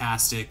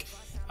fantastic.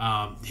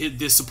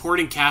 The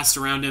supporting cast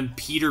around him,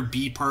 Peter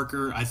B.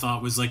 Parker, I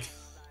thought was like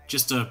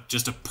just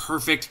a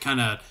perfect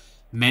kind of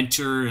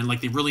mentor, and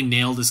like they really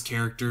nailed his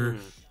character.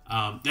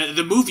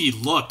 The movie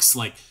looks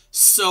like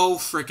so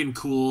freaking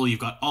cool. You've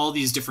got all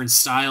these different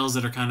styles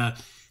that are kind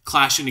of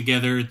clashing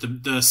together.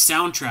 The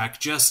soundtrack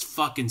just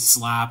fucking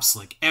slaps.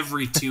 Like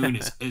every tune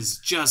is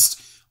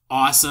just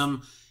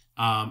awesome.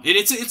 And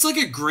it's like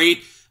a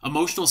great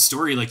emotional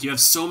story. Like you have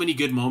so many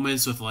good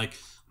moments with like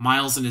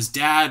Miles and his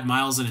dad,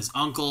 Miles and his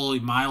uncle,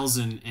 Miles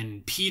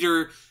and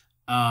Peter.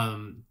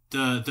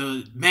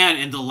 The man,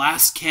 and the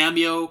last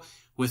cameo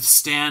with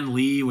Stan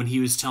Lee when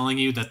he was telling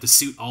you that the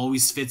suit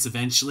always fits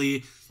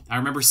eventually. I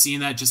remember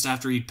seeing that just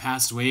after he'd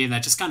passed away, and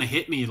that just kind of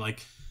hit me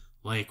like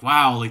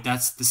wow, like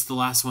this is the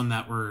last one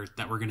that we're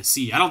gonna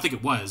see. I don't think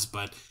it was,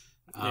 but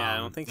yeah, I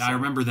don't think so. I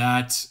remember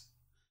that,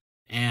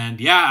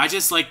 and yeah,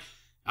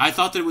 I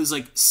thought that it was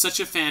like such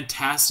a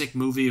fantastic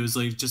movie. It was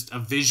like just a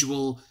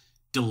visual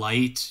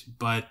delight.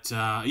 But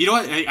you know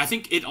what? I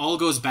think it all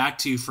goes back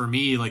to, for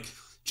me, like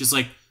just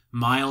like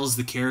Miles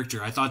the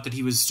character. I thought that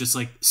he was just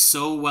like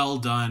so well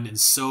done and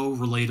so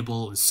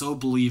relatable and so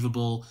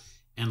believable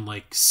and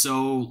like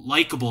so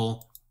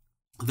likable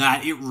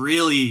that it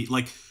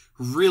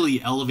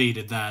really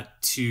elevated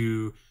that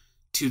to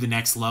the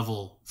next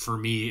level for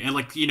me. And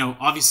like, you know,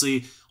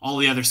 obviously all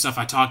the other stuff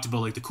I talked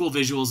about, like the cool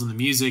visuals and the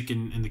music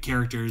and the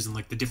characters and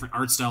like the different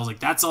art styles, like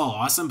that's all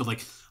awesome. But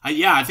like,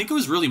 I think it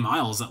was really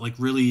Miles that like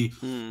really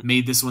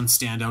made this one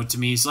stand out to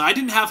me. So I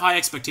didn't have high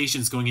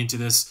expectations going into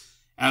this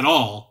at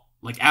all.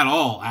 Like at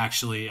all,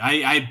 actually.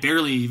 I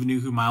barely even knew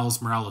who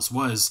Miles Morales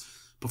was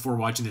before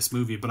watching this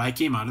movie, but I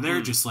came out of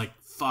there just like,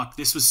 fuck,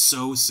 this was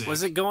so sick.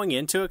 Was it going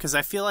into it? Because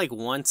I feel like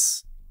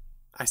once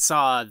I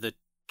saw the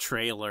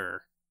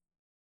trailer,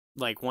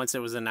 like once it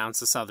was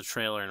announced, I saw the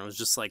trailer and it was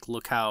just like,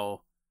 look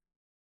how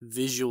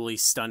visually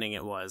stunning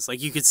it was.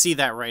 Like you could see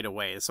that right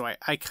away. So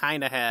I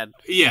kind of had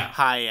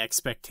high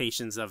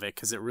expectations of it,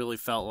 because it really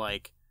felt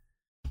like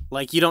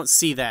you don't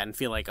see that and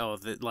feel like, oh,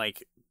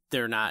 like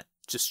they're not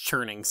just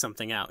churning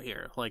something out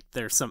here. Like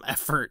there's some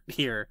effort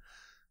here.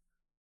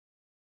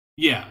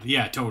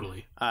 Yeah,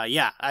 totally. I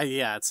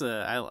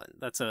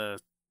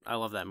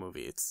love that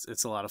movie.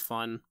 It's a lot of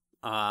fun.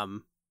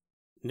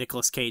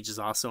 Nicolas Cage is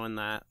also in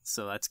that,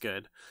 so that's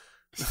good.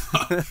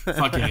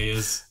 Fuck yeah, he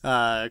is.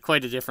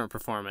 Quite a different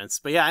performance.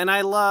 But yeah, and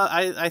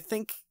I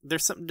think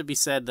there's something to be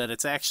said that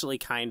it's actually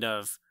kind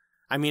of,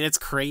 I mean, it's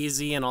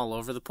crazy and all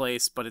over the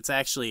place, but it's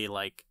actually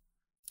like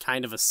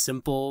kind of a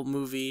simple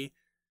movie,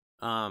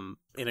 in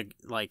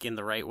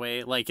the right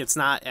way. Like it's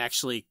not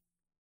actually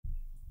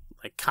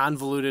like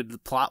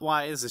convoluted plot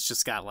wise. It's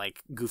just got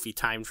like goofy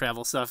time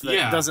travel stuff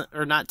that doesn't,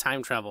 or not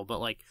time travel, but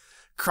like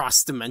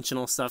cross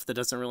dimensional stuff that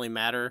doesn't really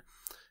matter.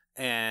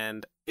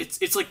 And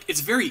it's like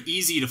it's very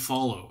easy to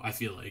follow, I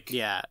feel like.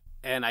 Yeah,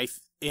 and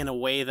in a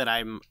way that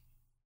I don't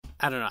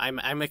know,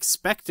 I'm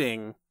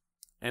expecting,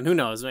 and who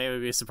knows, maybe it'll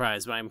be a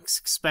surprise, but I'm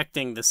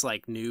expecting this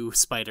like new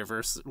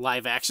Spider-Verse,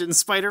 live action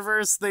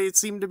Spider-Verse they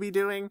seem to be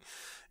doing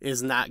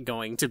is not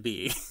going to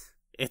be.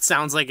 It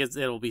sounds like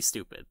it'll be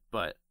stupid,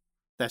 but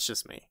that's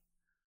just me.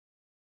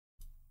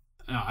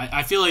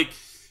 I feel like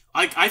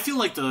I feel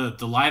like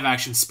the live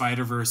action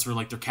Spider-Verse, where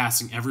like they're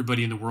casting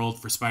everybody in the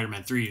world for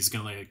Spider-Man 3 is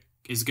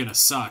gonna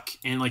suck.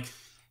 And like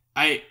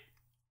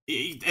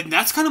and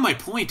that's kind of my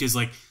point, is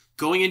like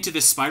going into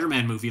this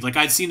Spider-Man movie, like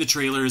I'd seen the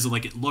trailers and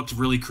like it looked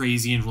really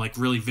crazy and like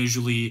really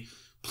visually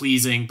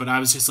pleasing, but I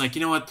was just like,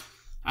 you know what?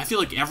 I feel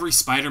like every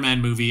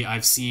Spider-Man movie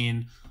I've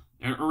seen,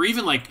 or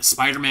even like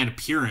Spider-Man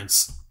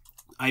appearance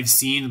I've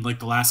seen in like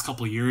the last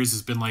couple of years,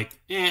 has been like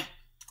at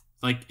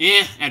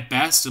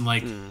best, and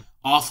like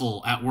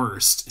awful at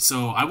worst.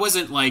 So I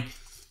wasn't like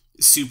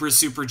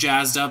super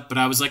jazzed up, but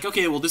I was like,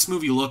 okay, well, this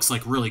movie looks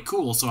like really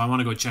cool, so I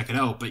want to go check it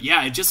out. But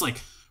yeah, it just like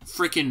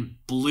freaking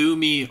blew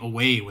me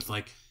away with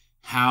like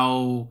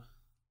how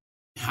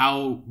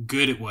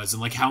good it was,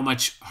 and like how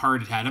much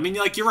heart it had. I mean,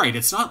 like, you're right,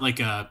 it's not like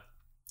a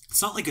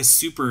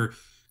super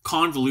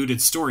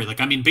convoluted story. Like,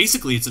 I mean,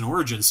 basically it's an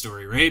origin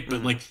story, right?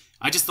 But like,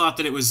 I just thought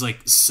that it was like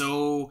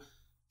so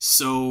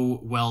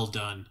well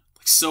done.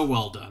 Like, so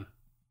well done.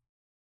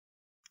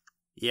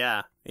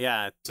 Yeah.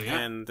 So, yeah.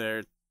 And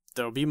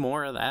there'll be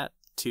more of that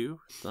too,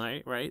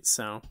 right?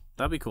 So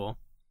that'll be cool.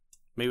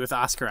 Maybe with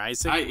Oscar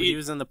Isaac, he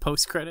was in the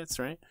post credits,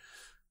 right?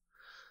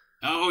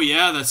 Oh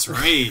yeah, that's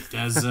right.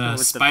 As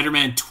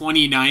Spider-Man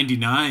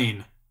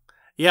 2099.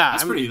 Yeah,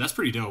 that's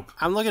pretty dope.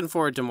 I'm looking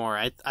forward to more.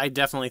 I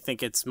definitely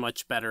think it's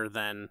much better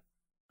than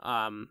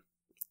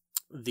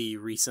the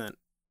recent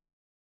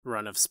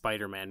run of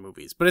Spider-Man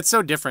movies. But it's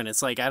so different.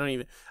 It's like I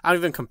don't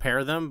even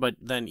compare them, but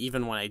then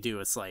even when I do,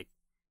 it's like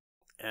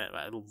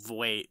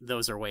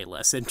those are way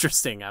less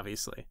interesting,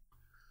 obviously.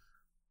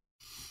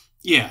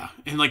 Yeah,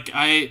 and like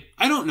I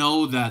don't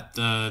know that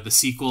the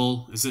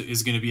sequel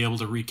is going to be able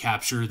to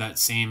recapture that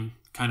same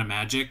kind of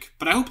magic,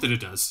 but I hope that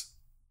it does.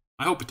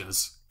 I hope it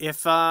does.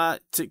 If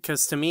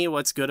because to me,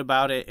 what's good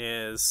about it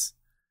is,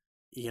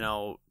 you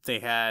know, they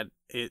had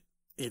it.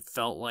 It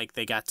felt like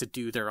they got to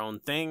do their own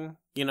thing.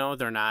 You know,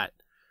 they're not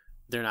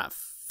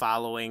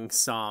following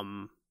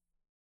some,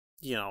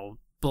 you know,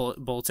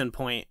 bulletin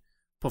point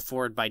put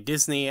forward by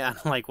Disney on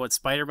like what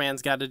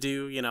Spider-Man's got to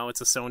do. You know,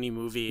 it's a Sony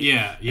movie.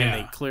 Yeah. And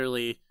they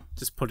clearly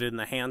just put it in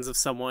the hands of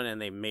someone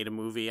and they made a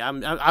movie.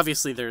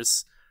 Obviously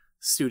there's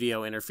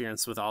studio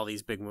interference with all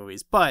these big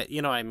movies, but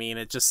you know what I mean?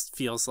 It just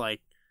feels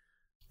like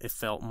it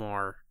felt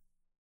more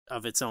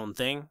of its own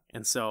thing.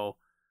 And so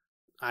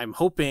I'm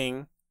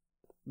hoping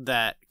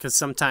that, because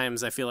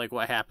sometimes I feel like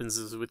what happens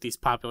is with these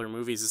popular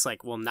movies, it's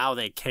like, well, now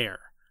they care.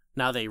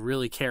 Now they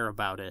really care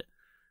about it.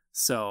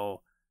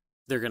 So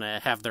they're going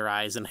to have their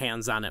eyes and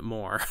hands on it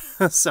more.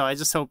 So I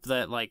just hope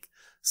that like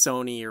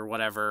Sony or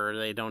whatever,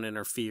 they don't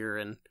interfere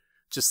and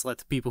just let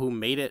the people who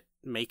made it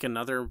make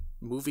another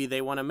movie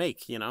they want to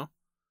make, you know?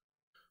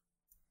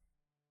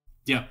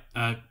 Yeah.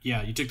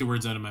 Yeah, you took the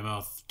words out of my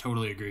mouth.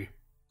 Totally agree.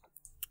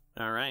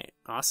 All right.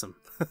 Awesome.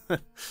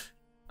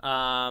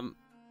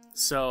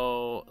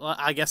 So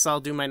I guess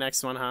I'll do my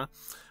next one, huh?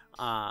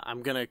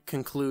 I'm going to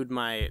conclude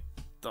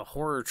the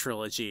horror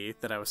trilogy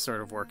that I was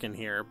sort of working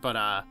here,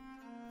 but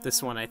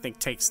this one I think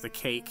takes the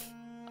cake.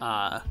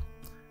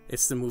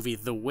 It's the movie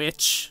The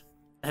Witch.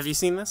 Have you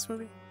seen this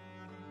movie?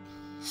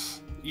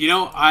 You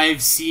know,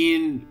 I've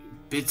seen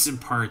bits and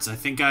parts. I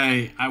think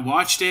I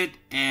watched it,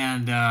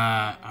 and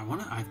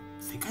I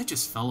think I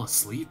just fell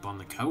asleep on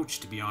the couch,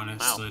 to be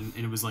honest. Wow. And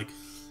it was like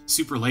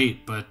super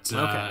late, but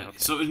okay.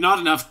 So not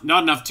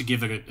enough to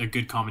give a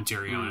good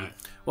commentary on it.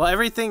 Well,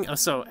 everything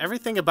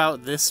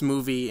about this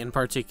movie in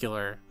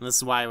particular, and this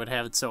is why I would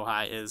have it so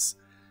high, is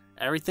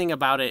everything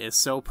about it is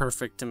so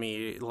perfect to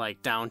me,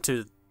 like down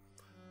to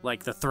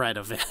like the thread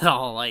of it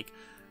all. Like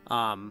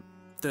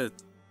the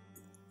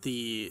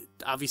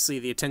obviously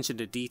the attention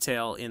to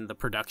detail in the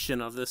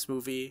production of this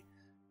movie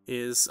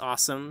is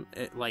awesome.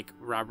 Like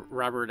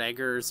Robert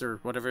Eggers or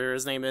whatever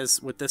his name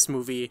is with this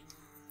movie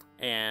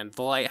and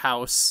The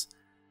Lighthouse,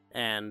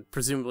 and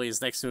presumably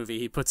his next movie,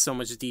 he puts so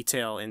much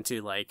detail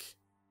into like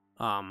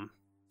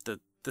the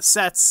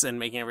sets and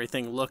making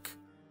everything look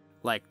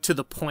like to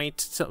the point,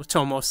 to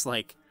almost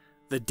like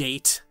the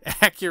date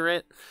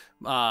accurate,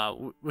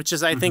 which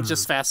is I think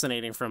just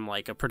fascinating from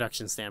like a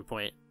production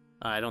standpoint.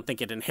 I don't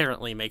think it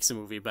inherently makes a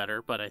movie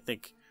better, but I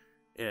think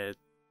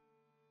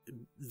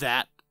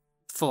that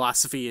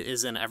philosophy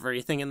is in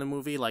everything in the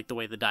movie, like the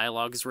way the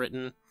dialogue is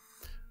written.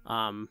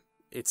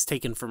 It's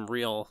taken from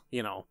real,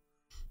 you know,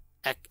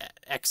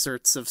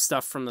 excerpts of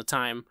stuff from the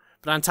time.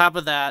 But on top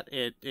of that,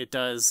 it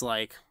does,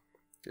 like,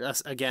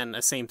 again,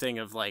 a same thing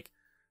of, like,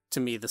 to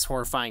me, this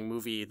horrifying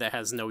movie that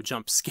has no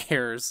jump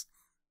scares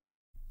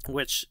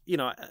which, you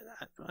know,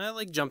 I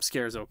like jump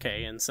scares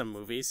okay in some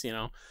movies, you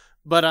know,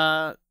 but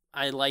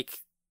I like,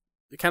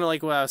 kind of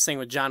like what I was saying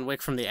with John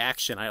Wick from the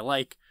action.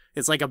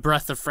 It's like a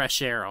breath of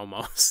fresh air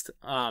almost.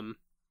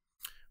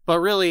 But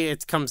really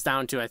it comes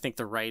down to, I think,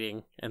 the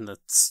writing and the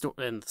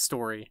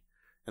story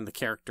and the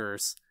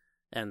characters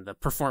and the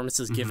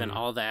performances given.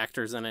 All the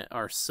actors in it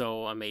are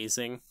so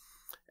amazing.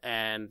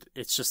 And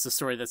it's just a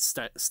story that's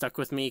stuck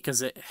with me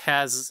because it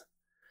has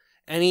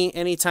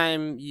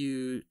anytime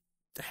you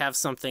have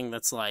something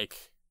that's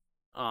like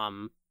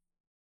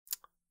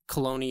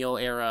colonial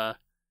era,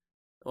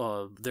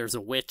 there's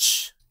a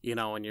witch, you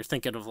know, and you're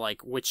thinking of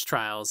like witch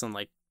trials and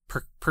like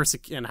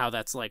and how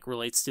that's like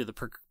relates to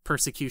the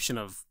persecution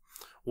of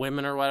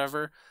women or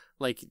whatever.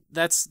 Like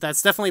that's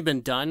definitely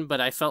been done,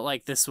 but I felt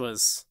like this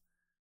was,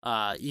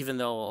 even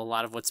though a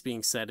lot of what's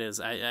being said is,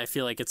 I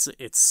feel like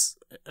it's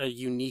a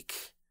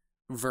unique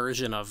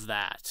version of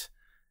that.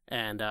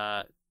 And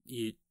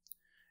you,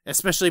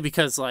 especially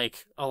because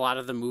like a lot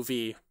of the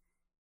movie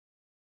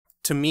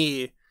to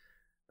me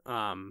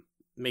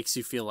makes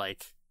you feel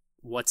like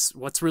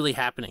what's really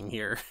happening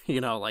here,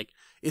 you know, like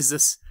is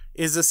this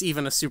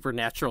even a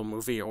supernatural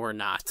movie or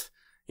not,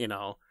 you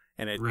know?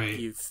 And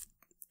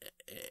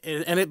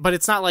but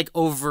it's not like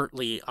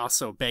overtly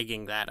also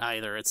begging that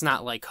either. It's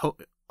not like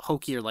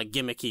hokey or like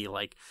gimmicky,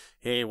 like,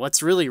 hey,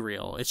 what's really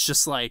real? It's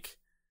just like,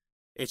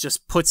 it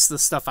just puts the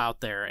stuff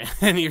out there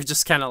and you're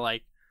just kind of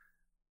like,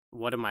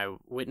 what am I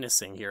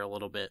witnessing here a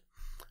little bit?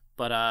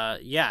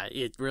 But yeah,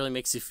 it really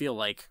makes you feel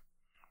like,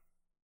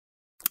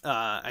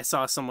 I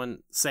saw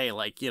someone say,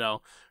 like, you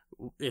know,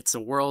 it's a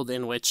world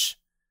in which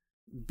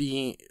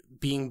being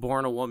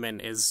born a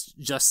woman is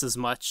just as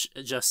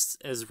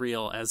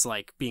real as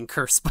like being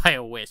cursed by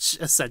a witch,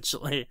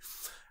 essentially.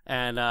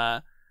 And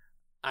I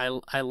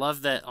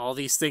love that all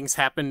these things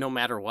happen no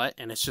matter what,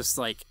 and it's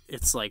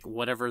like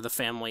whatever the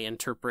family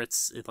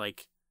interprets it,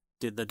 like,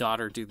 did the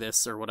daughter do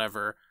this or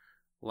whatever,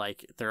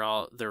 like they're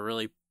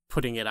really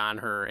putting it on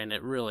her, and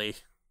it really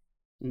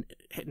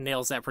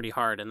nails that pretty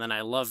hard. And then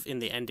I love in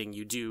the ending,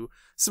 you do,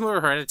 similar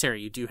to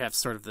Hereditary, you do have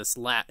sort of this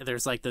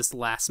there's like this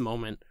last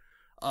moment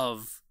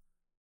of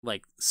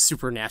like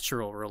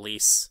supernatural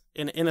release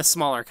in a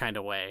smaller kind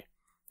of way,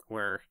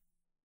 where,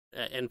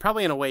 and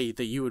probably in a way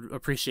that you would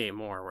appreciate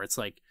more, where it's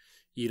like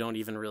you don't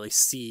even really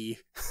see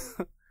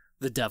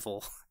the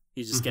devil,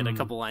 you just get a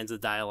couple lines of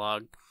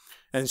dialogue,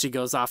 and she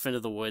goes off into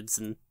the woods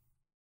and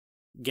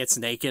gets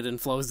naked and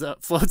floats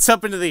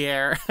up into the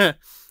air.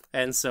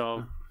 And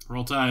so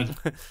Roll Tide.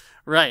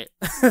 Right.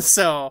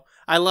 So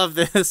I love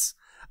this.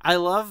 I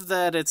love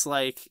that it's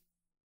like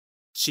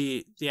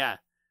she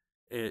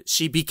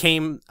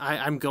became,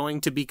 I'm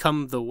going to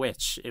become the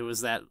witch. It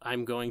was that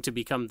I'm going to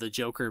become the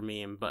Joker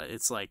meme, but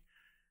it's like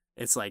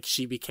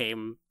she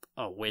became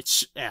a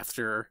witch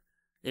after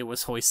it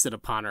was hoisted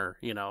upon her,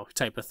 you know,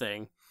 type of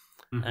thing.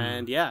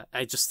 And yeah,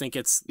 I just think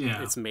it's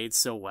made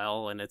so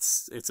well, and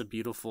it's a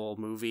beautiful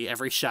movie.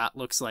 Every shot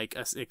looks like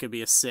it could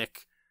be a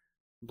sick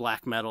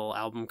black metal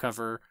album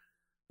cover.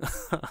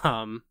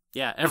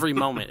 Yeah, every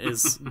moment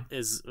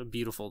is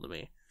beautiful to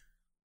me.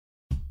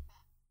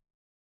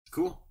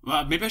 Cool.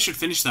 Well, maybe I should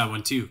finish that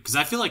one too, because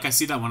I feel like I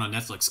see that one on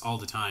Netflix all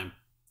the time.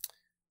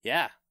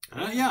 Yeah.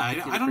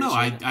 I don't know.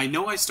 I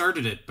know I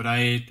started it, but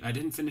I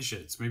didn't finish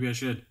it, so maybe I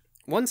should.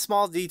 One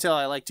small detail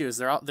I like too is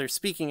they're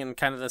speaking in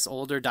kind of this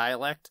older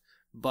dialect,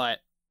 but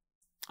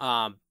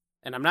and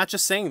I'm not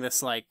just saying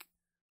this, like,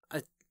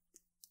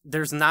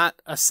 there's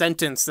not a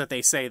sentence that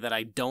they say that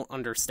I don't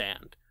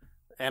understand,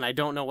 and I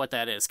don't know what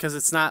that is, because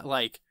it's not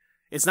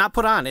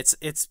put on.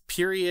 It's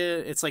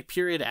period. It's like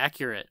period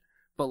accurate,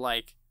 but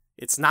like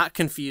it's not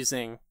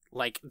confusing.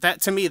 Like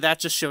that, to me, that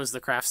just shows the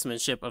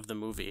craftsmanship of the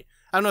movie.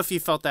 I don't know if you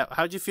felt that.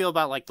 How'd you feel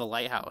about like The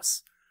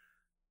Lighthouse?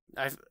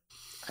 I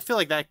feel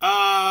like that.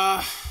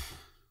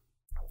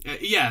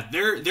 Yeah,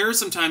 there are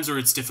some times where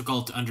it's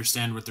difficult to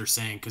understand what they're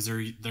saying, because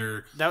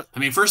they're. I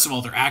mean, first of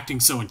all, they're acting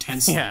so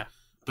intensely. Yeah.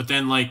 But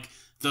then like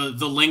the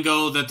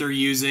lingo that they're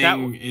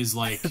using is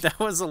like that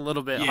was a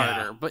little bit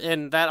harder.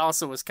 And that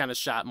also was kind of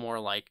shot more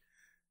like,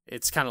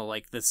 it's kind of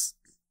like this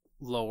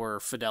lower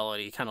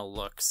fidelity kind of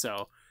look,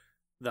 so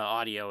the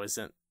audio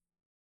isn't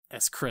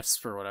as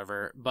crisp or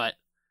whatever. But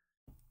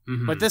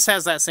this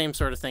has that same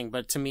sort of thing.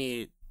 But to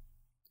me,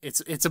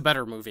 it's a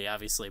better movie,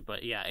 obviously.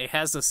 But yeah, it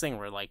has this thing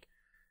where like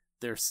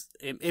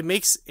it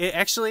makes it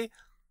actually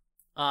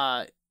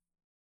it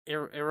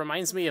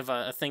reminds me of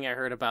a thing I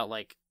heard about,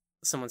 like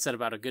someone said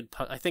about a good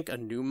I think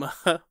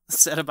Anuma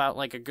said about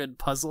like a good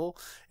puzzle,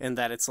 and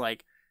that it's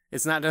like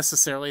it's not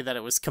necessarily that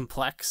it was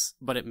complex,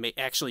 but it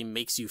actually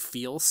makes you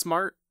feel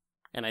smart.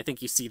 And I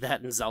think you see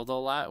that in Zelda a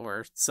lot,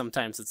 where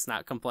sometimes it's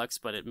not complex,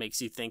 but it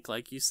makes you think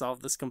like you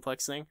solved this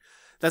complex thing.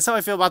 That's how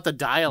I feel about the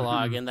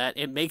dialogue, in that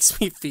it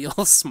makes me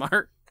feel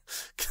smart,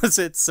 because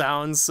it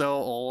sounds so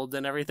old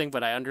and everything,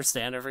 but I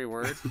understand every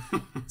word.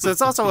 So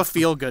it's also a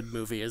feel-good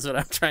movie, is what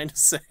I'm trying to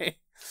say.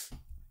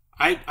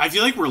 I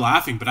feel like we're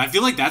laughing, but I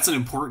feel like that's an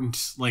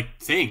important like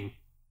thing.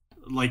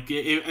 Like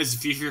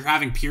as if you're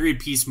having period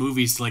piece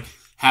movies, to like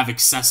have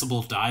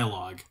accessible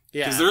dialogue,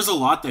 because there's a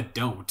lot that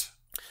don't.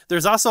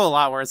 There's also a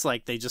lot where it's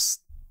like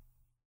it's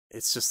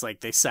just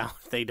like it's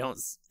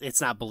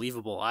not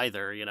believable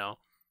either, you know?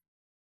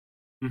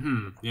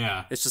 Mm-hmm.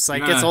 Yeah. It's just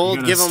like, it's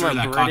old, give them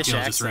a British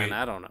accent. Right.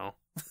 I don't know.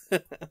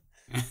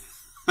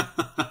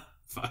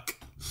 Fuck.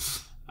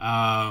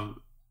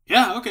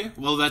 Yeah, okay.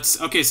 Well,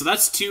 that's okay. So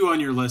that's 2 on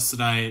your list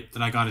that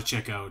I got to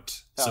check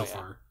out so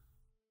far.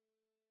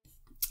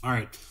 All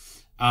right.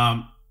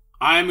 I'm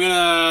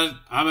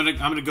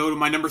gonna go to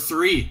my number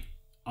 3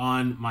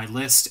 on my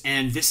list,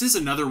 and this is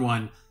another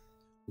one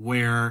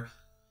where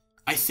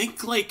I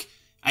think like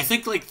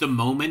the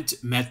moment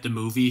met the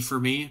movie for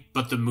me,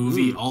 but the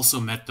movie also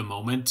met the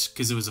moment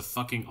because it was a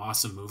fucking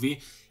awesome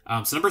movie.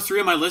 So number 3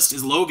 on my list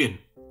is Logan.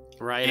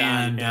 Right.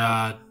 And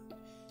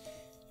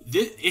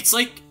it's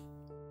like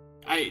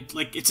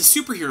it's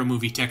a superhero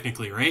movie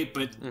technically, right?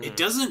 But it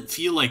doesn't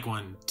feel like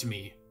one to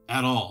me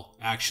at all,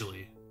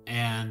 actually.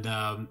 And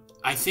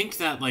I think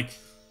that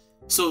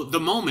so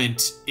the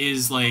moment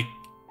is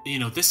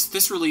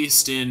this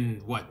released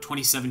in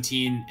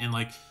 2017, and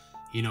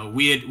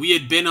we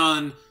had been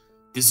on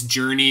this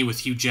journey with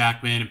Hugh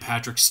Jackman and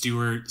Patrick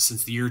Stewart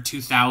since the year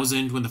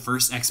 2000 when the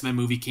first X-Men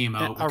movie came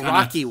out.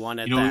 Rocky one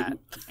at that.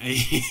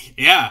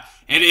 Yeah,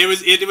 and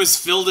it was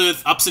filled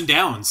with ups and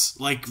downs,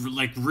 like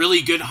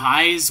really good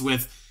highs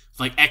with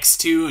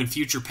X2 and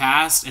Future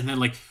Past, and then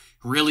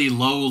really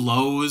low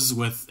lows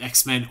with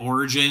X-Men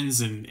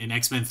Origins and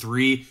X-Men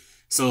 3.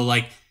 So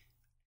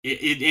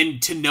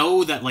and to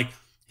know that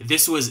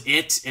this was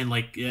it, and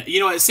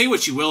say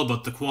what you will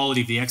about the quality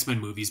of the X-Men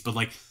movies, but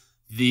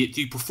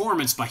the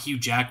performance by Hugh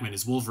Jackman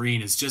as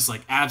Wolverine is just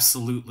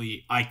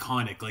absolutely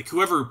iconic.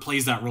 Whoever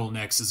plays that role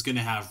next is going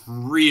to have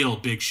real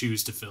big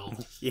shoes to fill.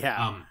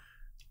 Yeah.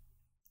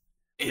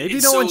 Maybe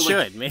no one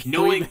should.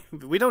 Maybe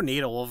we don't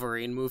need a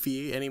Wolverine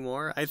movie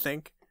anymore, I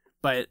think.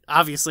 But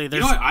obviously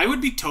there's... I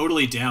would be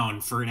totally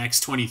down for an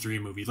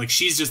X-23 movie.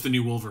 She's just the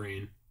new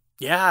Wolverine.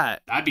 Yeah.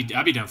 I'd be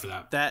down for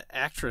that. That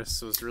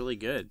actress was really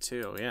good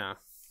too, yeah.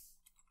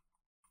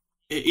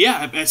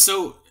 Yeah,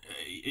 so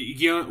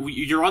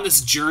you're on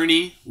this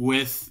journey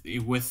with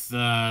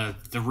the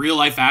real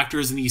life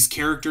actors and these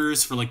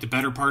characters for the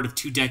better part of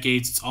 2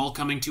 decades. It's all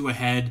coming to a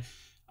head.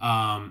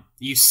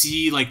 You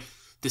see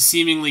the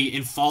seemingly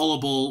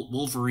infallible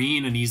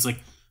Wolverine, and he's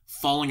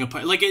falling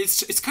apart.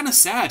 It's kind of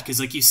sad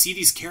because you see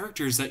these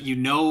characters that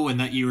and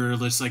that you were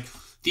just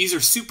these are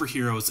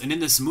superheroes, and in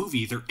this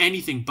movie they're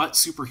anything but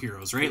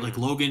superheroes, right?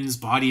 Logan's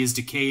body is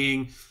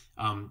decaying.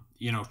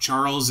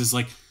 Charles is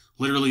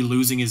literally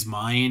losing his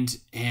mind,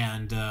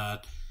 and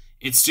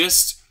it's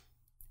just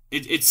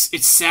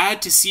it's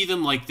sad to see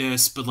them like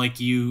this, but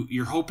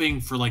you're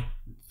hoping for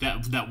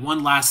that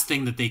one last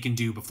thing that they can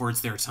do before it's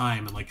their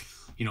time, and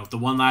the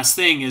one last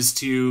thing is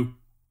to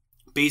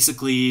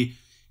basically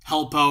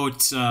help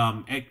out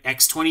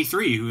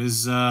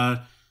X-23,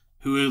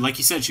 who like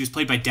you said, she was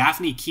played by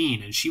Daphne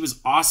Keane, and she was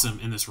awesome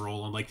in this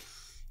role, and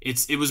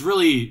it was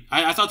really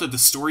I thought that the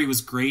story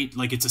was great.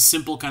 It's a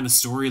simple kind of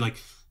story,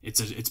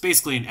 it's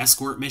basically an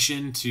escort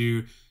mission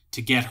to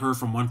get her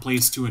from one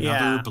place to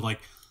another, but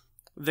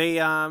they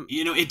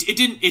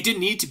it didn't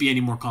need to be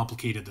any more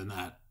complicated than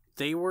that.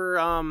 They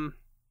were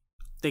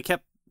they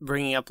kept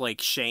bringing up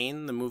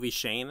Shane, the movie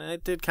Shane, and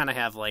it did kind of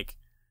have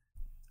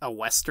a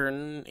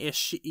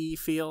western-ish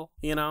feel,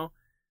 you know?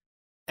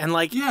 And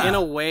in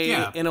a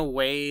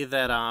way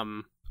that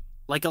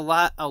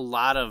a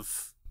lot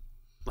of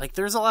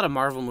there's a lot of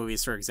Marvel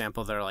movies, for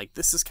example, that are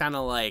this is kind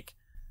of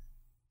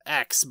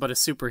X but a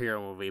superhero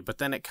movie, but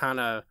then it kind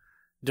of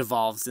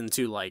devolves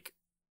into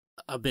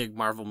a big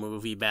Marvel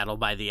movie battle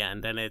by the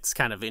end, and it's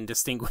kind of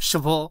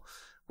indistinguishable,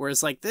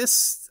 whereas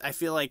this I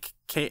feel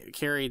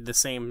carried the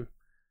same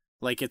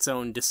its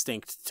own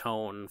distinct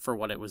tone for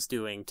what it was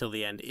doing till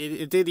the end.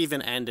 It did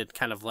even end at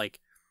kind of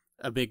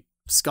a big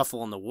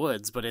scuffle in the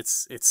woods, but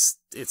it's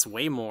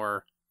way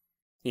more,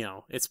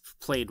 it's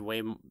played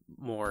way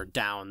more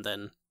down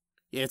than,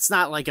 it's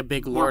not a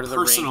big Lord of the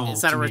Rings.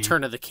 It's not a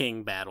Return of the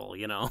King battle,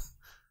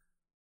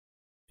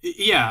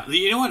 Yeah,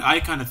 you know what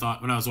I kind of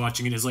thought when I was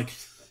watching it is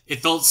it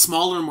felt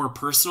smaller and more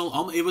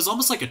personal. It was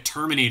almost like a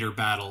Terminator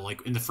battle,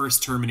 in the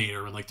first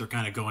Terminator, when they're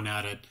kind of going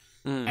at it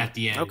at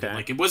the end. Okay.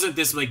 And, it wasn't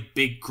this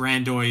big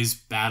grandiose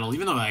battle,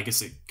 even though I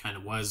guess it kind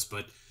of was.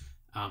 But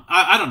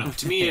I don't know.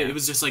 To me, it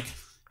was just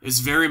it's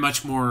very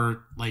much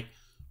more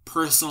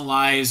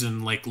personalized,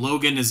 and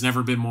Logan has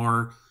never been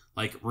more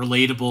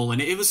relatable,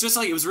 and it was just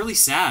it was really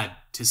sad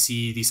to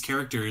see these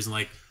characters,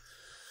 and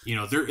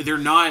they're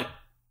not.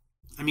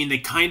 I mean, they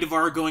kind of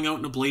are going out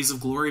in a blaze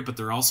of glory, but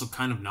they're also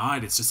kind of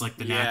not. It's just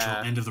the natural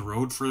end of the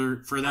road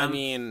for them. I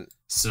mean,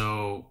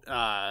 so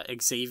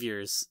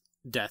Xavier's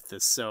death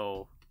is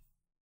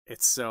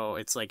it's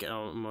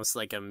almost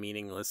like a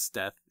meaningless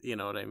death. You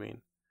know what I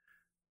mean?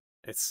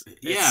 It's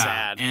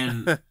sad,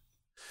 and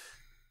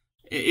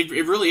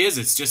it really is.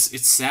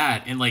 It's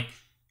sad, and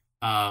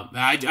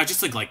I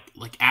just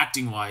like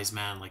acting wise,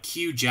 man.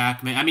 Hugh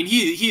Jackman. I mean,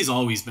 he's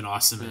always been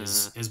awesome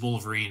as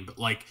Wolverine, but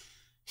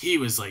he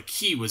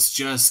was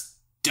just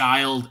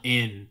dialed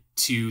in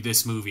to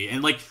this movie,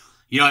 and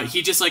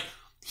he just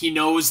he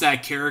knows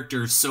that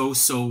character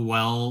so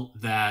well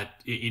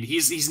that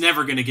he's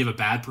never going to give a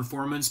bad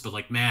performance. But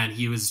like, man,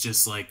 he was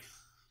just like,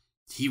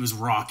 he was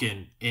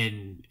rocking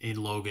in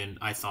Logan.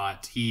 I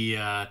thought he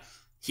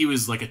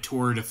was like a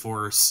tour de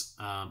force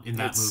in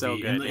that movie. So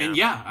good, and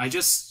yeah,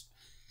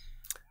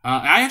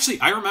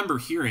 I remember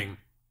hearing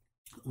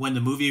when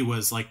the movie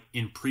was like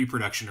in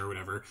pre-production or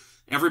whatever,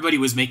 everybody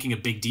was making a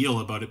big deal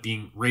about it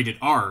being rated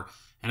R,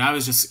 and I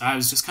was just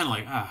kind of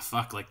like,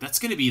 fuck, like that's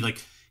gonna be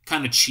like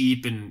kind of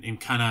cheap and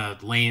kind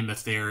of lame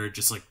if they're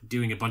just like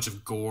doing a bunch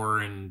of gore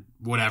and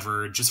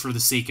whatever just for the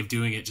sake of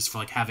doing it, just for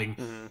like having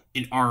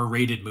an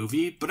R-rated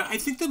movie. But I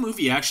think the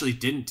movie actually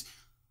didn't.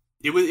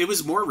 It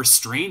was more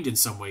restrained in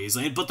some ways,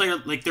 but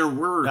there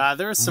were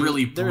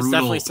really brutal there's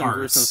definitely some parts.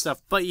 gruesome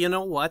stuff. But you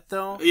know what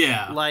though?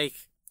 Yeah, like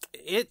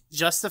it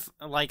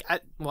I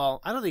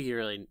don't think you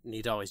really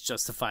need to always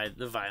justify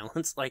the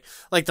violence.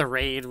 Like the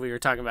raid we were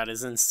talking about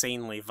is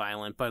insanely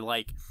violent, but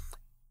like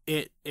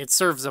it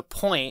serves a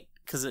point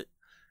because it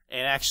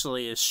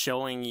actually is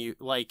showing you,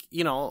 like,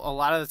 you know, a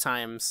lot of the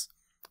times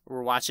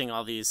we're watching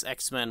all these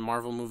X-Men,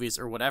 Marvel movies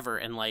or whatever,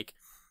 and like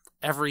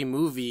every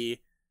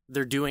movie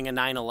they're doing a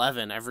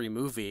 9/11 every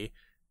movie,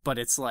 but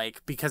it's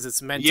like because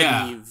it's meant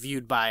to be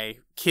viewed by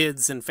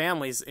kids and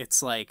families,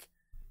 it's like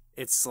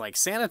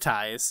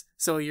sanitized,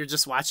 so you're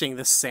just watching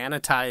this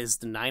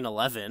sanitized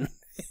 9/11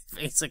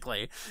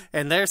 basically.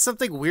 And there's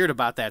something weird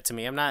about that to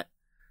me. I'm not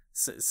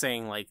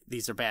saying like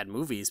these are bad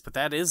movies, but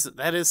that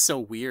is so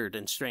weird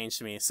and strange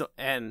to me.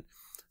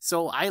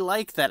 So I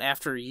like that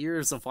after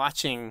years of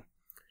watching,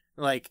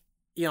 like,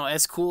 you know,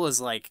 as cool as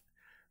like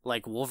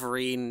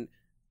Wolverine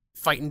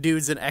fighting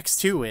dudes in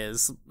X2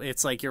 is,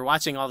 it's like you're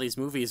watching all these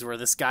movies where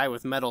this guy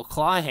with metal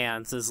claw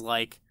hands is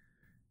like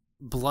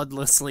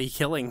bloodlessly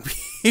killing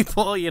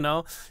people, you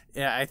know.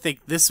 Yeah, I think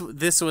this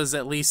was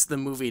at least the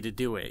movie to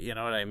do it, you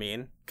know what I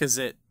mean? Because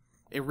it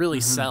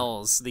really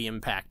sells the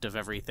impact of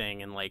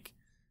everything, and like,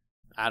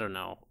 I don't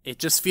know, it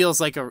just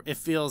feels like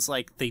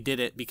they did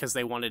it because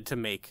they wanted to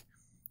make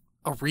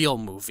a real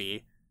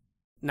movie,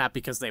 not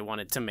because they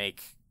wanted to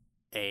make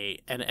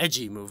an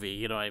edgy movie,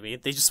 you know what I mean?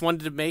 They just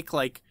wanted to make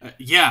like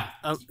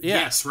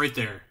yes, right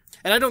there.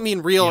 And I don't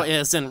mean real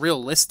as in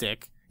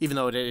realistic, even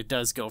though it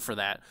does go for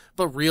that,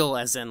 but real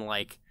as in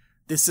like,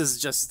 this is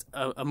just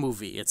a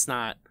movie. It's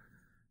not,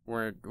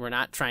 we're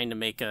not trying to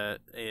make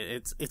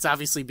it's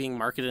obviously being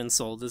marketed and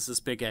sold as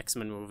this big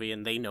X-Men movie,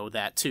 and they know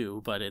that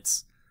too, but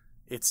it's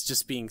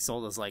just being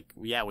sold as like,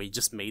 yeah, we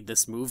just made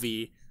this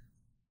movie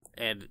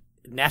and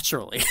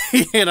naturally,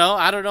 you know,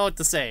 I don't know what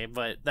to say,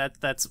 but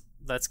that's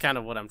kind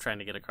of what I'm trying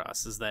to get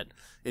across, is that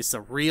it's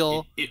a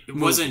real it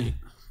wasn't.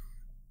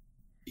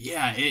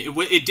 Yeah,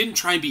 it didn't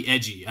try and be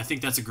edgy. I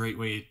think that's a great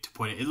way to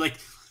put it. Like,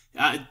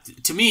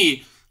 to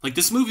me, like,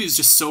 this movie was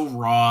just so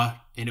raw,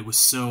 and it was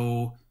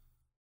so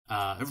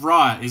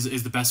raw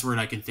is the best word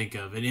I can think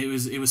of, and it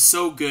was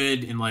so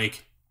good, and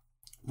like,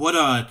 what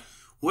a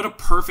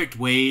perfect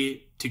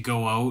way to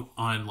go out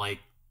on like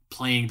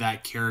playing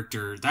that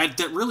character that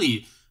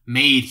really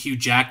made Hugh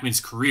Jackman's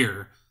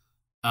career.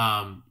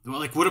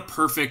 Like, what a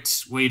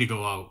perfect way to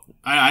go out.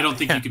 I don't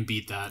think you can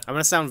beat that. I'm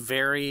gonna sound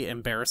very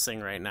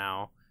embarrassing right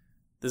now.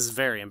 This is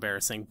very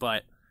embarrassing,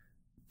 but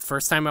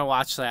first time I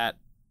watched that,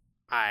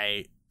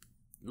 I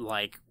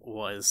like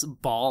was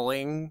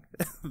bawling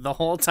the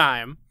whole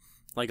time,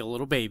 like a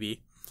little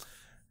baby.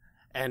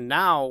 And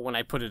now when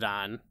I put it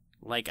on,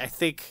 like, I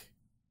think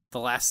the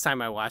last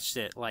time I watched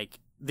it, like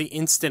the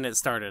instant it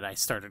started, I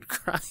started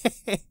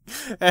crying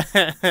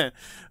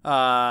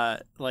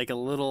like a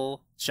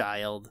little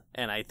child.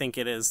 And I think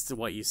it is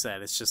what you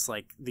said. It's just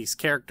like these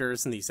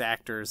characters and these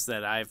actors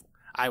that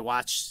I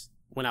watched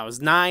when I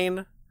was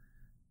 9,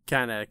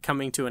 kind of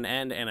coming to an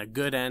end, and a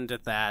good end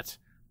at that,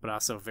 but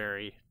also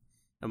very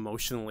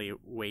emotionally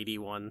weighty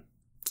one.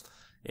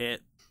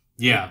 It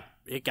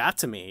got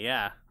to me.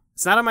 Yeah,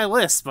 it's not on my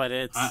list, but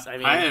it's.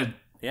 I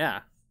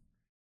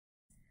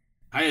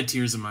had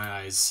tears in my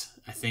eyes,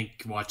 I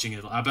think, watching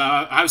it.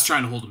 I was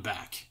trying to hold them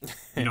back.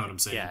 You know what I'm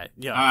saying?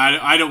 yeah.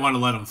 I don't want to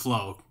let them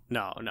flow.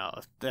 No,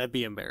 that'd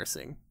be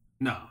embarrassing.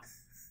 No,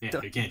 yeah,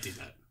 you can't do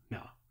that.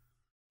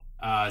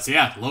 No. So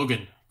yeah,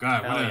 Logan.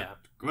 God,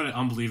 what an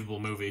unbelievable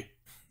movie.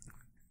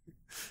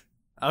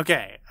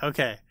 Okay.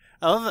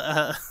 All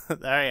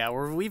right,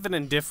 we're weaving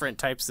in different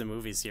types of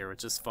movies here,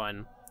 which is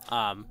fun.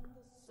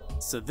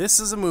 So this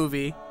is a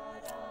movie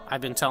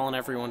I've been telling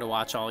everyone to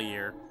watch all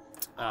year.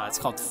 It's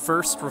called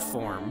First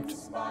Reformed,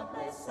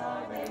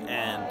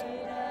 and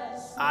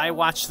I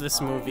watched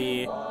this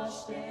movie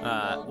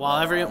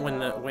while when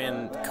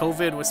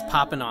COVID was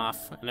popping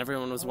off and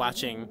everyone was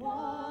watching.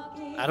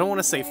 I don't want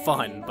to say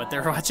fun, but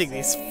they're watching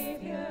these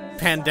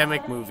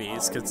pandemic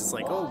movies because it's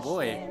like, oh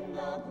boy,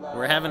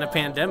 we're having a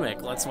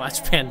pandemic. Let's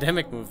watch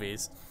pandemic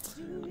movies.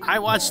 I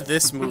watched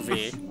this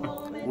movie,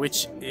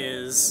 which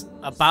is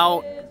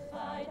about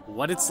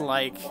what it's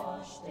like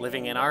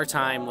living in our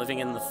time, living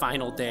in the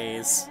final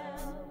days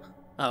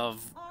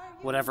of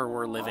whatever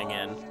we're living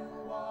in.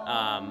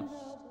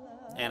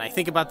 And I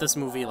think about this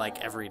movie like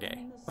every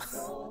day.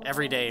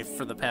 Every day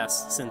for the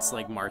past, since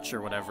like March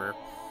or whatever.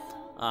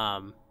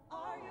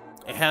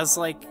 It has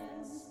like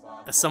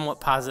a somewhat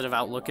positive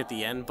outlook at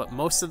the end, but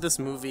most of this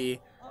movie,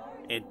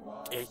 it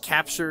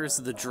captures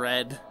the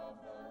dread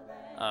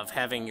of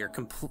having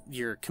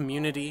your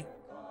community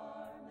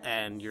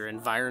and your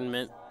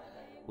environment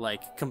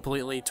like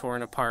completely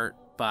torn apart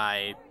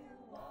by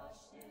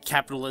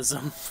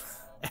capitalism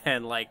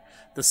and like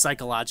the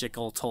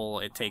psychological toll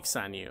it takes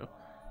on you.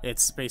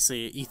 It's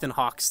basically Ethan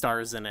Hawke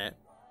stars in it,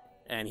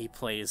 and he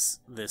plays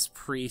this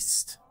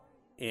priest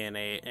in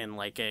a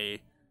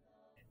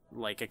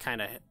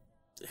kind of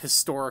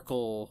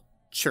historical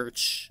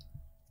church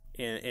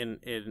in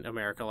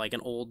America, like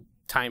an old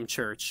time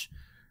church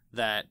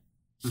that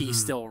he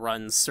still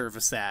runs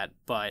service at,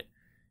 but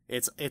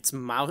it's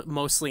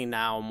mostly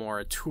now more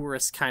a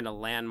tourist kind of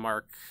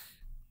landmark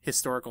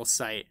historical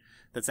site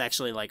that's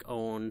actually like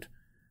owned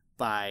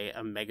by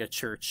a mega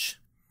church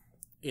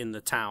in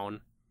the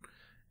town.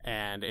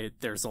 And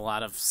there's a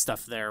lot of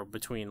stuff there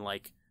between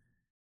like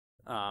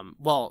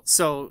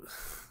so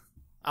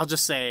I'll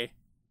just say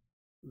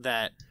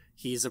that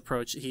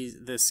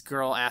this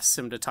girl asks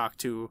him to talk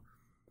to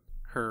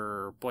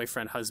her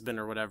boyfriend, husband,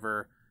 or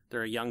whatever.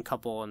 They're a young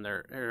couple and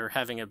they're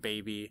having a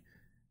baby,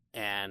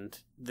 and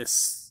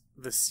this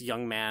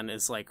young man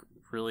is like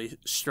really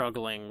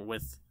struggling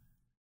with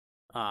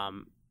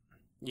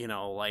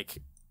like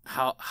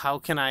how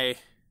can I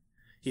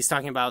he's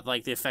talking about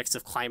like the effects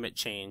of climate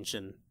change,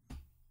 and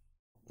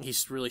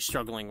he's really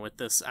struggling with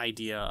this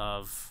idea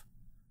of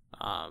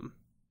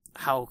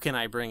how can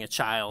I bring a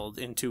child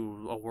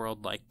into a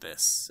world like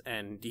this?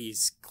 And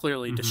he's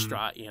clearly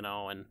distraught,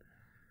 and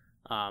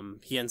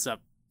he ends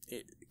up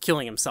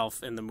killing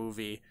himself in the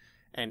movie,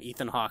 and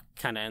Ethan Hawke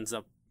kind of ends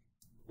up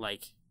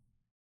like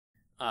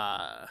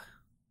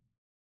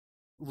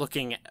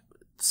looking at,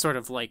 sort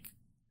of like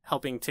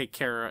helping take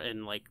care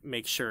and like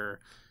make sure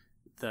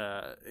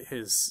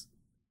his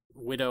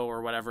widow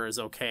or whatever is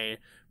okay.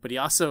 But he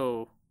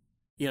also,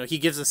 he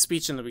gives a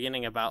speech in the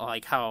beginning about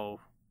like how,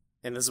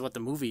 and this is what the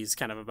movie is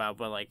kind of about,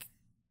 but like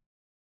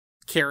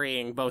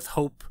carrying both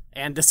hope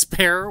and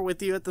despair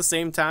with you at the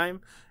same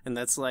time. And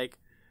that's like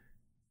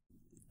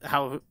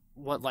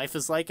what life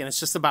is like. And it's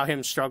just about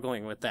him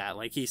struggling with that.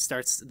 Like he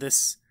starts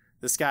this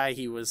guy,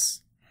 he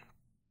was,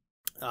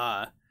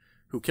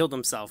 who killed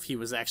himself. He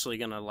was actually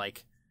going to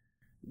like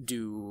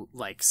do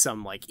like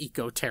some like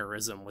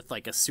eco-terrorism with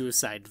like a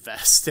suicide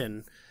vest,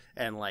 and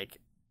like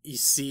you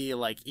see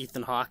like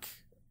Ethan Hawke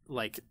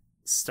like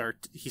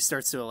starts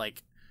to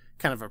like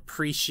kind of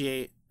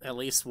appreciate at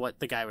least what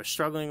the guy was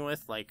struggling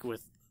with, like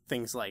with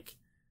things like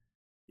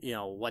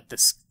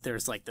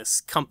there's like this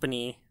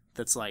company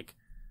that's like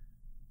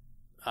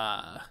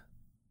that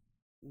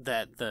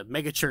the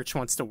megachurch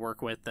wants to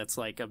work with, that's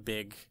like a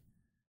big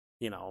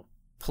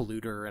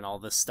polluter and all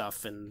this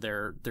stuff, and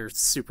they're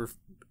super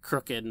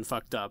crooked and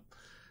fucked up.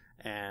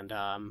 And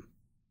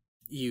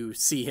you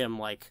see him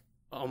like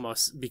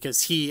almost,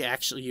 because you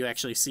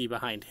actually see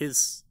behind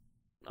his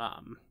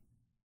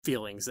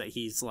feelings that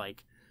he's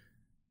like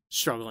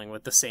struggling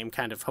with the same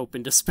kind of hope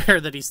and despair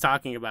that he's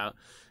talking about.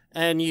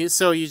 And it's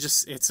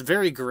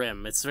very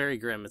grim.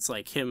 It's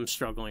like him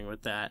struggling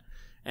with that.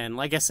 And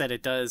like I said,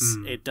 it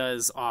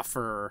does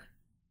offer,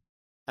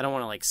 I don't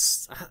want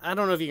to I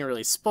don't know if you can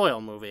really spoil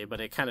a movie,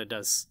 but it kind of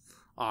does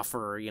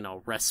offer,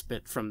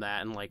 respite from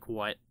that, and like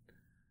what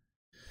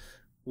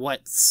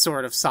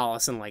sort of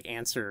solace and like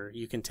answer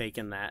you can take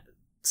in that.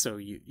 So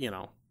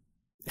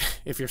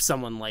if you're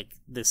someone like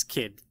this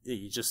kid,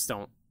 you just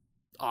don't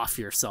off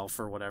yourself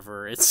or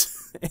whatever.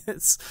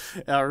 It's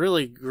a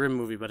really grim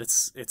movie, but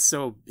it's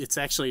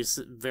actually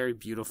very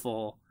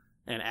beautiful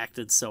and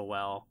acted so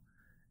well.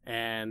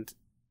 And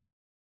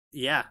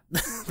yeah,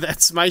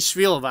 that's my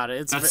spiel about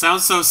it.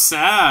 Sounds so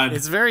sad.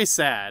 It's very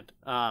sad.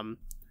 You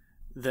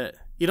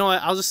know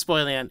what? I'll just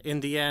spoil the end. In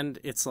the end,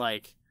 it's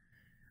like,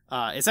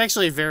 it's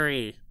actually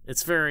very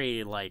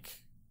like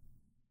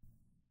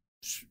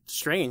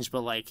strange,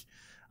 but like,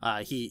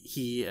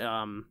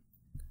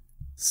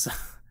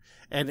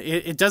 and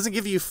it doesn't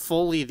give you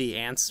fully the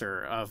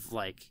answer of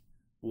like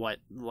what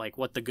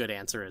the good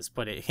answer is,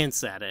 but it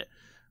hints at it.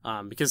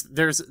 Because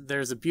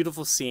there's a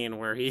beautiful scene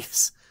where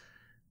he's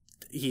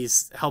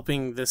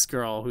helping this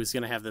girl who's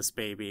gonna have this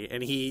baby,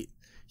 and he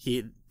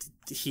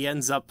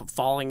ends up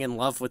falling in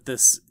love with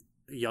this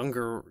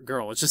younger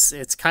girl.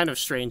 It's kind of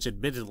strange,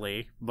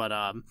 admittedly, but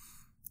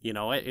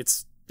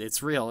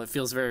it's real. It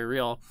feels very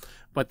real.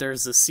 But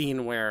there's a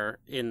scene where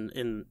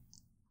in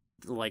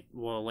like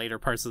later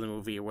parts of the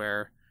movie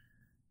where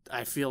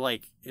I feel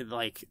like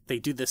they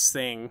do this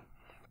thing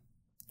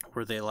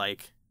where they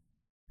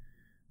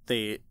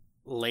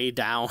lay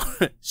down.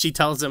 She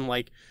tells him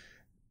like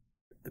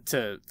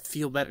to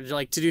feel better,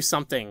 like to do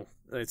something.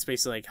 It's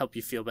basically like help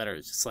you feel better.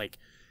 It's just like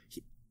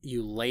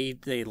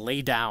they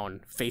lay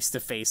down face to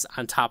face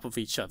on top of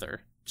each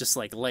other, just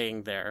like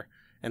laying there.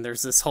 And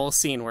there's this whole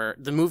scene where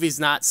the movie's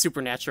not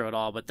supernatural at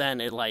all, but then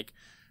it like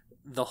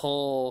the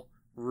whole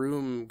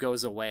room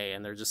goes away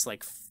and they're just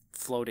like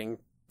floating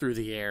through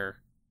the air,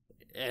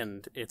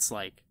 and it's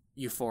like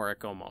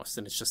euphoric almost,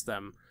 and it's just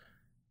them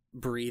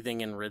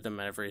breathing and rhythm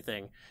and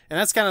everything. And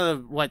that's kind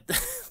of what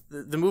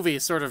the movie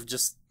sort of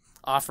just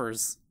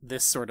offers,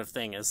 this sort of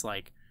thing as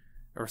like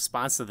a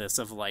response to this,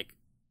 of like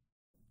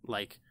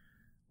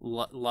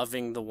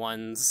loving the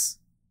ones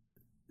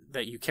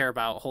that you care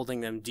about,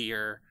 holding them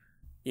dear,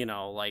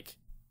 like,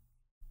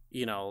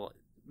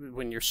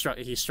 when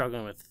he's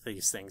struggling with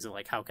these things,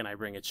 like, how can I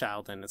bring a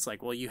child in? It's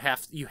like, well, you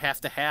have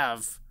to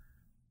have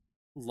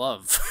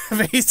love,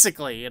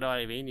 basically, you know what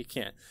I mean? You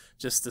can't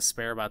just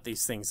despair about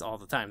these things all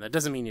the time. That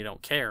doesn't mean you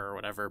don't care or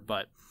whatever,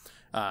 but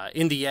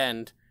in the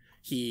end,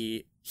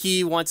 he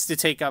wants to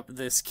take up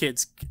this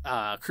kid's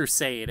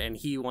crusade, and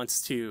he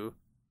wants to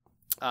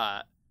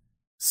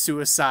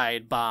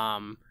suicide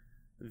bomb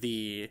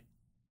the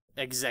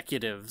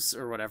executives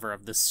or whatever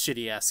of this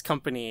shitty ass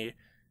company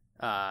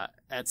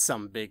at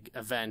some big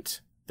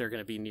event. They're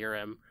going to be near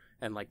him,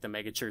 and like the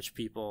megachurch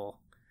people,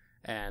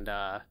 and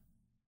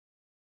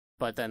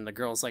but then the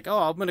girl's like,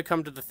 oh, I'm going to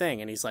come to the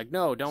thing, and he's like,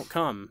 no, don't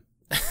come.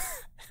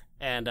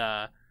 And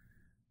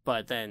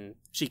but then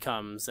she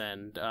comes,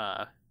 and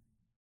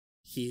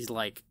he's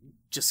like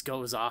just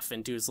goes off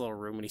into his little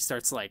room, and he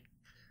starts like,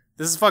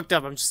 this is fucked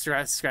up, I'm just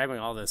describing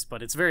all this,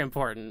 but it's a very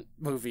important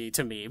movie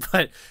to me.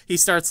 But he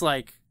starts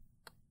like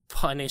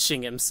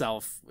punishing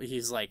himself.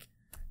 He's like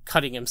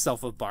cutting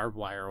himself with barbed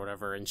wire or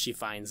whatever, and she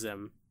finds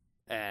him,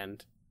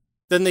 and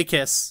then they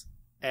kiss,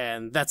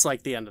 and that's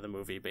like the end of the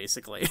movie,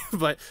 basically.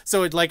 But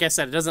so like I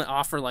said, it doesn't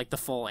offer like the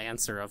full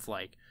answer of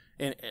like,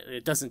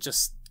 it doesn't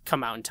just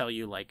come out and tell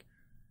you like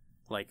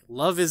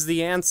love is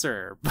the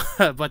answer.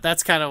 But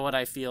that's kind of what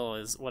I feel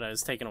is what I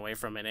was taken away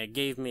from it. It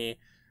gave me,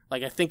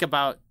 like, I think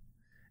about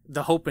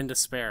the hope and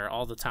despair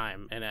all the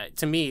time, and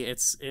to me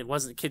it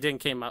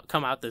didn't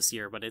come out this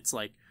year, but it's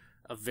like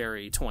a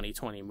very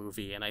 2020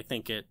 movie, and I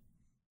think it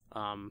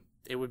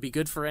would be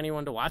good for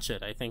anyone to watch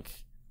it. I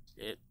think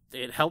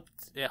it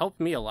helped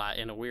me a lot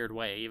in a weird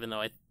way, even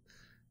though I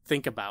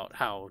think about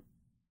how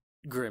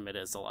grim it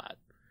is a lot.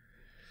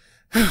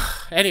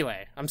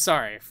 Anyway, I'm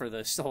sorry for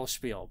this whole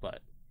spiel,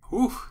 but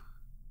whew.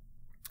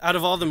 Out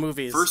of all the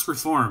movies, First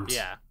Reformed.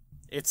 Yeah.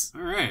 It's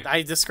all right.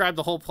 I described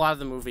the whole plot of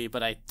the movie,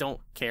 but I don't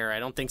care. I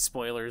don't think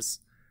spoilers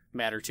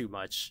matter too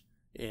much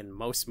in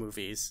most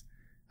movies.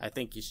 I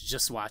think you should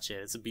just watch it.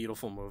 It's a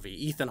beautiful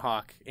movie. Ethan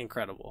Hawke,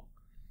 incredible.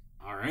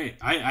 All right.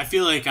 I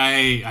feel like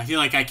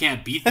I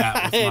can't beat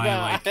that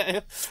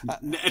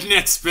with my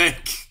next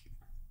pick.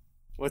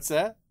 What's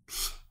that?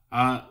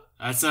 I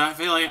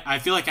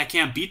feel like I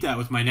can't beat that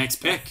with my next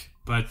pick.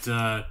 But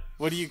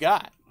what do you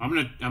got? I'm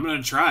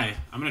gonna try.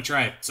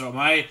 So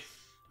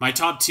my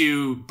top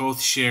two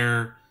both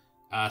share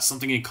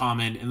something in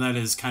common, and that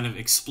is kind of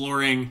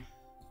exploring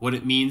what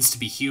it means to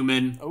be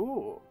human.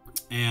 Ooh.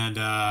 And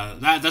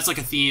that's like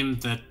a theme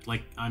that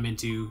like I'm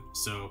into.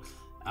 So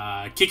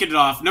kicking it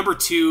off, number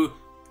two,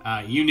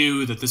 you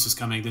knew that this was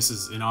coming. This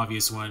is an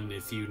obvious one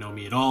if you know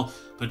me at all.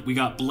 But we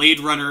got Blade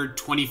Runner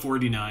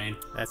 2049.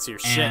 That's your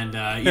shit.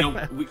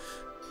 And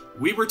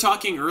we were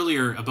talking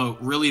earlier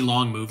about really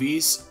long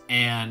movies,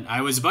 and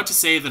I was about to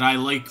say that I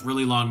like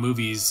really long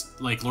movies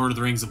like Lord of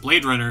the Rings and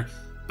Blade Runner,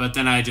 but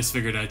then I just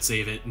figured I'd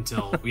save it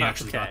until we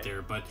actually got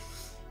there. But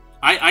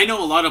I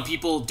know a lot of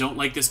people don't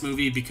like this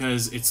movie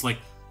because it's like,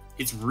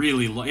 it's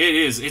really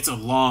it's a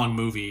long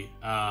movie.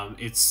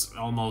 It's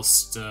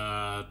almost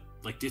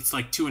it's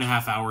like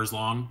 2.5 hours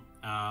long.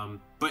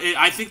 But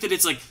I think that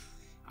it's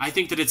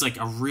like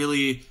a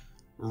really,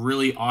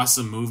 really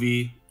awesome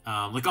movie.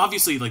 Like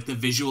obviously like the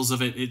visuals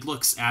of it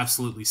looks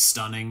absolutely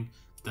stunning.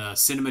 The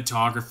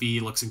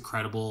cinematography looks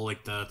incredible.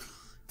 Like the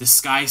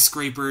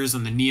skyscrapers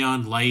and the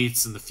neon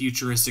lights and the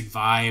futuristic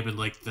vibe and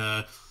like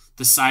the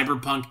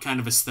cyberpunk kind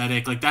of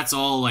aesthetic, like that's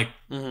all like,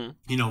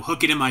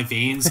 hook it in my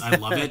veins. I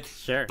love it.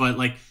 Sure. But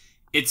like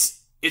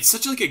it's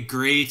such like a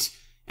great,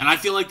 and I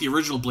feel like the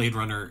original Blade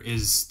Runner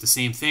is the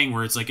same thing,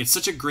 where it's like it's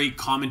such a great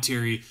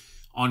commentary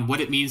on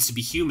what it means to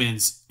be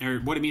humans, or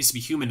what it means to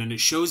be human, and it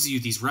shows you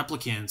these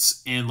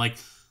replicants and like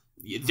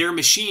they're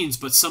machines,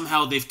 but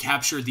somehow they've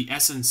captured the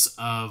essence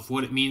of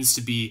what it means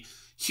to be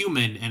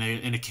human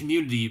in a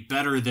community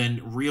better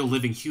than real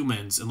living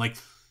humans. And like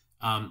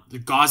the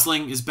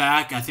Gosling is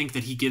back. I think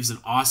that he gives an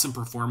awesome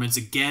performance.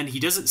 Again, he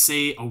doesn't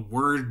say a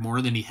word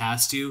more than he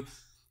has to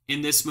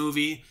in this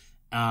movie.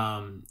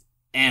 And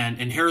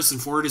Harrison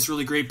Ford is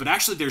really great. But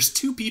actually, there's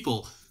two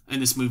people in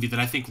this movie that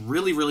I think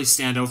really, really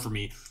stand out for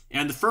me.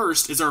 And the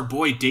first is our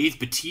boy Dave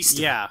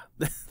Bautista. Yeah,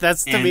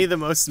 that's to me the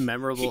most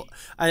memorable.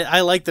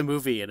 I like the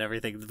movie and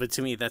everything, but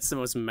to me, that's the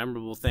most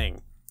memorable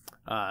thing.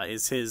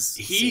 Is his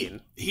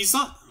scene. He's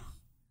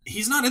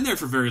not in there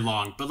for very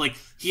long, but like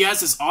he has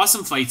this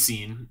awesome fight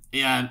scene,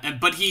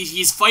 but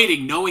he's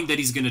fighting knowing that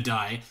he's gonna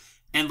die,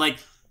 and like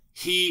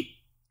he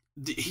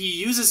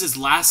uses his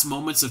last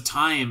moments of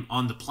time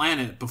on the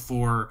planet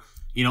before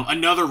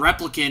another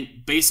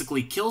replicant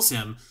basically kills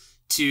him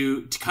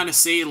to kind of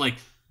say like,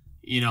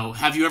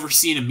 have you ever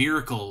seen a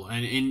miracle?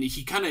 And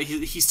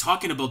he's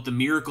talking about the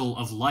miracle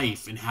of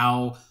life and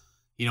how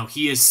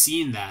he has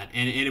seen that,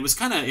 and it was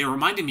it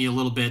reminded me a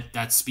little bit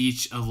that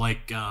speech of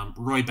like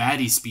Roy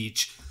Batty's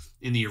speech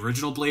in the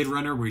original Blade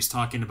Runner, where he's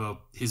talking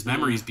about his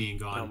memories being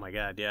gone. Oh my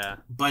god, yeah.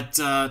 But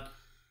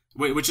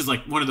which is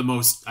like one of the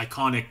most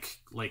iconic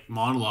like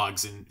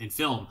monologues in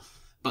film.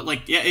 But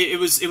like, yeah, it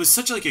was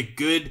such like a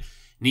good,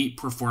 neat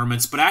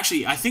performance. But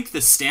actually, I think the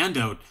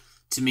standout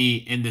to me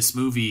in this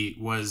movie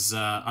was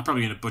I'm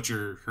probably gonna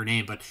butcher her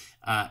name, but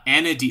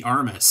Anna de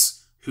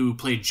Armas, who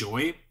played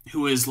Joy,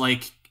 who is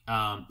like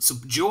so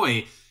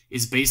Joy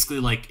is basically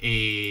like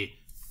a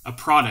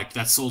product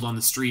that's sold on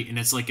the street, and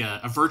it's like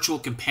a virtual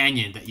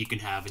companion that you can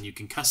have, and you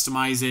can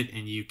customize it,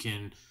 and you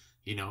can,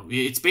 you know,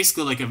 it's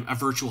basically like a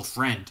virtual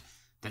friend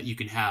that you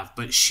can have.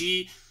 But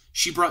she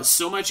brought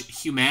so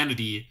much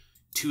humanity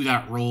to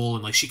that role,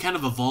 and like she kind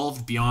of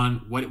evolved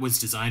beyond what it was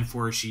designed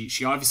for.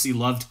 She obviously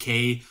loved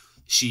Kay.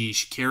 She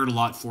cared a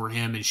lot for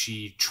him, and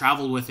she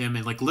traveled with him,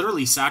 and like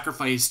literally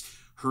sacrificed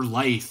her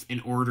life in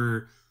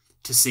order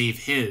to save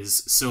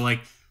his. So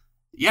like,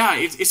 yeah,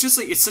 it's just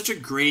like, it's such a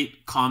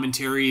great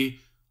commentary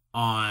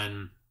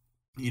on,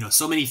 you know,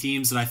 so many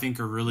themes that I think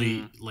are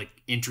really like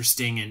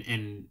interesting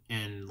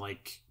and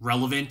like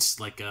relevant,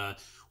 like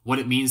what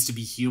it means to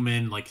be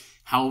human, like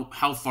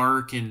how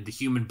far can the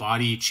human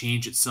body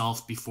change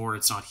itself before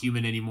it's not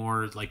human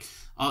anymore, like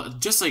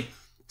just like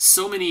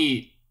so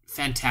many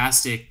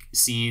fantastic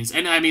scenes.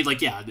 And I mean,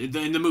 like, yeah,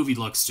 the movie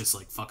looks just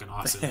like fucking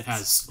awesome. It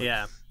has like,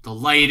 yeah, the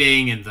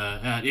lighting and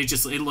the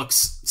it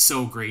looks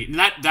so great, and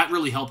that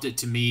really helped it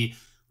to me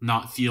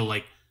not feel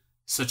like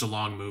such a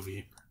long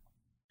movie.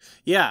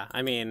 Yeah,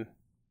 I mean,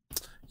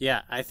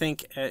 yeah, I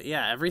think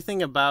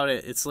everything about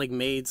it, it's like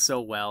made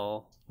so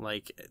well.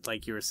 Like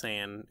you were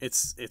saying,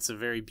 it's a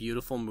very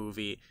beautiful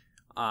movie.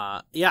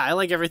 Yeah, I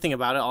like everything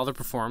about it. All the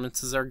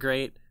performances are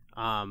great.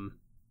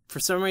 For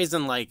some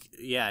reason, like,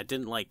 yeah, it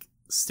didn't like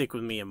stick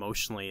with me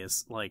emotionally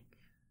as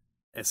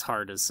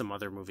hard as some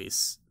other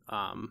movies.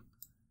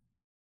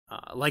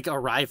 Like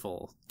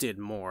Arrival did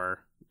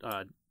more.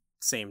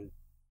 Same,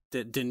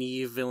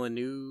 Denis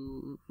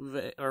Villeneuve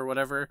or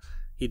whatever.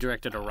 He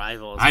directed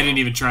Arrival. I didn't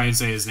even try and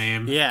say his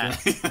name. Yeah.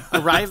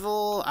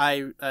 Arrival,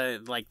 I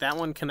like that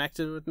one,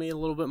 connected with me a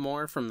little bit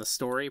more from the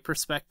story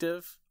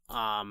perspective.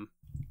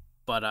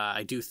 But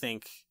I do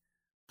think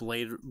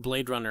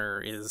Blade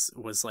Runner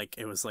was like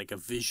a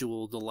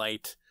visual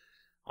delight.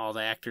 All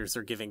the actors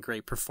are giving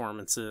great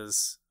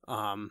performances.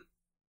 And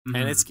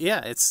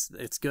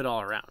it's good all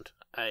around.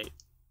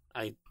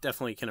 I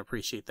definitely can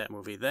appreciate that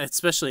movie.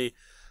 Especially,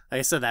 like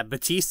I said, that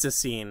Batista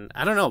scene.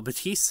 I don't know,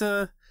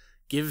 Batista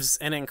gives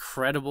an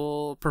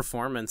incredible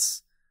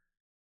performance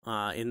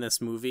in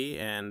this movie,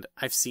 and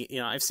I've seen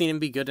him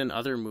be good in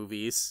other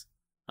movies,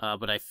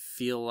 but I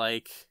feel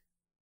like,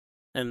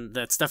 and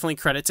that's definitely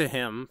credit to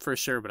him for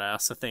sure, but I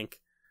also think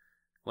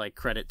like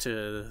credit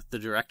to the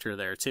director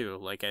there too.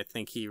 Like, I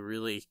think he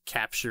really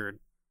captured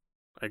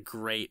a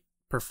great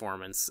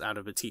performance out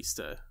of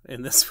Batista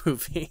in this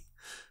movie.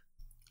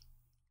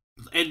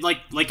 And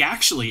like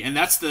actually, and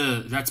that's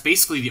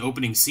basically the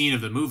opening scene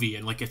of the movie,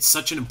 and like it's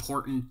such an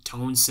important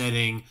tone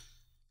setting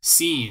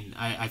scene.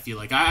 I feel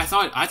like I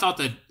thought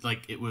that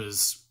like it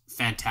was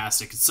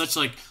fantastic. It's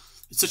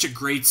such a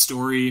great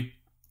story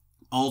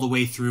all the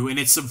way through, and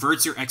it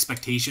subverts your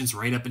expectations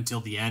right up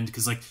until the end,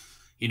 because like,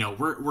 you know,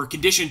 we're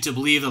conditioned to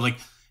believe that like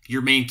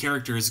your main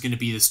character is going to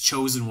be this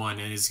chosen one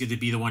and is going to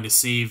be the one to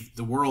save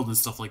the world and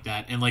stuff like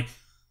that, and like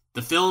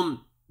the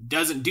film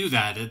doesn't do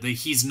that.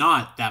 He's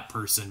not that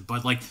person,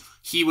 but like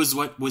he was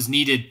what was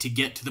needed to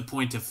get to the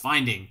point of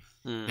finding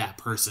that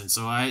person.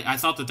 So I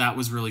thought that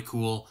was really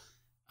cool.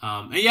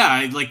 And yeah,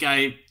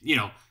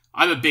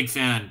 I'm a big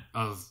fan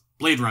of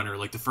Blade Runner,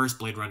 like the first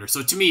Blade Runner.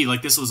 So to me,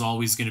 like, this was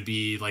always going to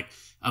be like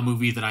a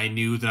movie that I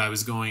knew that I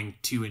was going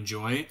to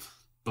enjoy.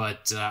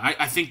 But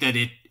I think that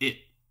it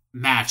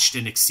matched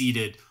and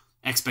exceeded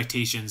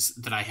expectations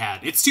that I had.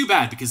 It's too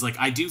bad because like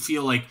I do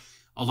feel like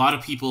a lot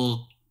of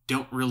people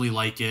don't really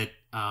like it.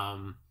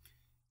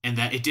 And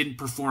that it didn't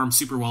perform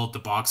super well at the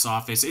box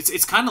office.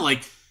 It's kind of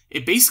like,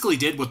 it basically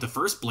did what the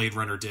first Blade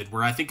Runner did,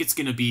 where I think it's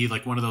going to be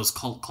like one of those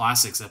cult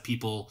classics that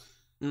people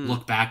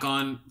look back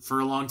on for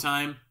a long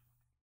time.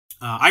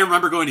 I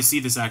remember going to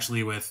see this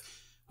actually with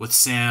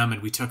Sam,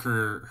 and we took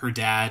her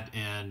dad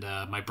and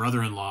my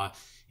brother-in-law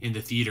in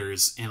the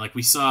theaters, and like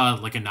we saw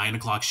like a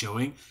 9:00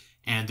 showing,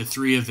 and the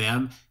three of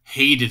them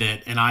hated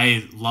it, and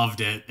I loved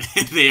it.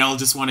 They all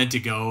just wanted to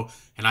go,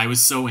 and I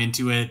was so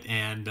into it,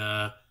 and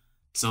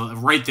so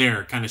right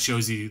there kind of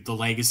shows you the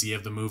legacy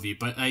of the movie.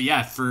 But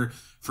yeah, for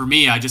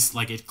me, I just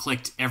like, it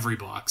clicked every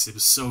box. It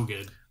was so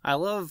good. I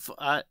love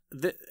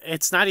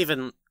it's not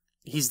even,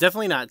 he's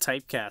definitely not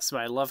typecast,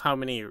 but I love how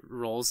many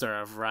roles there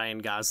are of Ryan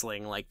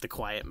Gosling, like the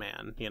quiet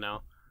man, you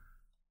know?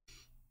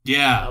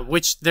 Yeah.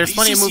 Which there's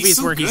plenty of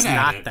movies where he's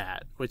not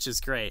that, which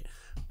is great.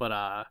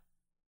 But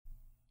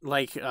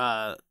like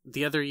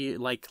the other year,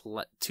 like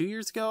 2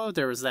 years ago,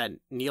 there was that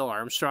Neil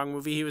Armstrong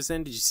movie he was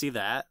in. Did you see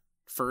that?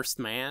 First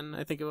Man,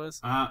 I think it was.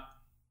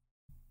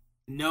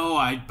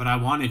 No, but I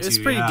wanted to. It's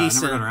pretty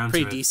decent,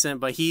 pretty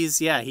decent. But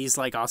he's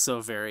like also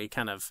very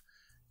kind of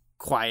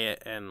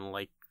quiet and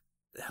like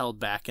held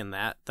back in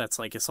that. That's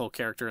like his whole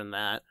character in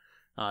that.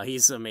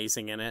 He's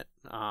amazing in it.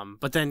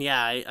 But then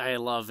yeah, I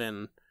love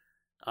in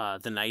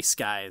The Nice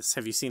Guys.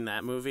 Have you seen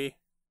that movie?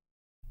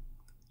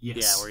 Yes.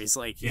 Yeah, where he's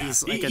like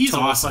he's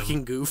total awesome.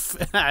 fucking goof.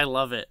 I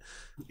love it.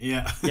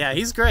 Yeah. Yeah,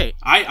 he's great.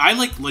 I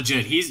like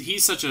legit.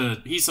 He's such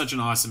an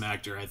awesome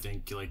actor. I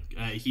think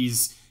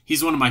he's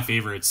one of my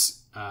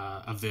favorites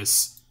of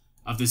this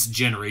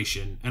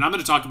generation. And I'm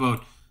going to talk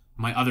about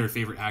my other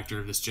favorite actor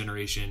of this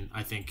generation.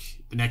 I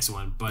think the next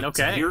one. But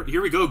okay.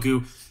 Here we go,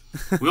 Goo.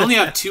 We only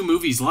have 2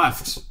 movies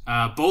left.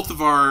 Both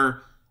of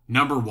our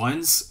number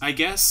ones, I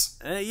guess.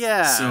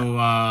 Yeah. So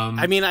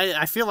I mean,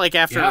 I feel like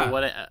after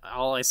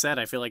all I said,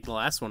 I feel like the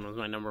last one was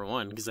my number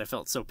one because I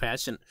felt so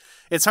passionate.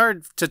 It's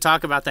hard to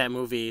talk about that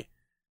movie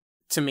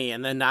to me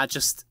and then not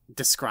just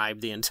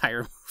describe the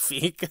entire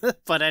movie.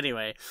 But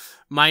anyway,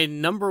 my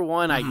number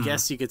one, I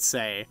guess you could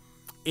say,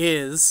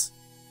 is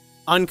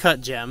Uncut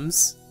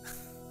Gems,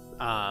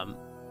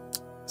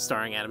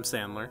 starring Adam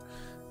Sandler,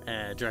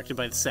 directed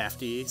by the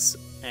Safdies,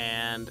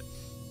 and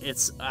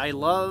I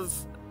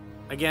love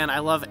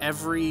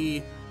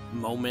every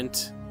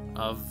moment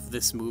of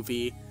this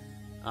movie.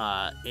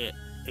 It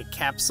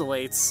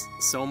encapsulates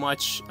so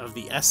much of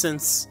the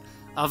essence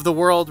of the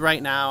world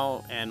right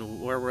now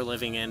and where we're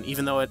living in,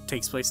 even though it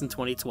takes place in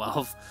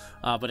 2012,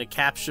 but it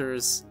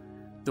captures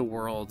the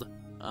world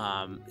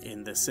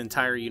in this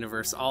entire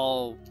universe,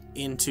 all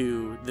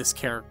into this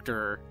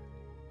character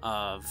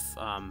of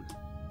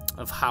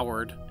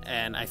Howard,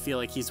 and I feel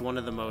like he's one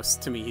of the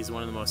most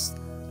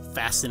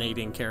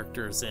fascinating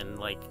characters in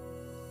like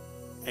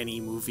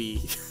any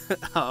movie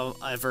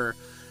ever.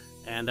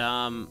 And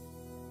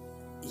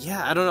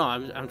yeah, I don't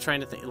know, I'm trying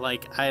to think.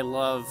 Like,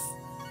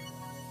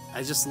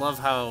 I just love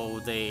how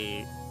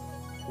they,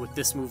 with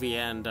this movie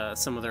and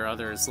some of their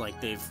others,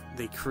 like they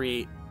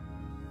create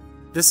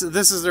this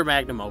is their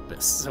magnum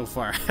opus so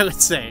far, I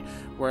would say,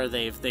 where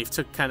they've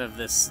took kind of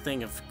this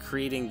thing of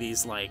creating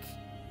these like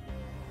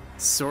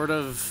sort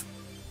of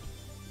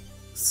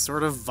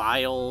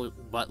vile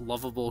but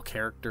lovable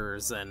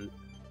characters, and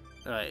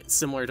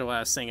similar to what I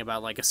was saying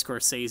about like a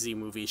Scorsese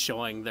movie,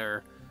 showing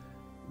their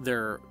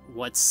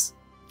what's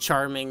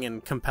charming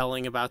and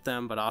compelling about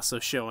them, but also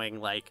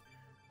showing like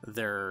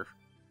their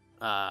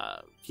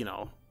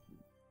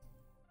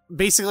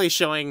basically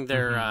showing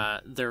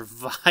their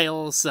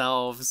vile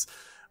selves,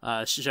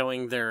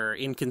 showing their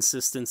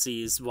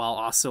inconsistencies, while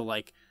also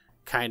like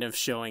kind of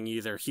showing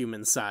you their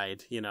human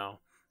side,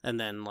 and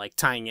then like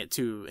tying it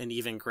to an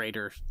even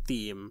greater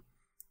theme.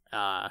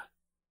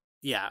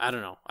 Yeah, I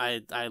don't know.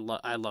 I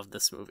love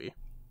this movie.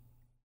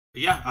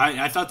 Yeah,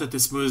 I thought that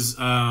this was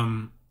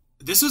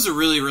a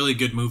really, really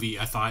good movie,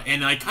 I thought.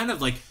 And I kind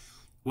of like,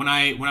 when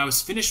I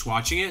was finished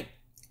watching it,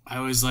 I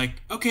was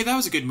like, okay, that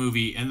was a good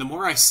movie. And the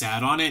more I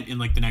sat on it in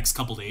like the next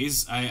couple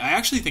days, I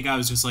actually think I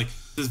was just like,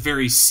 this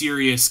very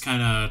serious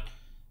kind of,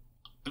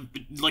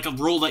 like a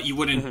role that you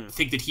wouldn't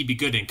think that he'd be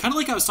good in. Kind of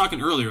like I was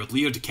talking earlier with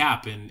Leo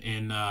DiCap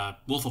in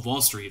Wolf of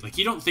Wall Street. Like,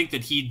 you don't think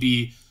that he'd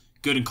be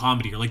good in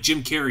comedy, or like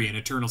Jim Carrey in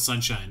Eternal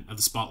Sunshine of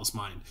the Spotless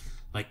Mind.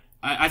 Like,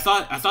 I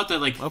thought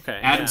that like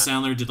Adam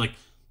Sandler did like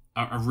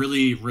a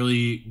really,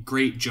 really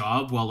great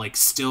job while like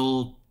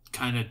still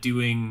kind of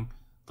doing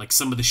like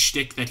some of the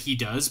shtick that he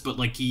does, but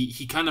like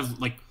he kind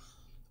of like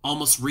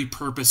almost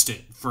repurposed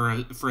it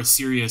for a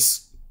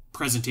serious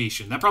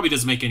presentation. That probably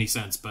doesn't make any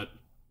sense, but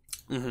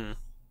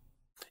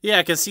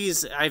yeah,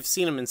 because I've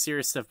seen him in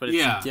serious stuff, but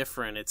it's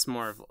different. It's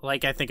more of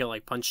like, I think of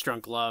like Punch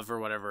Drunk Love or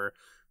whatever,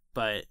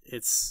 but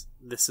he's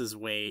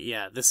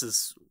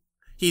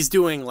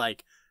doing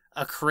like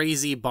a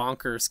crazy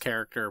bonkers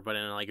character, but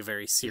in like a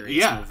very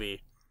serious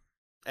movie.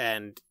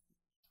 And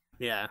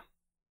yeah,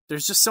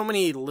 there's just so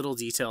many little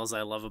details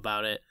I love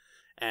about it.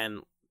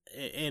 And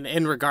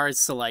in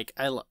regards to like,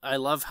 I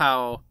love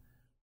how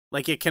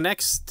like it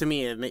connects to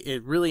me.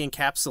 It really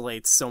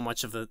encapsulates so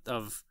much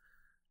of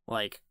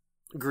like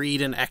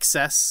greed and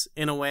excess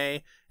in a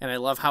way. And I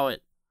love how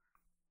it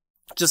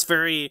just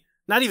very,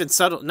 not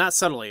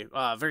subtly,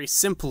 very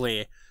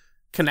simply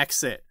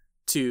connects it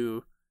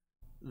to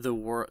the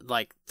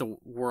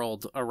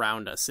world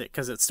around us.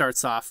 Because it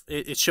starts off,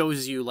 it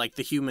shows you like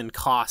the human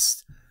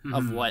cost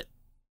of what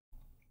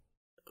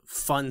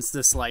funds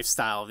this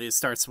lifestyle. It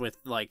starts with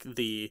like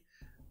these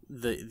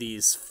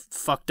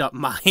fucked up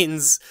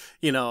mines,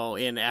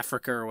 in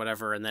Africa or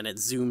whatever, and then it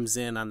zooms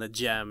in on the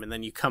gem, and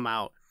then you come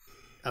out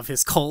of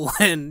his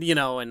colon,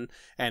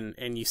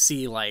 and you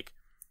see like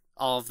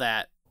all of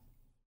that,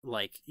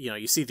 like,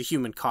 you see the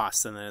human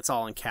cost, and then it's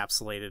all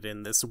encapsulated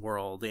in this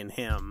world, in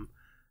him.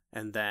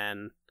 And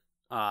then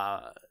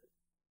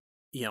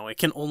it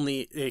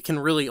can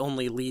really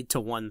only lead to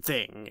one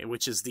thing,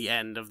 which is the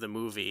end of the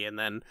movie. And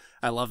then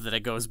I love that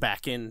it goes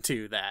back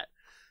into that.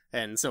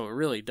 And so it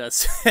really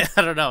does.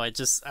 I don't know.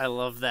 I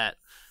love that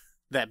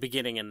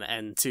beginning and the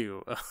end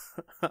too.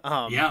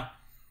 Yeah.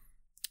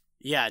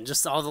 Yeah. And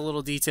just all the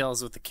little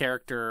details with the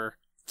character,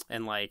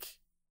 and like,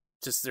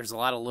 just, there's a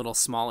lot of little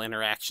small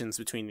interactions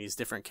between these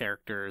different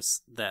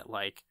characters that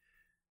like,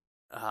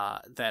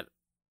 that,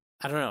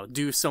 I don't know,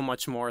 do so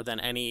much more than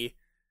any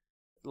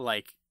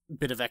like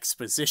bit of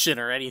exposition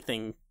or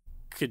anything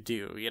could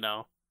do, you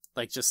know?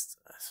 Like, just,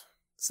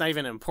 it's not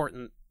even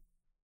important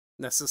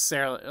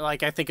necessarily.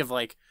 Like, I think of,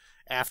 like,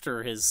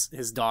 after his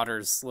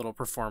daughter's little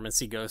performance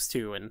he goes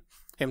to, and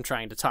him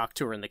trying to talk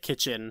to her in the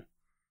kitchen,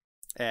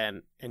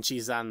 and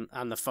she's on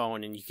the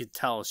phone, and you could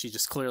tell she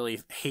just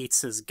clearly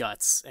hates his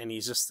guts, and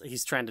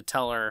he's trying to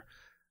tell her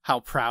how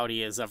proud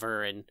he is of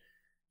her, and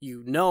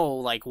you know,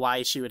 like,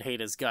 why she would hate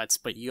his guts,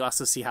 but you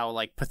also see how,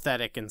 like,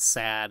 pathetic and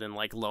sad and,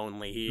 like,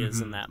 lonely he is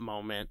in that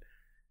moment,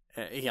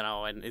 you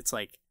know, and it's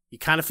like, you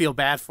kind of feel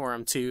bad for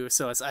him too,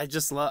 so it's,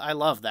 I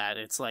love that.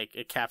 It's like,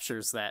 it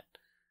captures that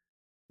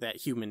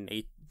human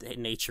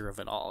nature of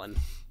it all, and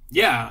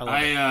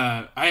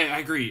yeah, I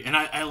agree, and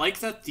I like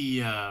that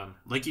the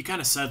like you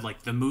kind of said,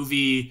 like, the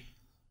movie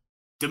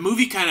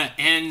kind of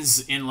ends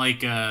in,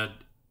 like, a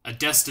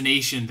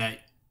destination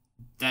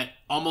that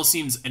almost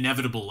seems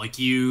inevitable. Like,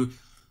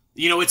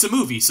 you know, it's a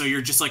movie, so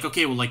you're just like,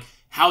 okay, well, like,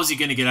 how is he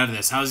going to get out of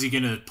this? How is he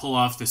going to pull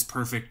off this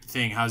perfect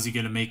thing? How is he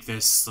going to make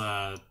this,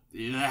 how's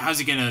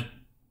he going to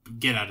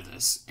get out of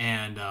this?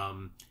 And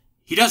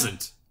he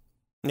doesn't.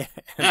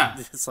 Yeah.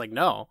 It's like,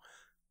 no,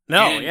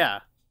 yeah.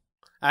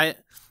 I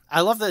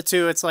love that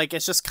too. It's like,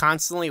 it's just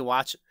constantly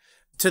watch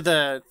to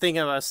the thing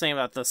I was saying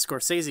about the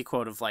Scorsese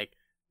quote of, like,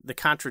 the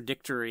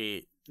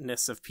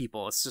contradictoriness of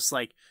people. It's just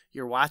like,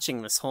 you're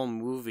watching this whole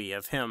movie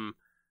of him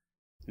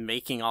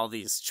making all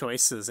these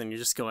choices, and you're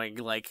just going,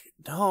 like,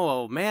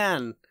 no,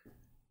 man,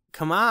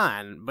 come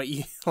on. But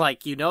you,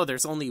 like, you know,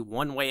 there's only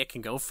one way it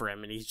can go for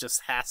him, and he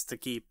just has to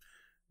keep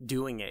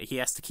doing it. He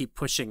has to keep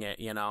pushing it,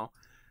 you know?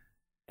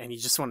 And you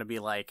just want to be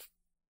like,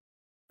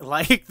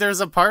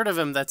 there's a part of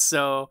him that's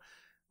so,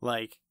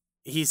 like,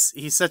 he's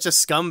such a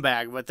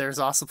scumbag, but there's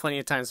also plenty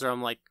of times where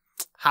I'm like,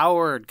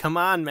 Howard, come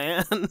on,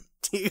 man.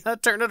 You gotta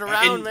turn it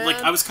around, and, man.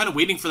 Like, I was kind of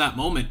waiting for that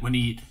moment when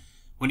he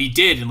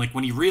did, and, like,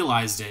 when he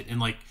realized it, and,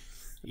 like,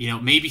 you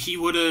know, maybe he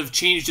would have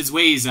changed his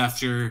ways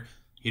after,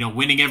 you know,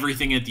 winning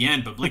everything at the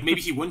end, but, like,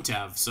 maybe he wouldn't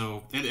have.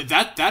 So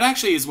that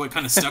actually is what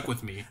kind of stuck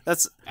with me.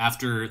 That's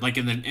after, like,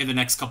 in the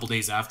next couple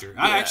days after.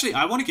 Yeah.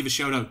 I want to give a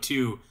shout out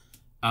to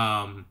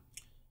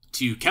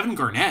Kevin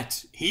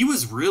Garnett. He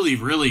was really,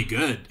 really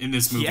good in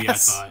this movie.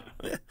 Yes. I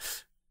thought.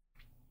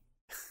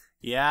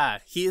 Yeah,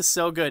 he is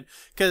so good.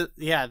 'Cause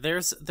yeah,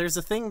 there's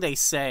a thing they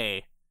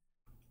say.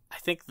 I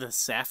think the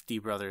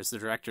Safdie brothers, the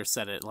director,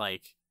 said it,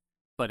 like,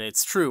 but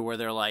it's true, where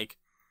they're like,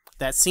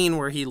 that scene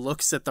where he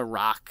looks at the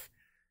rock,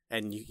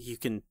 and you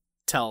can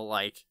tell,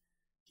 like,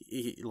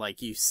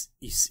 you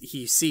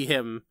see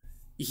him,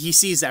 he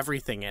sees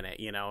everything in it,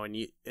 you know, and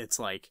it's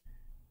like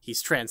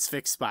he's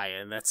transfixed by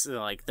it, and that's,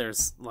 like,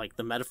 there's, like,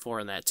 the metaphor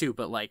in that too.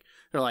 But, like,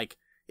 they're like,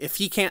 if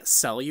he can't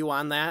sell you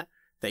on that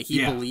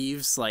he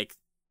believes, like,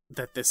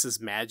 that this is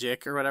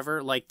magic or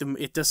whatever, like, the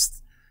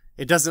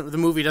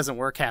movie doesn't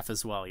work half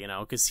as well, you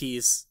know, because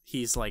he's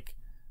like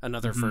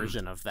another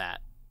version of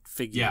that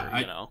figure. Yeah,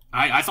 you know,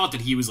 I thought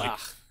that he was, like,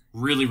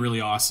 really,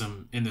 really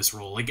awesome in this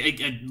role. Like,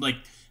 like,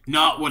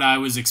 not what I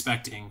was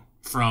expecting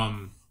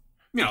from,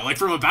 you know, like,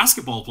 from a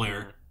basketball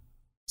player.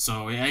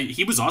 So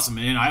he was awesome,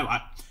 and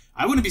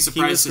I wouldn't be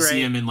surprised to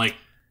see him in, like,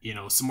 you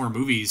know, some more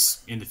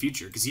movies in the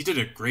future, because he did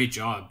a great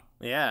job.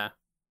 Yeah.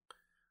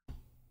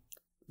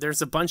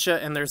 There's a bunch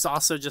of, and there's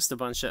also just a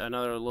bunch of,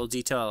 another little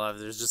detail of,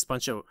 there's just a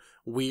bunch of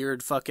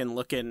weird fucking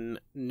looking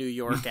New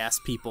York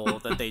ass people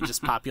that they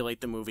just populate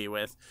the movie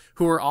with,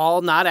 who are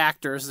all not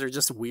actors. They're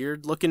just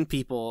weird looking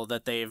people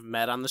that they've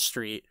met on the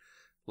street,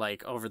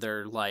 like, over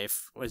their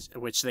life,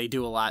 which they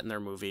do a lot in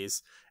their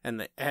movies.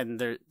 And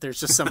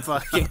there's just some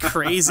fucking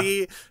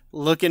crazy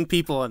looking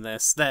people in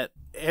this that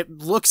it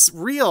looks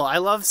real. I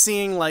love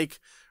seeing,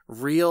 like,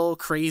 real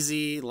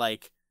crazy,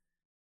 like,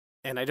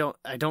 and I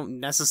don't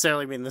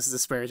necessarily mean this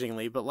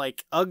disparagingly, but,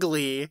 like,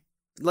 ugly,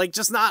 like,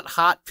 just not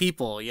hot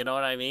people, you know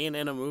what I mean,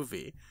 in a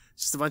movie.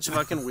 Just a bunch of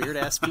fucking weird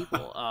ass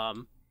people.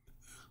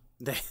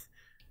 You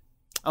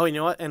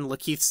know what? And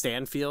Lakeith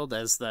Stanfield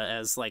as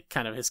like,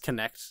 kind of his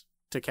connect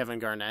to Kevin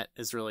Garnett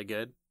is really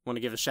good. Want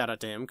to give a shout out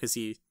to him, because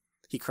he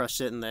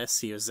crushed it in this.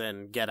 He was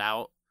in Get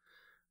Out,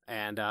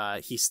 and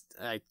I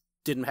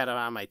didn't have it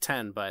on my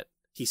 10, but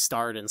he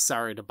starred in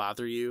Sorry to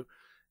Bother You.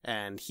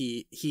 And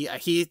he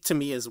to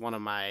me is one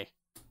of my,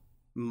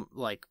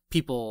 like,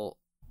 people,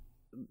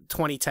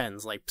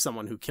 2010's, like,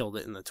 someone who killed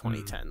it in the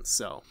 2010s.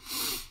 So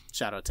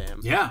shout out to him.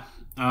 Yeah.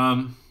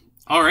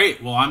 All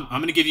right. Well, I'm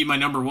going to give you my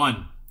number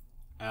one.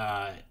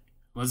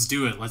 Let's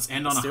do it. Let's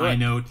end on a high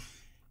note.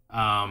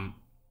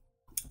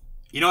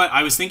 You know what?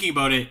 I was thinking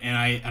about it, and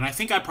I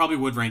think I probably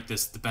would rank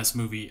this the best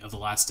movie of the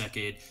last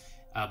decade.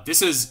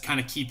 This is kind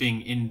of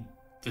keeping in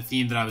the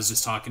theme that I was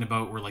just talking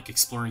about. We're, like,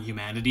 exploring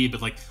humanity,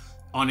 but, like,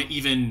 on an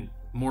even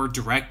more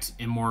direct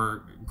and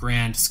more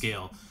grand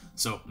scale.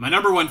 So my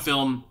number one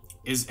film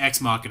is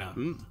Ex Machina,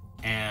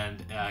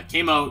 and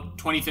came out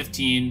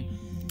 2015.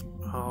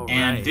 Oh,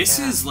 and right, this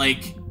is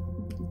like,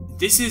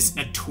 this is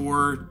a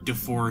tour de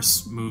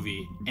force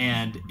movie,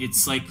 and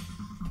it's like,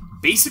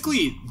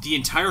 basically the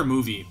entire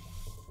movie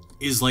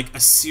is like a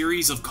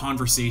series of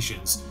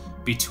conversations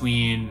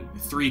between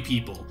three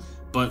people,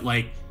 but,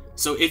 like,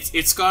 So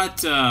it's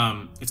got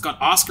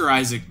Oscar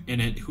Isaac in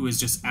it, who is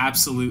just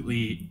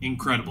absolutely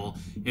incredible.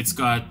 It's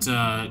got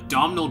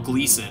Domhnall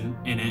Gleeson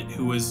in it,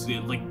 who is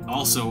like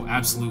also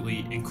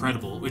absolutely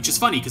incredible. Which is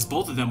funny because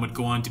both of them would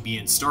go on to be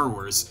in Star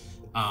Wars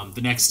the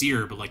next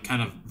year, but like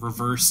kind of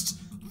reversed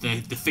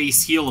the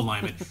face heel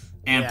alignment.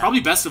 And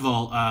probably best of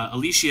all,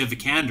 Alicia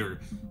Vikander,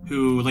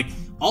 who like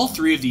all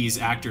three of these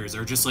actors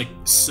are just like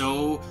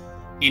so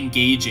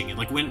engaging. And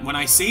like when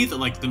I say that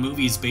like the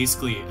movie is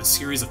basically a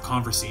series of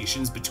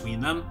conversations between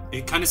them,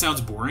 it kind of sounds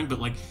boring, but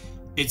like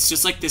it's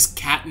just like this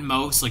cat and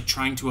mouse like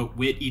trying to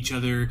outwit each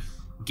other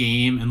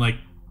game. And like,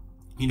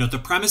 you know, the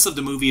premise of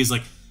the movie is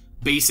like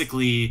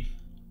basically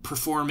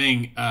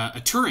performing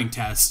a Turing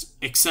test,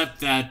 except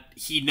that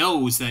he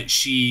knows that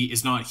she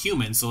is not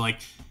human. So like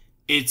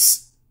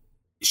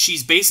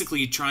she's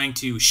basically trying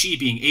to, she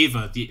being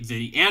Ava,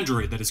 the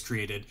android that is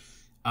created,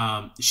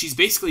 she's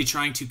basically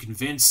trying to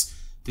convince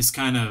this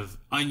kind of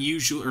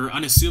unusual or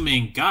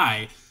unassuming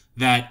guy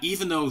that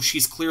even though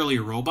she's clearly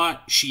a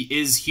robot, she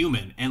is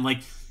human. And like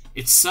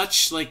it's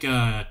such like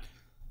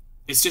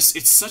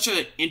it's such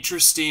an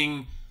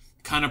interesting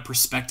kind of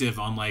perspective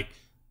on like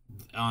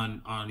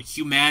on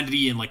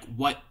humanity and like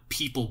what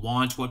people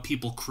want, what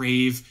people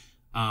crave,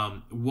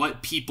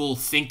 what people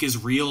think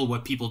is real,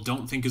 what people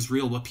don't think is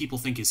real, what people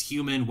think is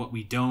human, what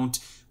we don't,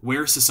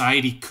 where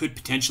society could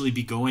potentially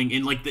be going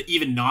in like the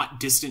even not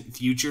distant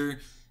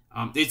future.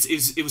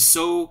 It was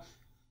so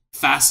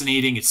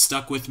fascinating. It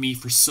stuck with me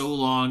for so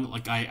long.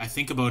 Like I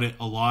think about it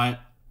a lot.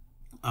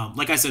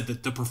 Like I said,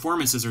 the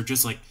performances are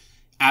just like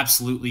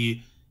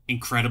absolutely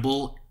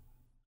incredible.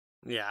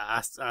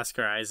 Yeah,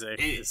 Oscar Isaac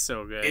is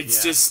so good.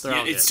 It's just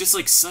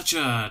like such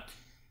a.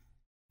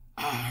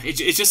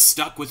 It just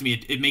stuck with me.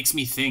 It makes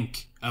me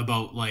think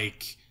about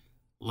like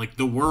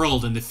the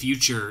world and the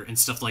future and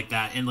stuff like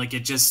that. And like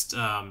it just,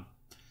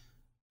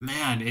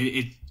 man,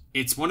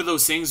 it's one of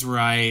those things where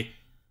I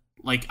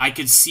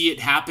could see it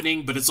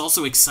happening, but it's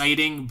also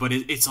exciting, but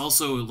it's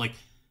also like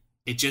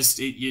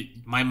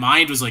my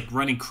mind was like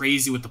running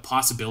crazy with the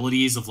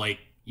possibilities of like,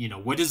 you know,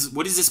 what does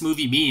this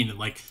movie mean? And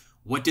like,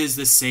 what does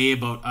this say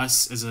about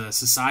us as a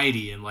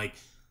society? And like,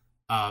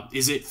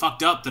 is it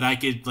fucked up that I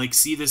could like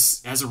see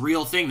this as a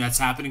real thing that's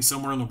happening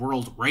somewhere in the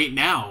world right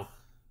now?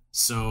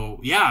 So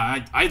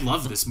yeah, I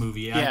love this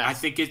movie. Yeah. I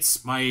think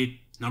it's my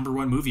number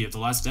one movie of the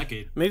last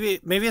decade. Maybe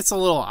it's a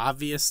little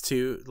obvious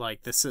too.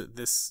 Like this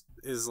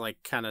is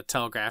like kind of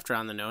telegraphed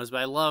around the nose, but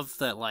I love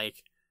that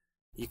like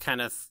you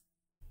kind of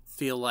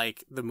feel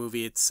like the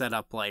movie it's set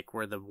up like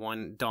where the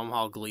one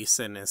Domhnall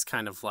Gleeson is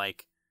kind of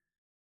like,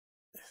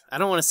 I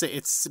don't want to say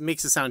it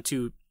makes it sound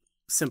too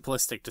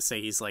simplistic to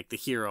say he's like the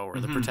hero or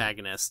the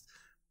protagonist,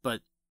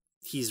 but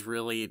he's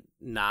really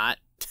not.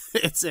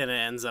 It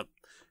ends up,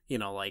 you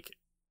know, like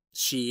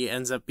she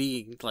ends up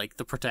being like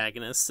the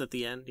protagonist at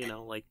the end, you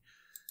know, like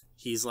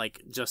he's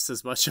like just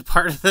as much a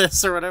part of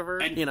this or whatever,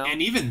 and, you know.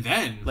 And even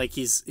then, like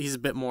he's a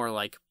bit more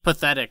like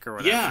pathetic or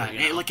whatever. Yeah,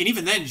 you know? and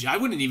even then, I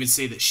wouldn't even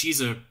say that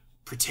she's a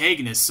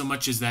protagonist so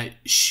much as that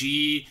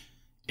she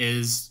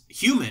is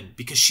human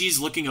because she's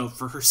looking out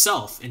for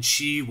herself and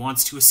she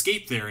wants to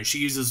escape there and she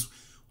uses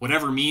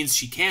whatever means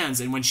she can.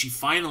 And when she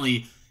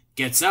finally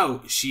gets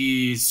out,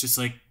 she's just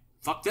like,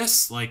 fuck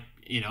this, like,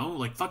 you know,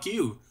 like fuck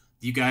you.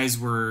 You guys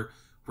were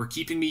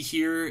keeping me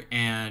here,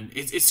 and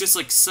it's just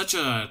like such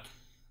a.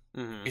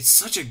 It's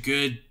such a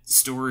good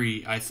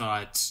story, I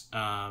thought.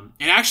 And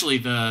actually,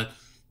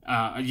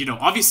 you know,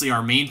 obviously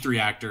our main three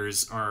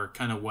actors are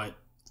kind of what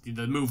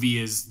the movie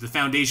is, the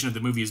foundation of the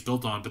movie is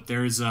built on. But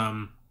there's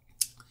an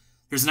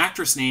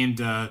actress named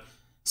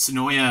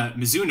Sonoya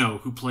Mizuno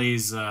who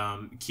plays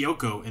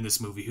Kyoko in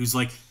this movie, who's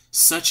like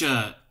such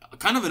a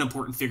kind of an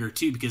important figure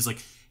too, because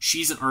like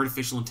she's an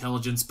artificial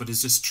intelligence, but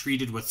is just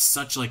treated with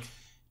such like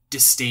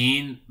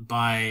disdain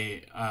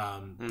by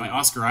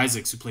Oscar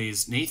Isaacs, who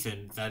plays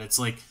Nathan, that it's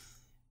like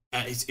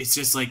it's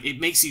just like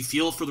it makes you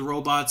feel for the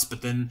robots,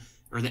 but then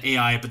or the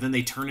AI, but then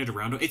they turn it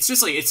around. It's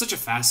just like it's such a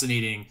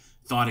fascinating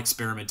thought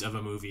experiment of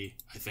a movie.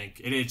 I think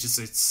it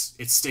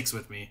sticks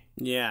with me.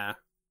 Yeah,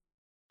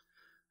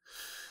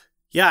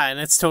 and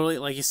it's totally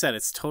like you said.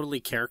 It's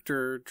totally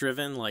character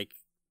driven. Like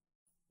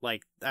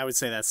I would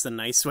say that's the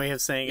nice way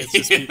of saying it.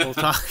 It's just people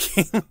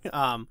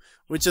talking.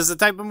 Which is the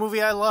type of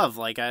movie I love.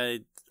 Like I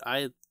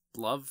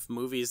love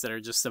movies that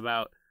are just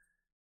about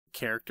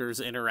characters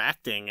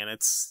interacting, and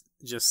it's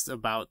just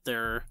about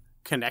their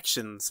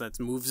connections that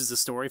moves the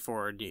story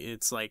forward.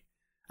 It's like,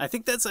 I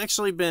think that's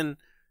actually been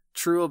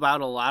true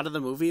about a lot of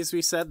the movies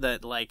we said,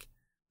 that like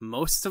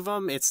most of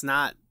them, it's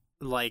not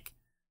like,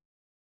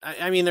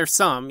 I mean, there's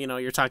some, you know,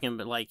 you're talking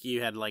about like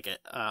you had like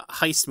a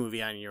heist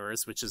movie on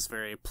yours, which is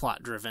very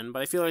plot driven,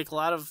 but I feel like a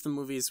lot of the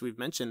movies we've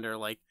mentioned are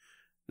like,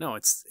 no,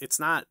 it's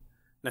not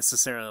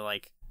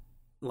necessarily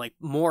like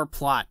more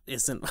plot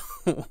isn't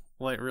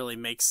what really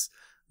makes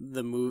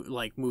the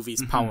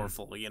movies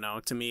powerful, you know.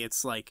 To me,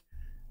 it's like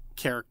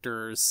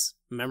characters,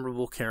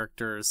 memorable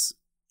characters,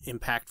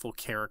 impactful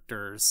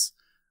characters,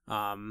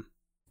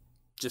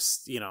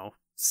 just, you know,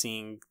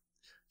 seeing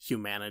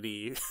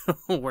humanity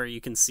where you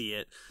can see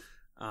it.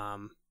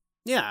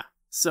 Yeah.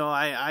 So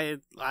I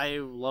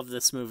love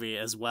this movie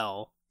as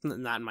well.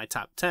 Not in my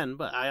top 10,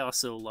 but I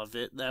also loved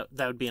it. That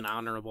would be an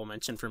honorable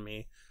mention for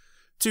me,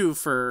 too,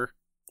 for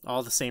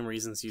all the same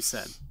reasons you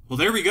said. Well,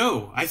 there we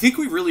go. I think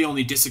we really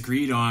only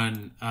disagreed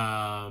on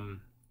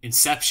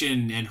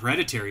Inception and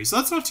Hereditary, so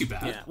that's not too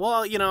bad. Yeah.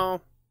 Well,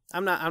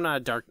 I'm not a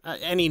dark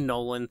any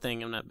Nolan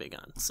thing. I'm not big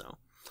on, so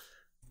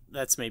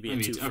that's maybe a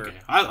twofer. Okay,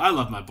 I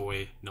love my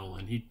boy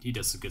Nolan. He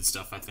does some good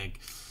stuff, I think.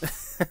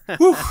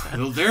 Whew,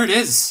 well, there it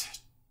is.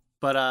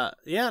 But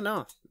yeah,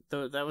 no.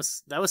 That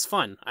was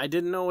fun. I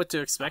didn't know what to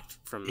expect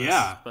from this.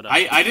 Yeah, but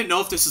I didn't know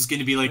if this was going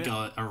to be like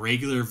a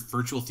regular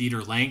virtual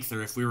theater length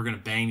or if we were going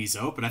to bang these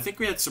out. But I think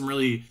we had some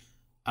really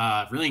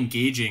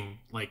engaging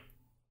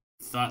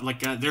thought.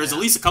 There's at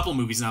least a couple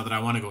movies now that I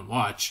want to go and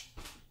watch.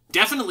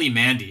 Definitely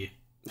Mandy.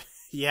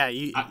 Yeah,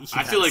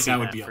 I feel like that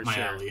would be up my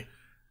alley.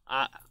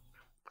 I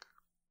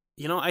want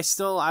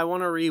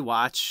to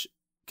rewatch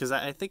because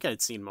I think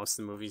I'd seen most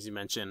of the movies you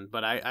mentioned,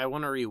 but I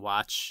want to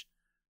rewatch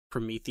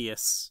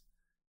Prometheus.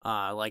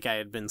 Like I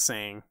had been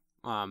saying,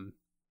 and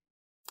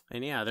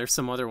yeah, there's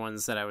some other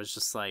ones that I was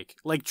just like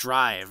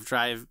Drive,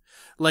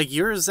 like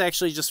yours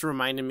actually just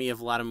reminded me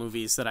of a lot of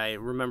movies that I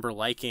remember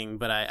liking,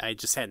 but I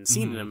just hadn't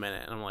seen in a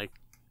minute, and I'm like,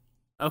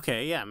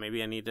 okay, yeah,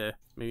 maybe I need to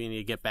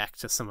get back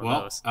to some of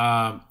those.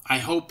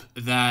 I hope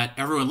that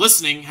everyone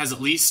listening has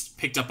at least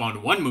picked up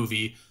on one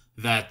movie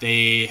that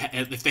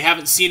if they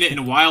haven't seen it in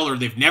a while or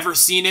they've never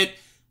seen it,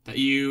 that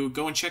you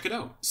go and check it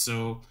out.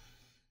 So.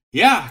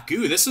 Yeah,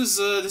 Goo, this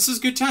is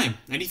good time.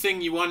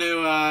 Anything you want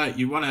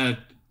to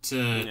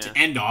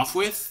end off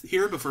with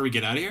here before we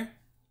get out of here?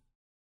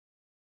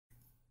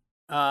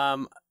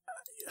 I'm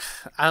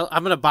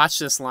gonna botch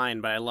this line,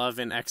 but I love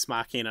in Ex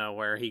Machina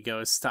where he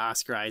goes to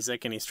Oscar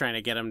Isaac and he's trying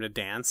to get him to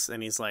dance,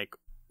 and he's like,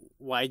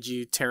 "Why'd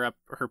you tear up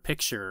her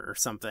picture or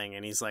something?"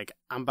 And he's like,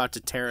 "I'm about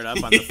to tear it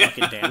up on the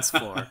fucking dance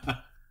floor."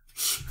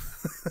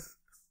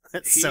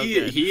 That's so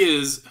good. He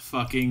is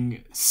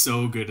fucking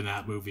so good in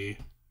that movie.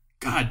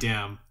 God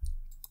damn.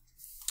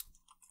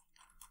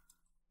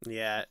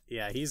 Yeah,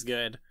 he's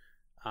good.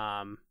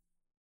 I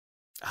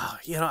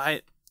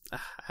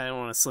don't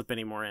want to slip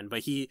any more in,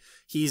 but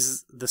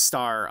he's the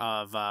star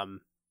of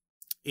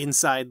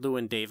Inside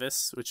Llewyn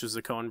Davis, which was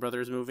a Coen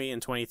Brothers movie in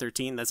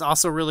 2013. That's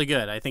also really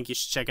good. I think you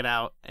should check it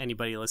out.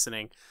 Anybody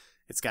listening,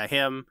 it's got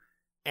him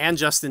and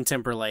Justin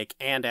Timberlake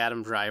and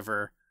Adam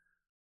Driver,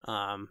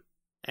 and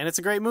it's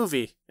a great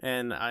movie.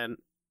 And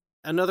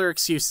another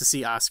excuse to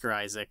see Oscar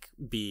Isaac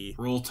be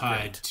Roll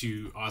Tide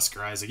to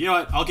Oscar Isaac. You know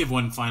what? I'll give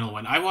one final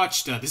one. I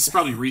watched. This is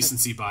probably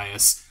recency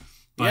bias,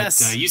 but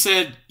yes. You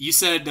said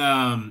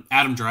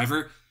Adam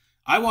Driver.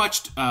 I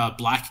watched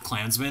Black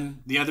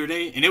Klansman the other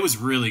day, and it was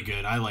really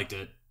good. I liked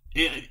it.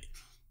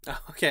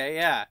 Okay,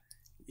 yeah,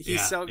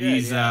 he's so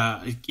good.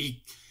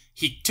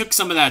 He took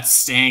some of that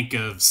stank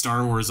of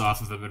Star Wars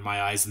off of him in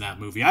my eyes in that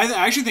movie. I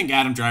actually think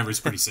Adam Driver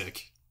is pretty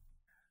sick.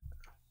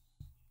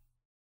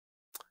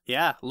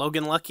 Yeah,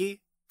 Logan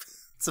Lucky.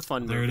 It's a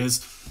fun movie. There it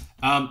is.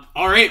 All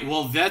right,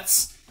 well,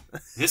 this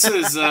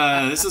is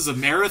a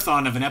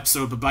marathon of an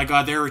episode, but by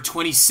God, there are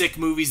 20 sick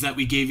movies that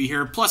we gave you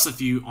here, plus a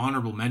few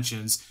honorable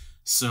mentions.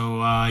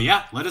 So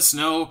yeah, let us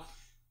know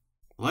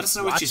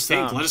what you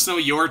think. Let us know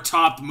your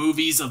top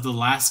movies of the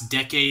last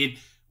decade.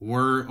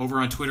 We're over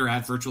on Twitter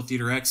at Virtual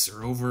Theater X,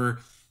 or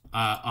over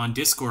on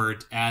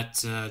Discord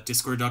at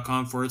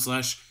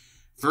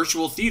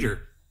discord.com/virtual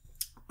theater.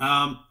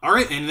 All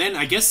right, and then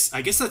I guess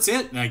that's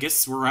it. I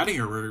guess we're out of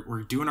here.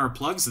 We're doing our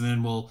plugs, and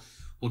then we'll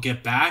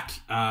get back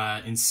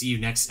and see you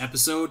next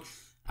episode.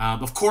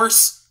 Of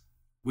course,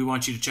 we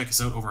want you to check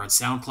us out over on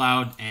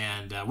SoundCloud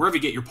and wherever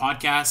you get your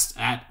podcast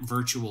at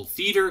Virtual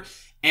Theater,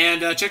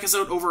 and check us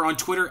out over on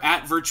Twitter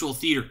at Virtual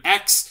Theater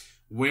X,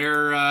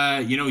 where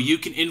you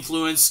can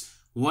influence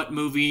what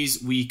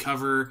movies we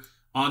cover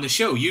on the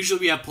show. Usually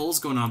we have polls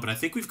going on, but I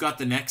think we've got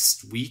the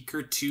next week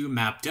or two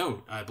mapped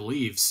out, I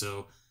believe.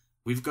 So.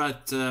 We've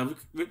got some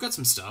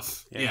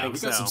stuff. Yeah,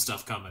 we've got some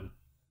stuff coming.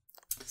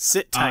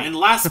 Sit tight. And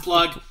last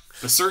plug,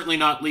 but certainly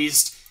not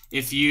least,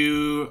 if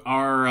you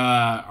are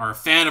a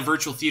fan of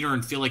virtual theater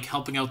and feel like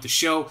helping out the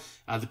show,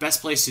 the best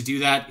place to do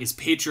that is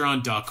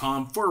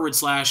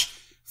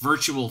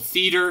patreon.com/virtual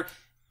theater.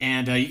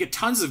 And you get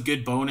tons of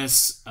good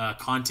bonus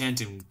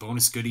content and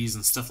bonus goodies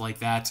and stuff like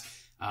that.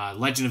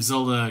 Legend of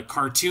Zelda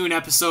cartoon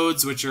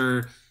episodes, which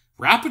are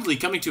rapidly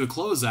coming to a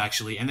close,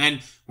 actually. And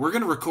then we're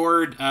going to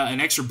record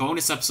an extra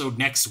bonus episode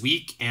next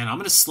week, and I'm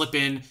going to slip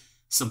in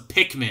some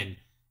Pikmin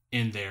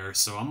in there.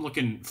 So I'm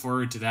looking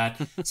forward to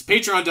that. It's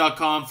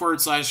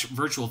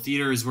patreon.com/virtual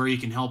theater is where you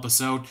can help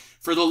us out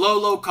for the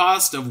low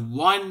cost of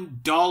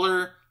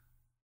 $1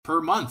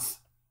 per month.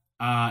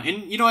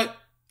 And you know what?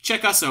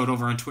 Check us out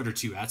over on Twitter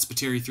too, at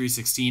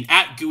Spiteri316,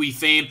 at Gooey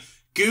Fame.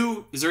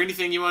 Goo, is there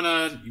anything you want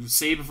to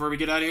say before we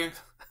get out of here?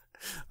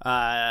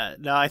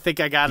 No, I think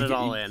I got it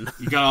all in.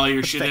 You got all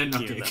your shit in?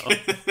 Okay.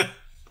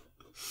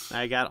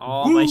 I got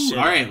all my shit.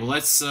 All right, well,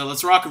 let's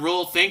rock and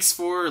roll. Thanks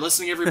for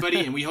listening, everybody,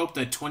 and we hope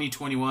that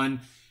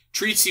 2021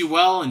 treats you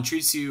well and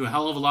treats you a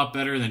hell of a lot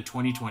better than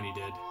 2020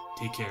 did.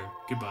 Take care.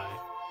 Goodbye.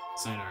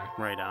 Sayonara.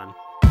 Right on.